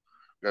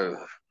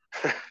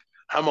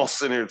 I'm all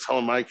sitting here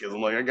telling my kids,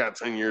 I'm like, I got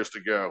 10 years to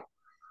go.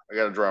 I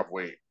got to drop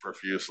weight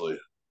profusely.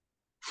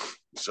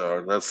 So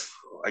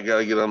I got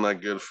to get on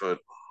that good foot.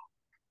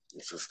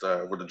 It's just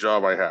with the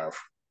job I have.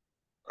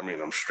 I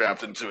mean, I'm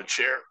strapped into a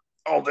chair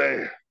all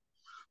day.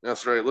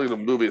 That's right. Look at the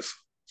boobies.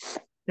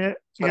 Yeah,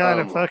 you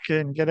gotta Um,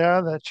 fucking get out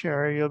of that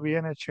chair. You'll be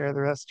in a chair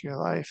the rest of your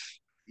life.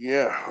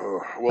 yeah.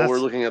 Well, we're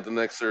That's looking at the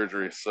next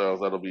surgery, so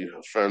that'll be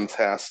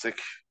fantastic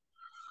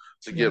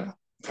to get yeah.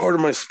 part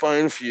of my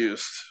spine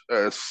fused.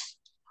 It's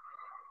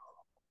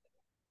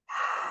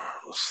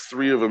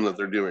three of them that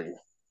they're doing.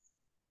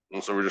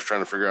 And so we're just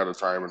trying to figure out a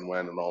time and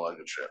when and all that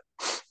good shit.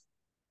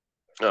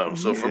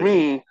 So for Yeah.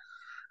 me,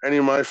 any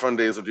of my fun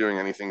days of doing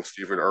anything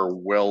stupid are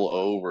well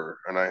over,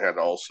 and I had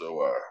to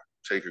also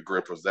take a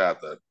grip of that.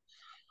 That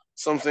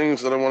some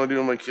things that I want to do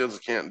with my kids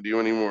can't do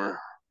anymore,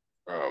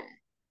 um,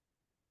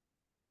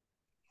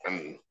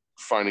 and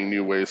finding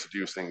new ways to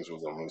do things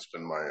with them has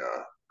been my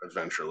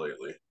adventure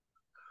lately.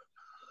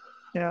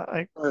 Yeah,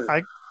 But,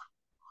 I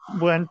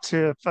went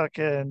to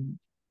fucking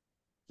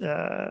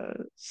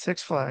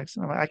Six Flags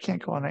and I'm like, I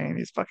can't go on any of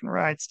these fucking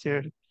rides,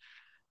 dude.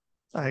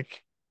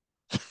 Like,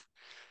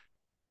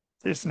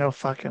 there's no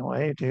fucking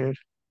way, dude.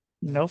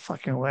 No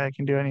fucking way I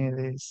can do any of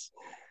these.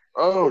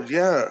 oh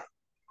yeah,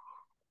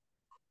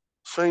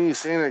 so you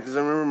saying that because I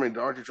remember my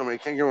doctor told me I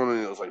can't get on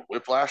any of those like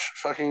whiplash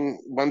fucking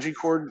bungee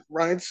cord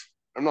rides.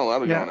 I'm not allowed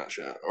to go Yeah, on that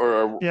shit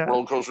or yeah,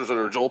 roller coasters that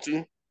are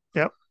jolty.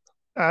 yep.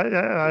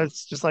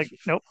 It's just like,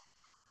 nope,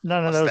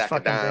 none of A those stack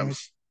of fucking things.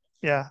 dimes.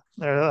 Yeah,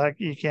 they're like,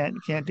 you can't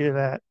do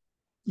that.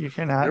 You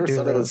cannot Never do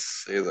thought I would those.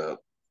 say that.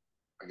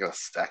 I got a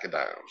stack of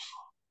dimes.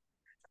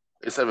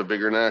 I used to have a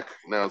bigger neck.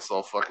 Now it's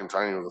all fucking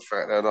tiny with a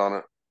fat head on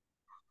it.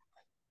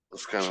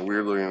 It's kind of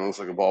weird looking. It looks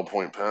like a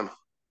ballpoint pen.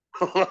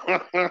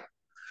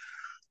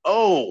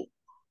 Oh,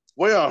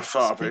 way off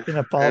topic. Speaking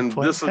of And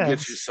ballpoint this will get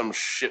you pens, some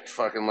shit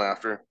fucking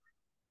laughter.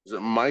 Is it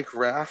Mike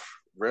Raff?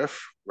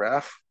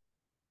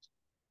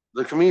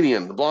 The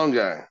comedian, the blonde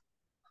guy.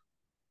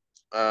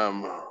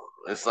 Um,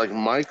 it's like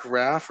Mike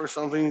Raff or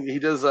something. He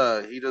does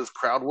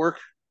crowd work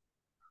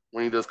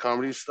when he does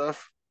comedy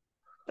stuff.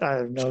 I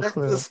have no Check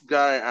clue. this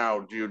guy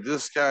out, dude.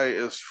 This guy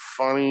is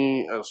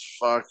funny as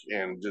fuck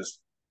and just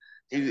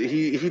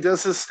he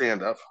does his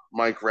stand up.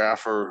 Mike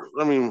Raffer.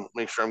 Let me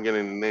make sure I'm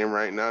getting the name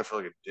right now. I feel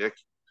like a dick.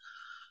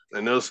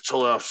 I know it's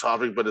totally off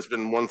topic, but it's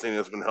been one thing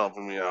that's been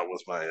helping me out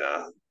with my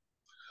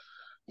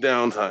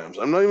downtimes.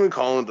 I'm not even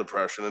calling it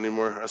depression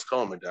anymore. I just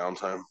call it my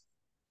downtime.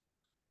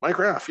 Mike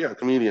Raff, yeah,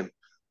 comedian.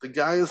 The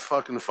guy is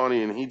fucking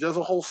funny and he does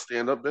a whole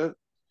stand up bit,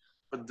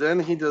 but then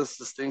he does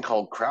this thing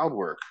called crowd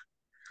work.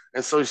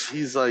 And so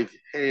he's like,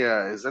 "Hey,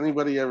 has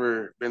anybody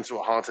ever been to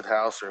a haunted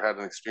house or had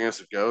an experience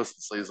with ghosts?"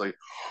 And so he's like,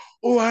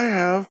 "Oh, I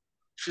have."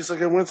 She's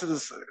like, "I went to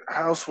this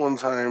house one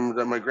time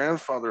that my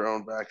grandfather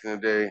owned back in the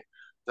day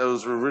that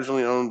was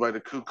originally owned by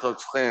the Ku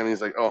Klux Klan." And he's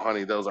like, "Oh,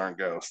 honey, those aren't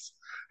ghosts."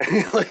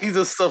 And like he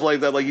does stuff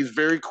like that. Like he's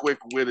very quick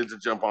witted to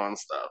jump on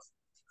stuff.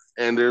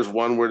 And there's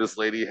one where this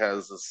lady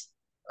has this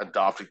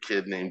adopted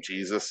kid named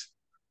Jesus,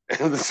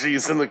 and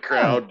she's in the Huh.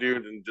 crowd,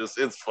 dude, and just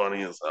it's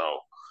funny as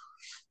hell.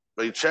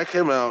 But check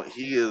him out.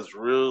 He is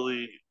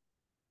really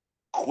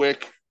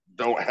quick.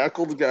 Don't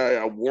heckle the guy.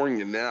 I warn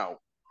you now.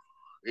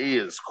 He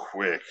is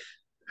quick.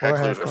 Or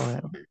Hecklers heckle are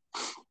him. funny.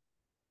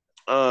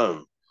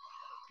 Um,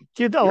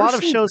 Dude, a You ever lot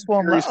of seen shows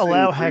won't Jerry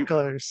allow Springer Creep?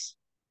 hecklers.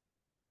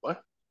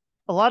 What?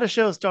 A lot of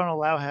shows don't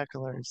allow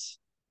hecklers.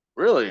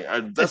 Really?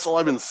 That's It's- all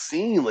I've been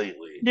seeing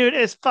lately. Dude,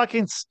 it's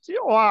fucking.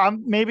 Well,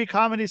 maybe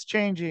comedy's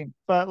changing,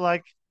 but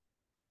like,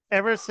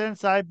 ever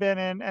since I've been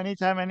in,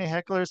 anytime any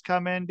hecklers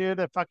come in, dude,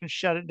 they fucking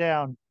shut it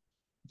down,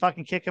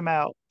 fucking kick them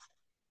out.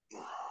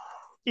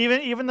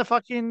 Even the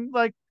fucking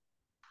like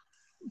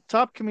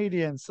top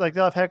comedians, like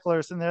they'll have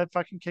hecklers and they'll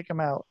fucking kick them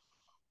out.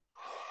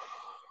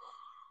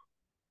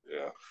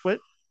 Yeah. What?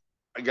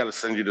 I got to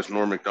send you this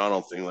Norm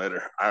Macdonald thing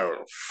later.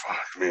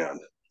 Fuck, man.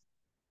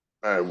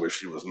 I wish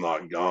he was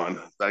not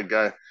gone. That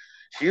guy,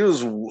 he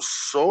was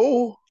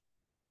so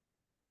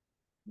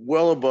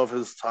well above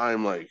his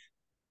time. Like,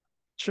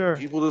 Sure.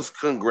 people just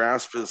couldn't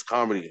grasp his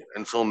comedy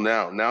until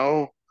now.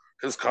 Now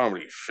his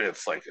comedy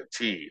fits like a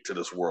T to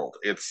this world.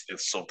 It's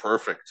so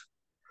perfect.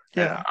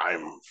 Yeah.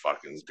 And I'm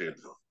fucking dude.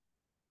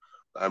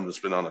 I've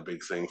just been on a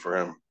big thing for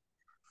him.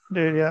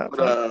 Dude, yeah.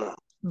 But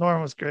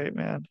Norm was great,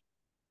 man.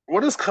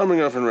 what is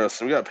coming up in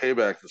wrestling? We got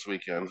Payback this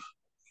weekend.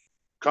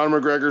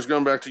 Conor McGregor's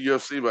going back to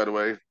UFC, by the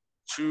way.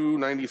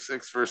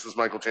 296 versus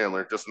Michael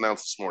Chandler, just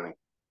announced this morning.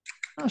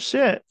 Oh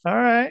shit! All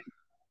right.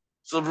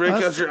 So break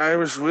out your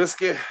Irish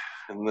whiskey,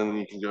 and then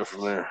you can go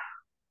from there.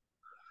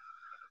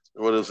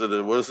 What is it?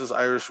 What is this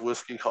Irish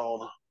whiskey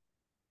called?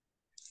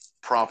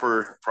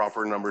 Proper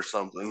number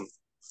something.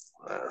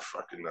 I don't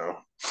fucking know.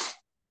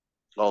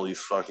 All these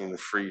fucking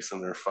freaks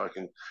and their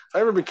fucking. If I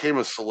ever became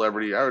a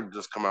celebrity, I would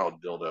just come out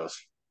with dildos.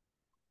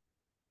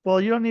 Well,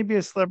 you don't need to be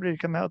a celebrity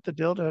to come out with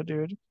the dildo,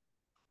 dude.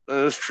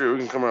 That's true. We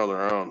can come out with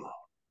our own.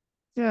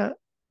 Yeah.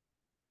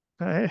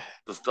 Right.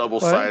 Just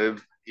double-sided.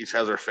 Each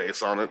has their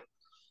face on it.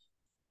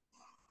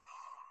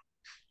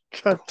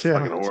 God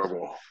damn. Fucking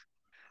horrible.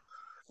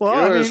 Well,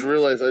 I I just mean,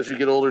 realized as you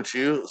get older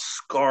too,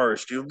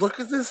 scars, dude. Look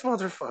at this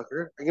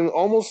motherfucker. I can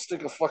almost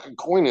stick a fucking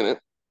coin in it.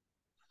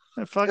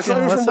 fucking, not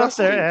even what's from up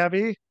there, wrestling. Abby?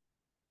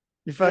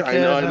 You Yeah, fucking.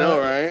 I know,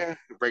 right?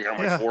 Break out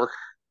my yeah. fork.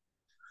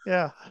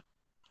 Yeah.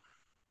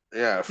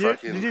 Yeah,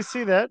 fucking. Did you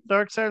see that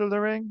Dark Side of the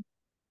Ring?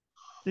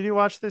 Did you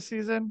watch this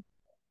season?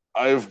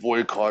 I've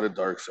boycotted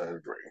Dark Side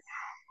of the Ring.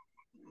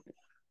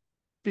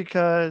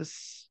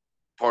 Because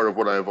Part of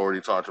what I've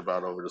already talked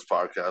about over this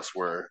podcast,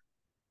 where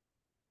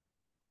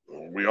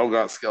we all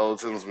got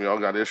skeletons, we all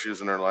got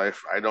issues in our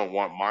life. I don't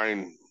want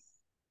mine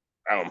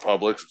out in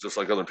public, just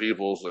like other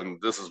people's. And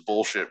this is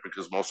bullshit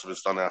because most of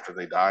it's done after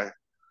they die.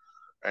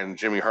 And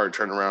Jimmy Hart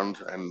turned around,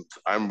 and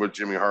I'm with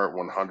Jimmy Hart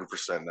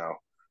 100% now.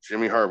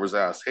 Jimmy Hart was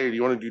asked, "Hey, do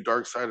you want to do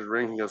Dark Side of the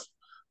Ring?" He goes,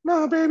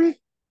 "No, baby,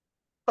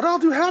 but I'll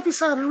do Happy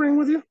Side of the Ring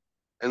with you."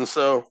 And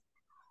so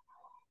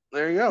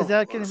there you go. is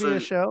that going to be a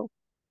show?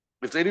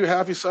 If they do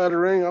Happy Side of the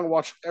Ring, I'll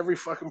watch every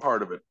fucking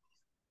part of it.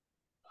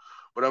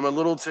 But I'm a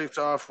little ticked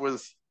off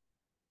with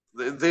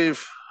the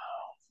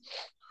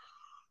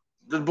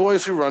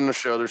boys who run the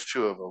show. There's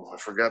two of them. I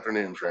forgot their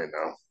names right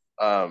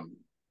now.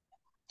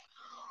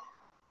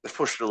 They've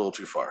pushed it a little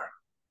too far.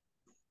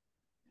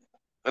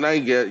 And I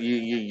get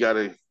you got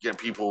to get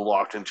people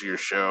locked into your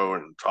show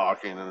and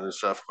talking and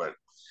stuff, but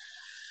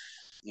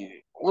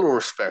a little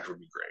respect would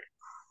be great.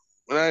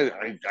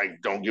 And I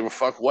don't give a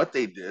fuck what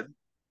they did.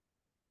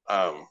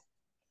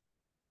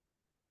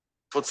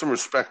 Put some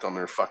respect on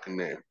their fucking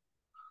name.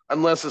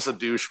 Unless it's a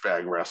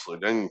douchebag wrestler,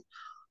 then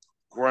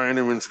grind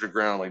him into the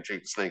ground like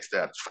Jake the Snake's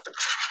dad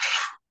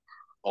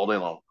all day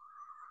long.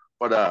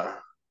 But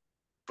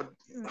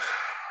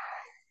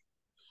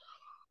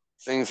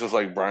things just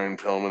like Brian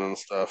Pillman and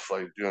stuff,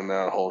 like doing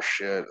that whole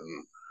shit,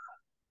 and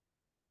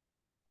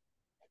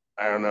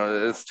I don't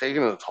know, it's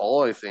taking a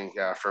toll, I think,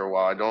 after a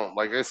while. I don't,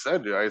 like I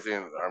said, dude, I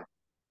think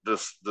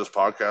this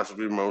podcast will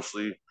be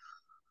mostly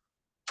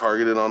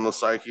targeted on the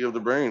psyche of the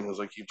brain as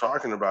I keep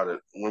talking about it.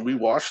 When we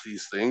watch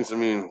these things, I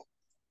mean,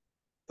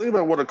 think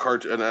about what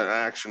an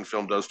action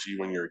film does to you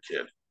when you're a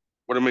kid.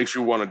 What it makes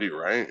you want to do,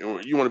 right?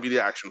 You want to be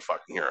the action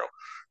fucking hero.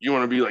 You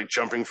want to be like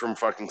jumping from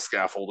fucking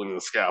scaffolding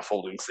to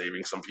scaffolding,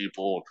 saving some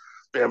people,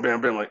 bam,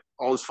 bam, bam, like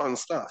all this fun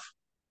stuff.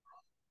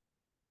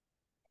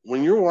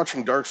 When you're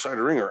watching Dark Side of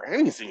the Ring or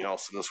anything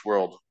else in this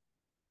world,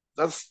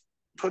 that's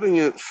filing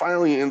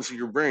it into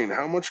your brain.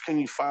 How much can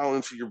you file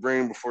into your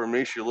brain before it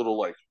makes you a little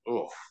like,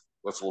 oh,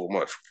 that's a little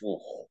much?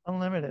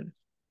 Unlimited.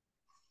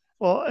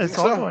 Well, it's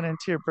all going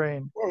into your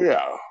brain. Oh,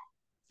 yeah.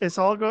 It's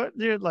all going,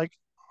 dude, like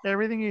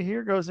everything you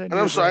hear goes into And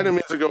I'm sorry, I brain.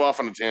 didn't mean to go off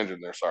on a tangent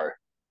there. Sorry.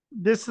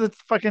 This is a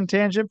fucking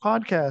tangent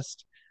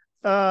podcast.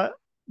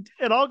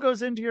 It all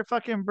goes into your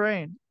fucking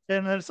brain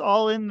and it's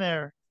all in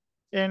there.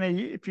 And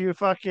if you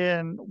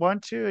fucking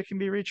want to, it can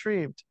be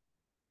retrieved.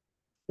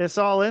 It's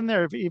all in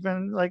there. If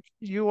even like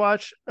you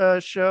watch a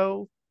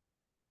show,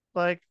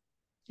 with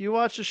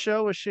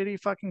shitty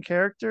fucking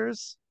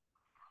characters,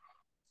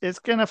 it's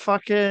gonna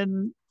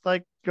fucking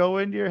like go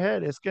into your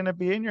head. It's gonna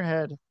be in your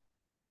head.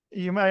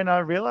 You might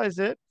not realize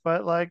it,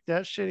 but like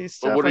that shitty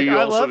stuff. But what are like, you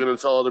also going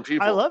to tell other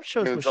people? I love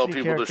shows You're going with to tell shitty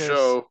people characters. the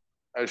show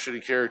has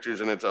shitty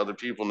characters and it's other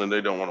people, and then they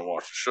don't want to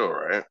watch the show,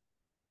 right?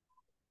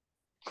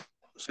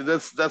 See,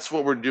 that's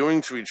what we're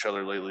doing to each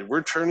other lately.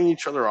 We're turning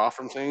each other off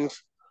from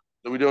things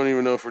that we don't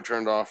even know if we're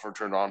turned off or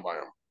turned on by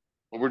them.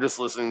 But we're just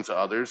listening to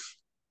others,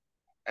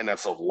 and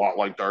that's a lot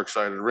like Dark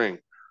Side of the Ring.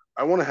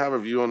 I want to have a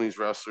view on these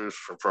wrestlers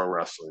for pro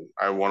wrestling.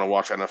 I want to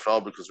watch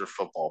NFL because they're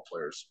football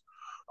players.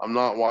 I'm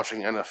not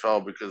watching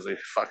NFL because they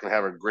fucking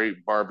have a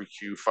great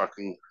barbecue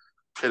fucking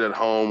pit at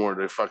home or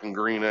the fucking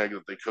green egg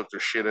that they cook their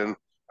shit in.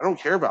 I don't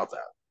care about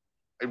that.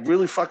 I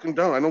really fucking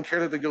don't. I don't care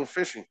that they go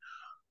fishing.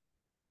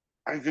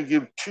 I could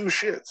give two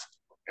shits.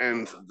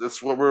 And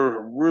that's what we're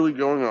really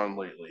going on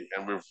lately.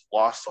 And we've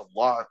lost a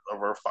lot of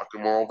our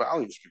fucking moral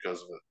values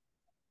because of it.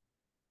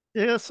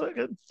 Yeah,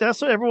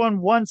 that's what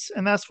everyone wants,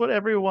 and that's what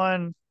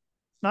everyone,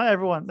 not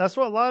everyone, that's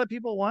what a lot of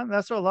people want.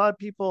 That's what a lot of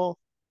people,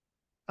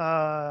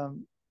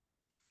 um,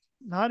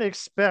 not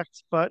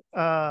expect, but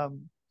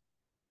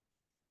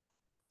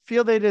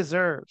feel they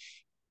deserve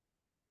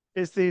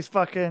is these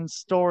fucking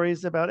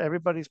stories about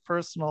everybody's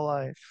personal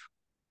life,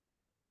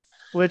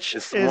 which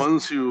It's the is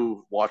ones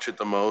who watch it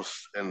the most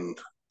and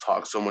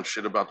talk so much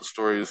shit about the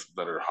stories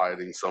that are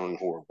hiding something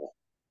horrible.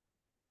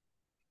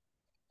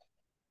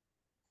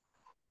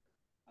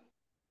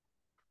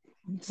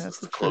 It's that's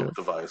just the a cloak truth.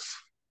 device.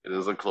 It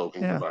is a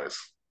cloaking Yeah.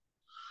 device.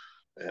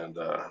 And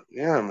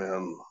yeah,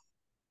 man.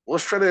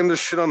 Let's try to end this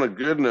shit on a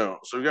good note.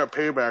 So we got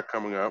Payback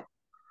coming up.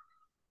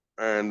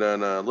 And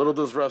then little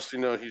does Rusty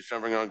know he's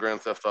jumping on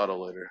Grand Theft Auto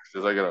later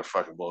because I gotta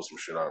fucking blow some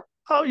shit up.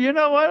 Oh, you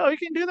know what? Oh, you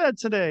can do that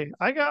today.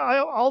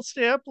 I'll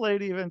stay up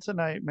late even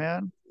tonight,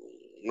 man.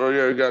 Oh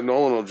yeah, we got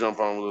Nolan will jump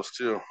on with us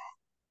too.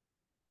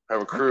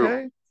 Have a crew.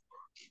 Okay.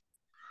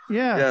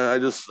 Yeah. Yeah, I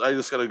just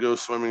gotta go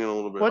swimming in a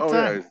little bit. What Oh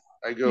yeah, time?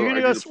 You're I gonna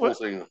do go the full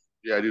swim? thing.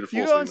 Yeah, I do the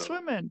You full going thing though.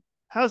 swimming?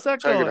 How's that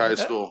Taggart going? High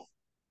School.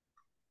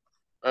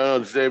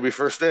 Today will be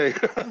first day.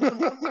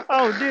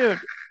 Oh, dude.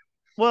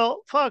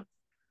 Well, fuck.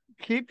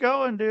 Keep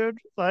going, dude.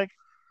 Like,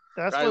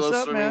 that's I what's love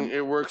up, swimming. man.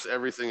 It works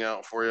everything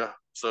out for you.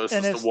 So it's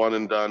And just a it's one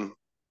and done.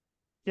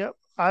 yep.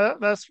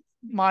 That's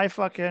my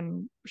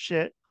fucking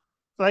shit.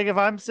 Like, if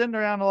I'm sitting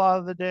around a lot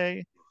of the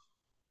day,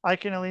 I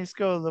can at least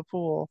go to the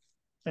pool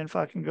and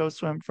fucking go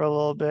swim for a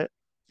little bit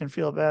and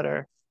feel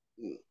better.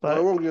 Well, I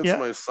But won't get into yeah,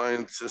 my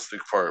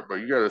scientific part, but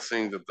you got to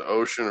think that the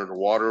ocean or the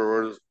water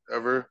or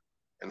whatever,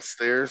 and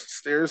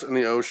stairs in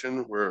the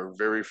ocean were our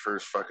very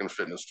first fucking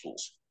fitness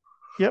tools.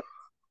 yep.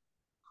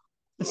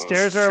 The That's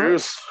stairs the are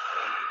truth.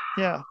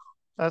 yeah.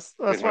 Make That's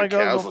why my I go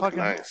to calves the look fucking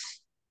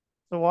nice.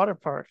 the water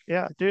park.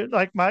 Yeah, dude.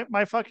 Like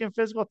my fucking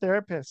physical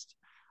therapist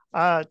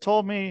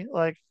told me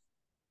like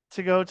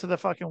to go to the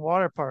fucking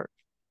water park.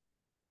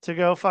 To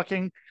go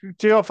fucking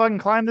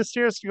climb the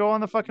stairs to go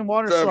on the fucking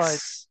water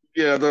slides.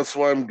 That's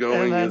why I'm And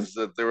going. then Is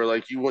that they were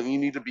like, you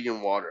need to be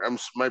in water.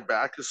 My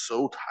back is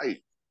so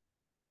tight.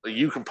 Like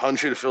you can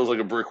punch it, it feels like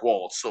a brick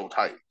wall. It's so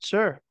tight,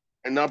 sure,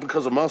 and not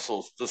because of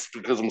muscles, just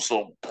because I'm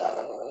so.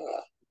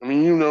 I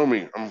mean, you know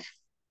me. I'm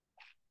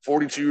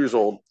 42 years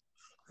old,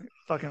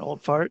 fucking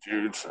old fart.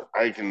 dude.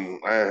 I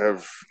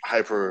have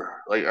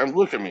hyper. Like,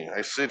 look at me.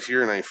 I sit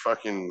here and I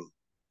fucking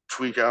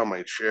tweak out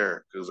my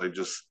chair because I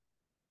just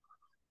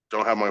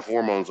don't have my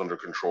hormones under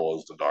control,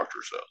 as the doctor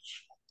says.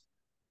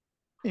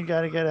 You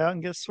gotta get out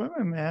and get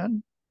swimming,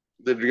 man.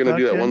 That you're gonna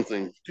do that Fucking one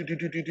thing.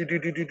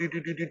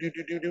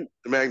 The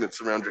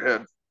magnets around your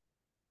head.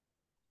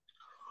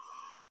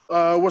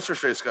 What's her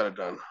face got it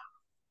done?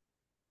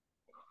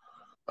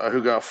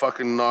 Who got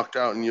fucking knocked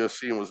out in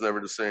UFC and was never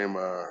the same?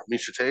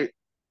 Misha Tate.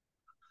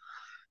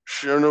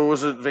 Sure, no,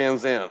 was it Van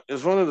Zant? It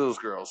was one of those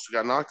girls who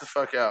got knocked the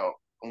fuck out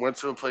and went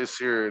to a place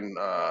here in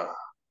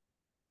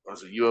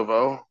was it U of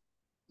O?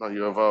 Not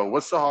U of O.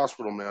 What's the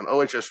hospital, man?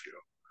 OHSU.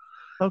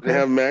 They okay.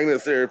 have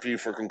magnet therapy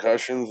for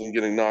concussions and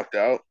getting knocked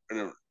out,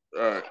 and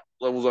it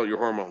levels out your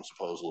hormones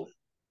supposedly.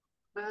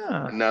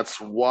 Yeah. And that's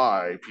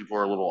why people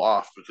are a little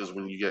off because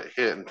when you get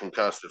hit and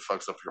concussed, it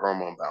fucks up your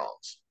hormone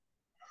balance.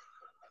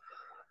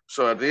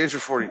 So at the age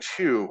of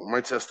 42, my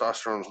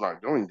testosterone is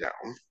not going down;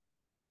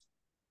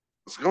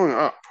 it's going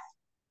up.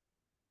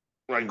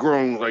 Like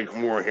growing like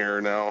more hair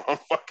now. I'm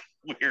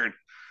fucking weird.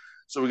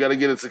 So we got to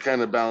get it to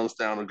kind of balance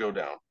down and go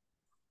down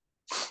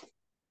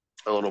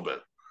a little bit.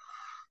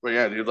 But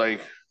yeah, dude,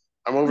 like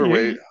I'm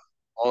overweight, You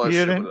all that you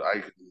shit. didn't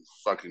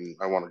But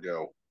I want to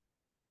go.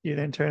 you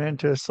didn't turn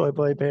into a soy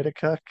boy beta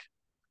cuck.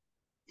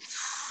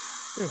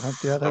 It went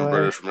the other I'm way.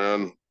 British,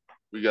 man.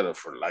 We got it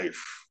for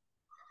life.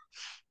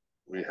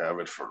 We have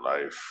it for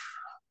life.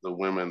 The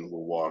women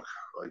will walk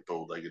like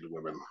bow-legged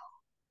women,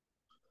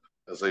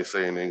 as they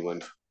say in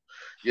England.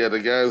 Yeah, the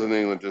guys in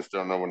England just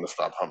don't know when to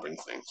stop humping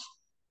things.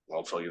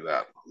 I'll tell you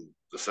that.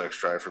 The sex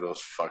drive for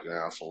those fucking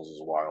assholes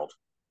is wild.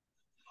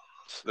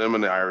 Them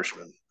and the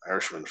Irishmen.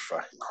 Irishmen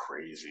fucking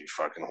crazy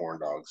fucking horn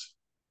dogs.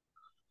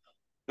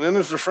 And then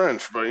there's the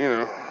French, but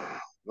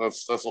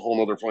that's a whole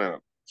nother planet.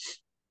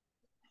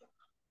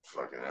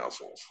 Fucking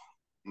assholes.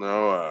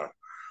 No,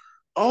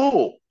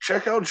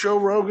 check out Joe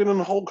Rogan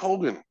and Hulk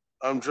Hogan.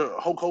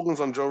 Hulk Hogan's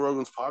on Joe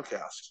Rogan's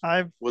podcast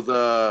I've with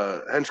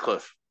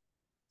Henchcliffe.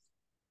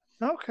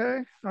 okay,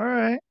 all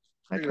right.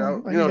 Check it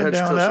out. I can get down with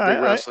Hinchcliffe's a big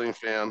that. wrestling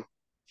fan.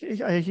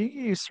 He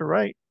used to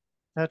write,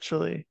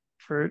 actually.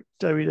 for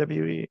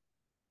WWE at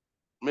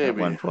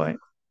Maybe. one point.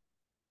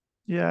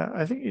 Yeah,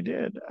 I think he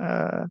did.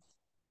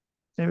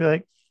 Maybe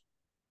like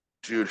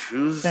Dude,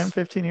 who's 10,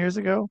 15 years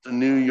ago. the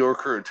New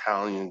Yorker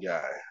Italian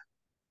guy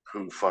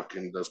who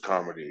fucking does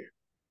comedy?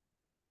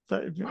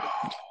 But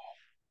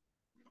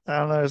I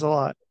don't know. There's a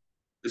lot.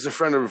 He's a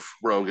friend of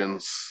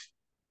Rogan's.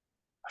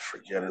 I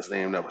forget his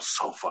name. That was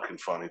so fucking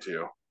funny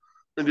too.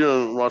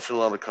 Been watching a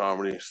lot of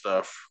comedy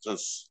stuff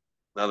since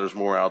now there's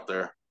more out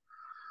there.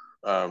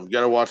 You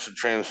gotta watch the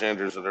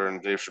transgenders that are in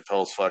Dave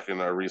Chappelle's fucking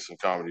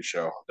recent comedy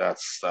show.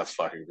 That's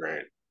fucking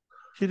great.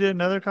 He did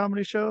another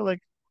comedy show like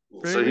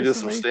very So he did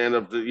some recently. stand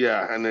up.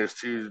 Yeah, and there's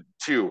two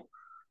Good.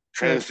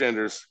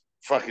 transgenders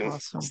fucking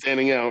Awesome.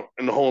 standing out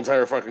in the whole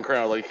entire fucking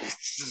crowd, like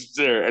just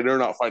there, and they're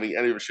not finding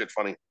any of the shit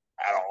funny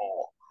at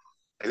all.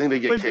 I think they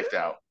get But kicked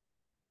out.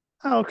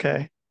 oh,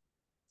 okay.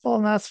 Well,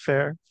 and that's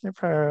fair. They're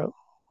probably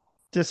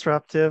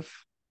disruptive.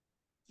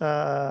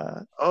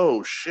 Uh,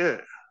 Oh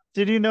shit!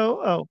 did you know?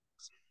 Oh,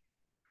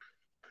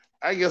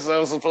 I guess I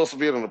was supposed to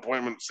be at an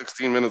appointment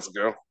 16 minutes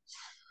ago.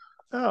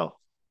 oh,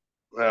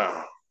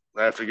 Yeah,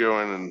 I have to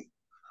go in and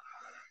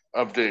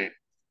update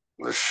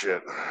this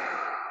shit.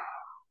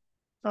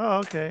 oh,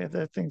 okay.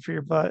 That thing for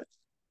your butt.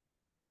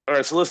 All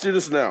right, so let's do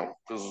this now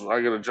because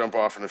I got to jump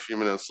off in a few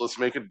minutes. Let's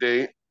make a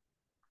date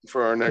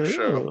for our next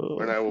show,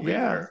 and Ooh, I will be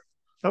yeah. there.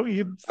 Oh,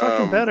 you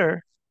fucking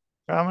better.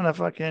 I'm gonna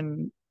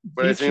fucking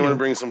But I beat think I'm gonna you.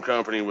 bring some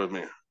company with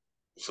me.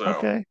 So,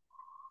 Okay.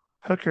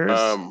 Hookers.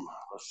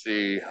 let's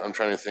see. I'm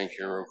trying to think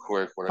here real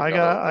quick what I I got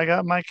got open. I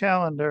got my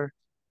calendar.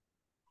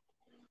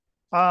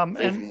 I And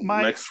think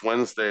my next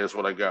Wednesday is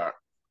what I got.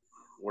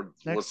 What's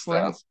next that?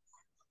 Wednesday,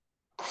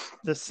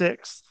 the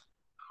 6th.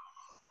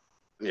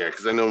 Yeah,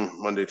 because I know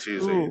Monday,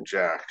 Tuesday, you're Ooh.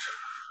 jacked.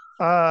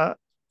 I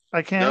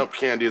can't Nope,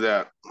 can't do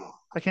that.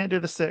 do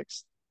the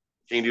 6th.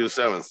 Can you do the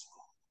 7th?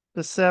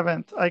 The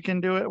 7th. I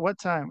can do it. What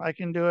time? I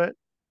can do it.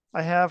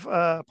 I have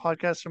a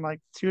podcast from like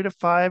 2 to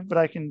 5, but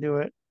I can do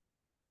it.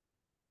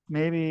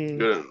 Maybe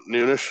Good at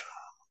noonish.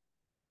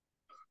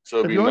 So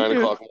it'd if be you want 9 to do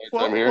it. o'clock my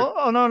time here. Well,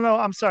 oh no,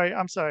 I'm sorry.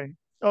 I'm sorry.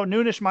 Oh,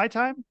 noonish my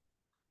time?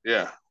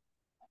 Yeah.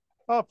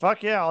 Oh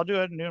fuck yeah, I'll do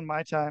it at noon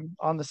my time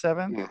on the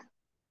 7th.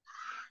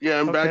 Yeah,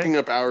 I'm Okay. backing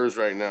up hours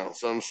right now,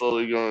 so I'm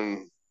slowly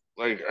going.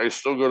 Like, I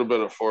still go to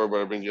bed at 4,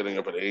 but I've been getting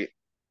up at 8.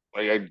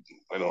 Like,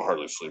 I don't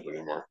hardly sleep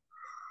anymore.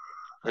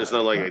 It's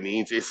not like I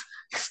need to.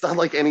 It's not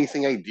like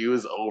anything I do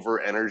is over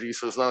energy,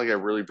 so it's not like I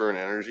really burn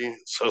energy.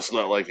 So it's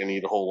not like I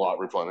need a whole lot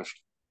replenished.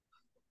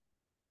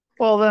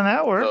 Well, then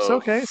that works. So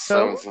Okay,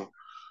 so 7th,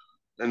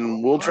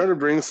 and we'll try to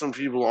bring some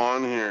people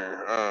on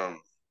here.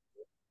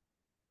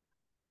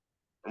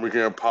 And we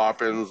can have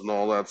pop-ins and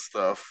all that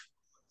stuff.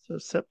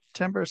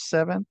 September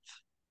 7th.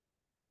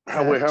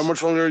 Wait, how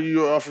much longer are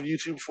you off of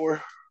YouTube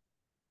for?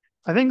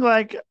 I think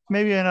like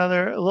maybe a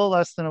little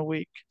less than a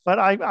week, but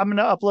I'm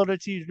gonna upload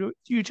it to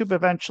YouTube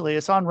eventually.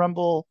 It's on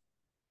Rumble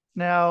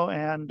now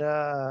and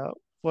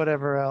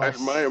whatever else.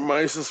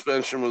 My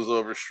suspension was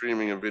over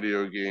streaming a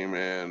video game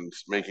and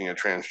making a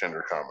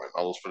transgender comment.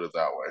 I'll just put it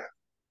that way.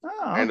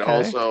 Oh, And okay.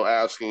 also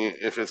asking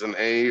if it's an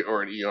A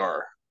or an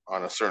ER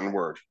on a certain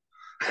word.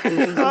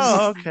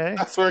 Oh, okay.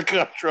 That's where I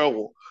got in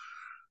trouble.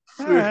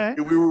 All right.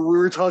 We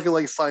were talking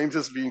like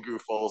scientists being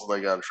goofballs, and I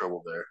got in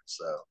trouble there.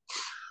 So,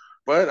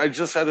 but I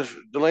just had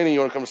Delaney.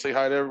 You want to come say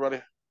hi to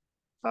everybody?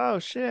 Oh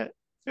shit.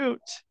 Shoot.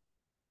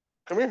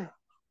 Come here.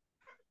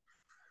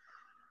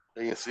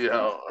 You can see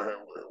how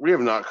we have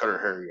not cut her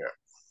hair yet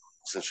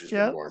since she's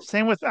Yeah. been born.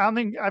 Same with I don't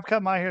think I've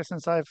cut my hair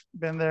since I've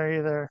been there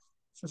either.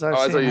 Since I've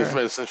I seen thought you her.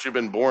 meant since you've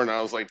been born.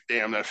 I was like,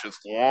 damn, that shit's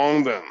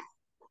long then.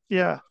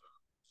 Yeah.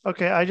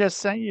 Okay. I just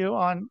sent you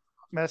on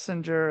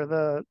Messenger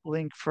the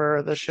link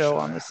for the show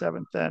on the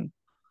 7th then.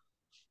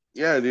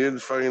 Yeah,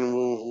 dude. Fucking,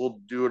 we'll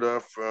do it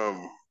up.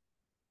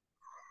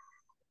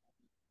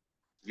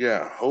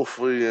 Yeah,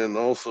 hopefully, and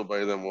also by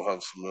then we'll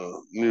have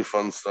some new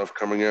fun stuff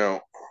coming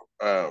out.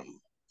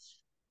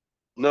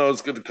 No,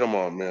 it's good to come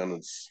on, man.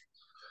 It's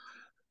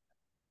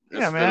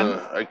Yeah, been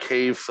man. a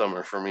cave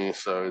summer for me,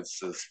 so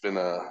it's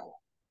been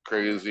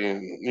crazy,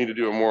 and need to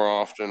do it more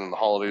often. And the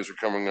holidays are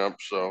coming up,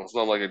 so it's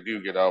not like I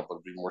do get out,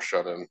 but be more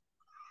shut in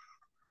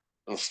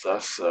and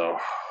stuff. So,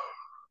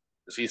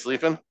 is he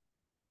sleeping?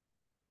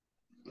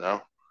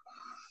 No.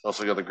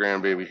 Also got the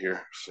grandbaby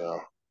here, so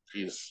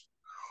he's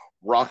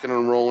rocking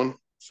and rolling.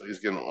 So he's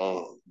getting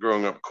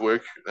growing up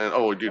quick. And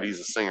oh, dude, he's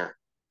a singer.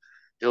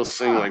 He'll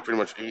sing like pretty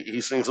much. He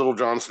sings Little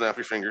John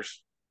Snappy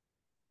Fingers.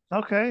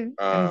 Okay.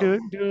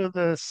 And do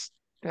this.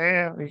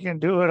 Damn, you can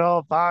do it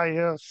all by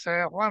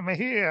yourself. Let me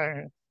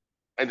hear.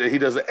 And then he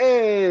does the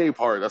A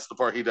part. That's the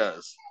part he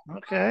does.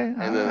 Okay.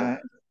 And then,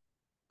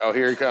 oh,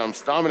 here he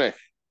comes, Dominic.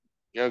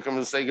 You know, come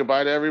and say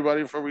goodbye to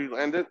everybody before we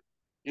end it.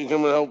 You can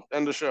come and help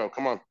end the show.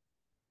 Come on.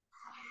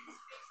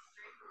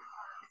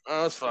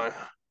 Oh, that's fine.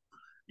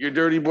 You're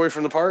dirty boy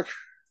from the park.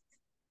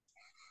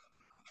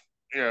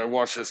 Yeah,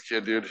 watch this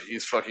kid, dude.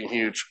 He's fucking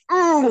huge.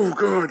 Oh,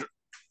 good.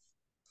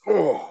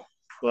 Oh.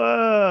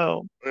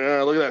 Whoa.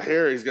 Yeah, look at that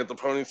hair. He's got the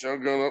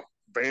ponytail going up.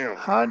 Bam.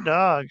 Hot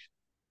dog.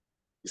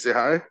 You say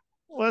hi?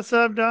 What's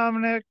up,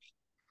 Dominic?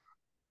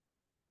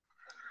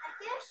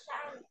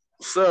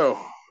 So,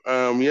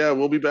 yeah,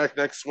 we'll be back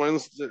next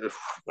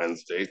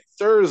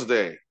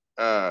Thursday.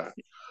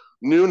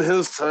 Noon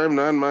his time,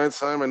 9 my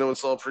time. I know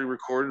it's all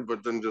pre-recorded,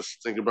 but then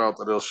just think about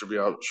that it should be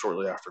out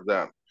shortly after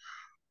that.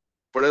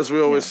 But as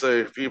we always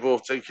say, people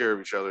take care of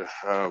each other.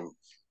 I'm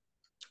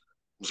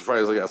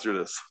surprised I got through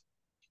this.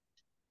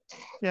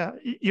 Yeah.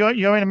 You want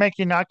me to make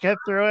you not get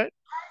through it?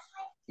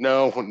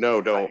 No,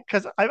 don't.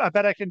 Because I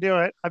bet I can do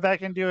it. I bet I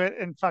can do it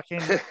in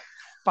fucking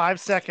 5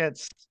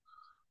 seconds.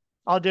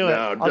 I'll do it. No,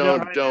 I'll do it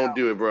right don't now.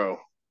 do it, bro.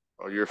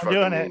 Oh, you're I'm fucking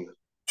doing it. mean.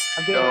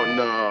 I'm doing Don't, it.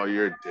 no,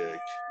 you're a dick.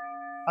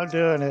 I'm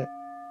doing it.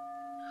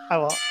 I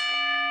will.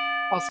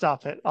 I'll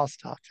stop it. I'll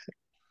stop it.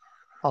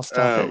 I'll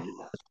stop it.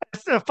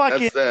 It's a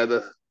fucking.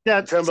 The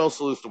 10 bell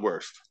salute's the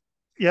worst.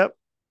 Yep.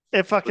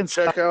 It fucking. But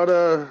check out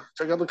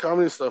the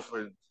comedy stuff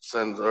I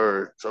sent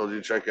or told you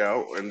to check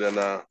out, and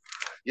then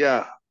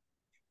yeah,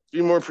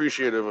 be more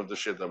appreciative of the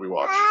shit that we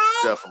watch.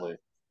 Definitely.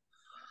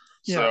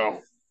 Yeah.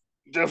 So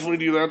definitely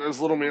do that. As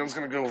little man's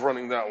gonna go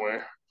running that way.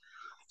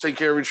 Take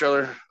care of each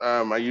other.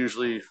 I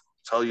usually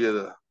tell you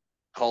to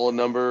call a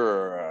number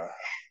or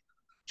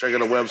check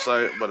out a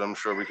website, but I'm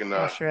sure we can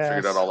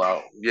figure that all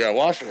out. Yeah,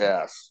 wash your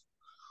ass.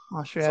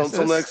 Wash your So ass.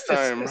 until next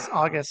time. It's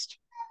August.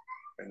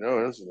 I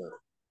know, isn't it?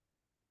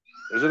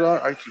 Is it?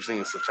 I keep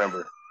saying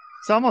September.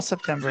 It's almost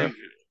September.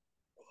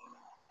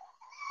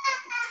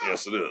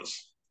 Yes, it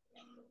is.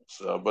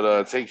 So,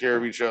 but take care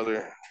of each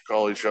other,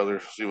 call each other,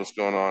 see what's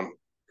going on,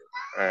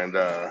 and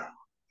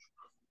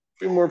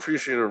be more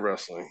appreciative of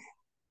wrestling.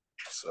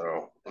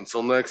 So,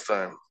 until next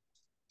time,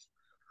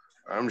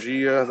 I'm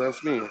G.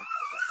 That's me.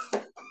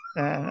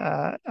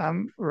 And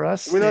I'm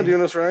Russ. We're not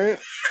doing this right.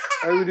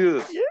 How do we do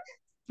this? Yeah.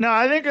 No,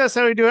 I think that's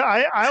how we do it.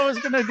 I was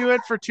gonna do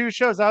it for 2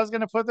 shows. I was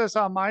gonna put this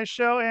on my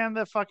show and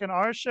the fucking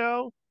our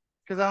show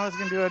because I was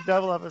gonna do a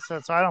double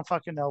episode. So I don't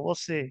fucking know. We'll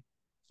see.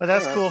 But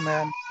that's cool,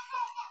 man.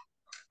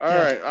 All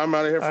right, I'm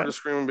out of here for the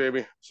screaming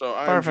baby. So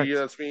I'm G.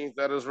 That's me.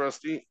 That is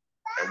Rusty,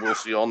 and we'll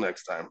see you all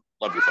next time.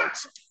 Love you,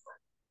 folks.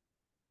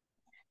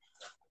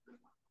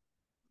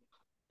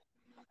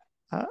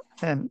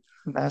 And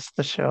that's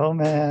the show,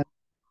 man.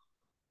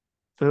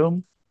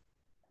 Boom.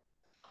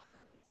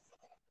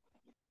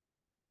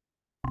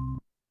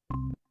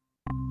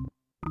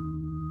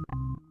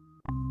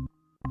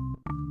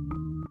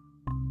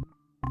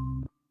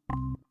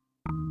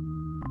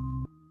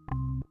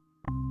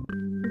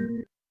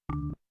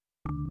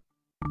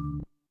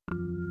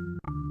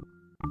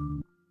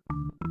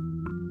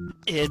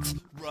 It's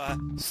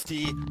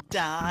Rusty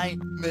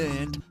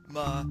Diamond,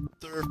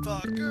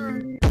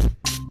 motherfucker.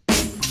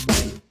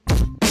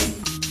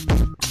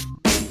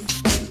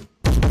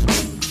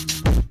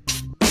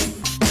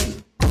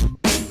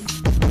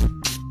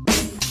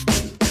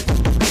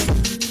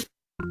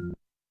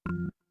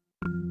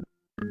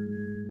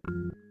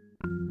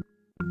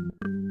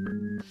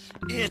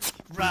 It's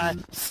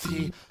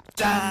Rusty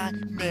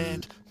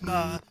Diamond,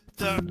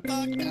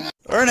 motherfucker.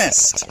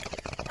 Ernest!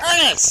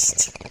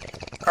 Ernest!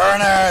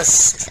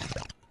 Ernest!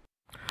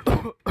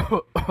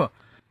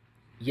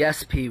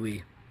 Yes,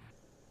 Pee-wee.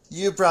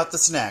 You brought the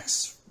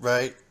snacks,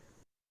 right?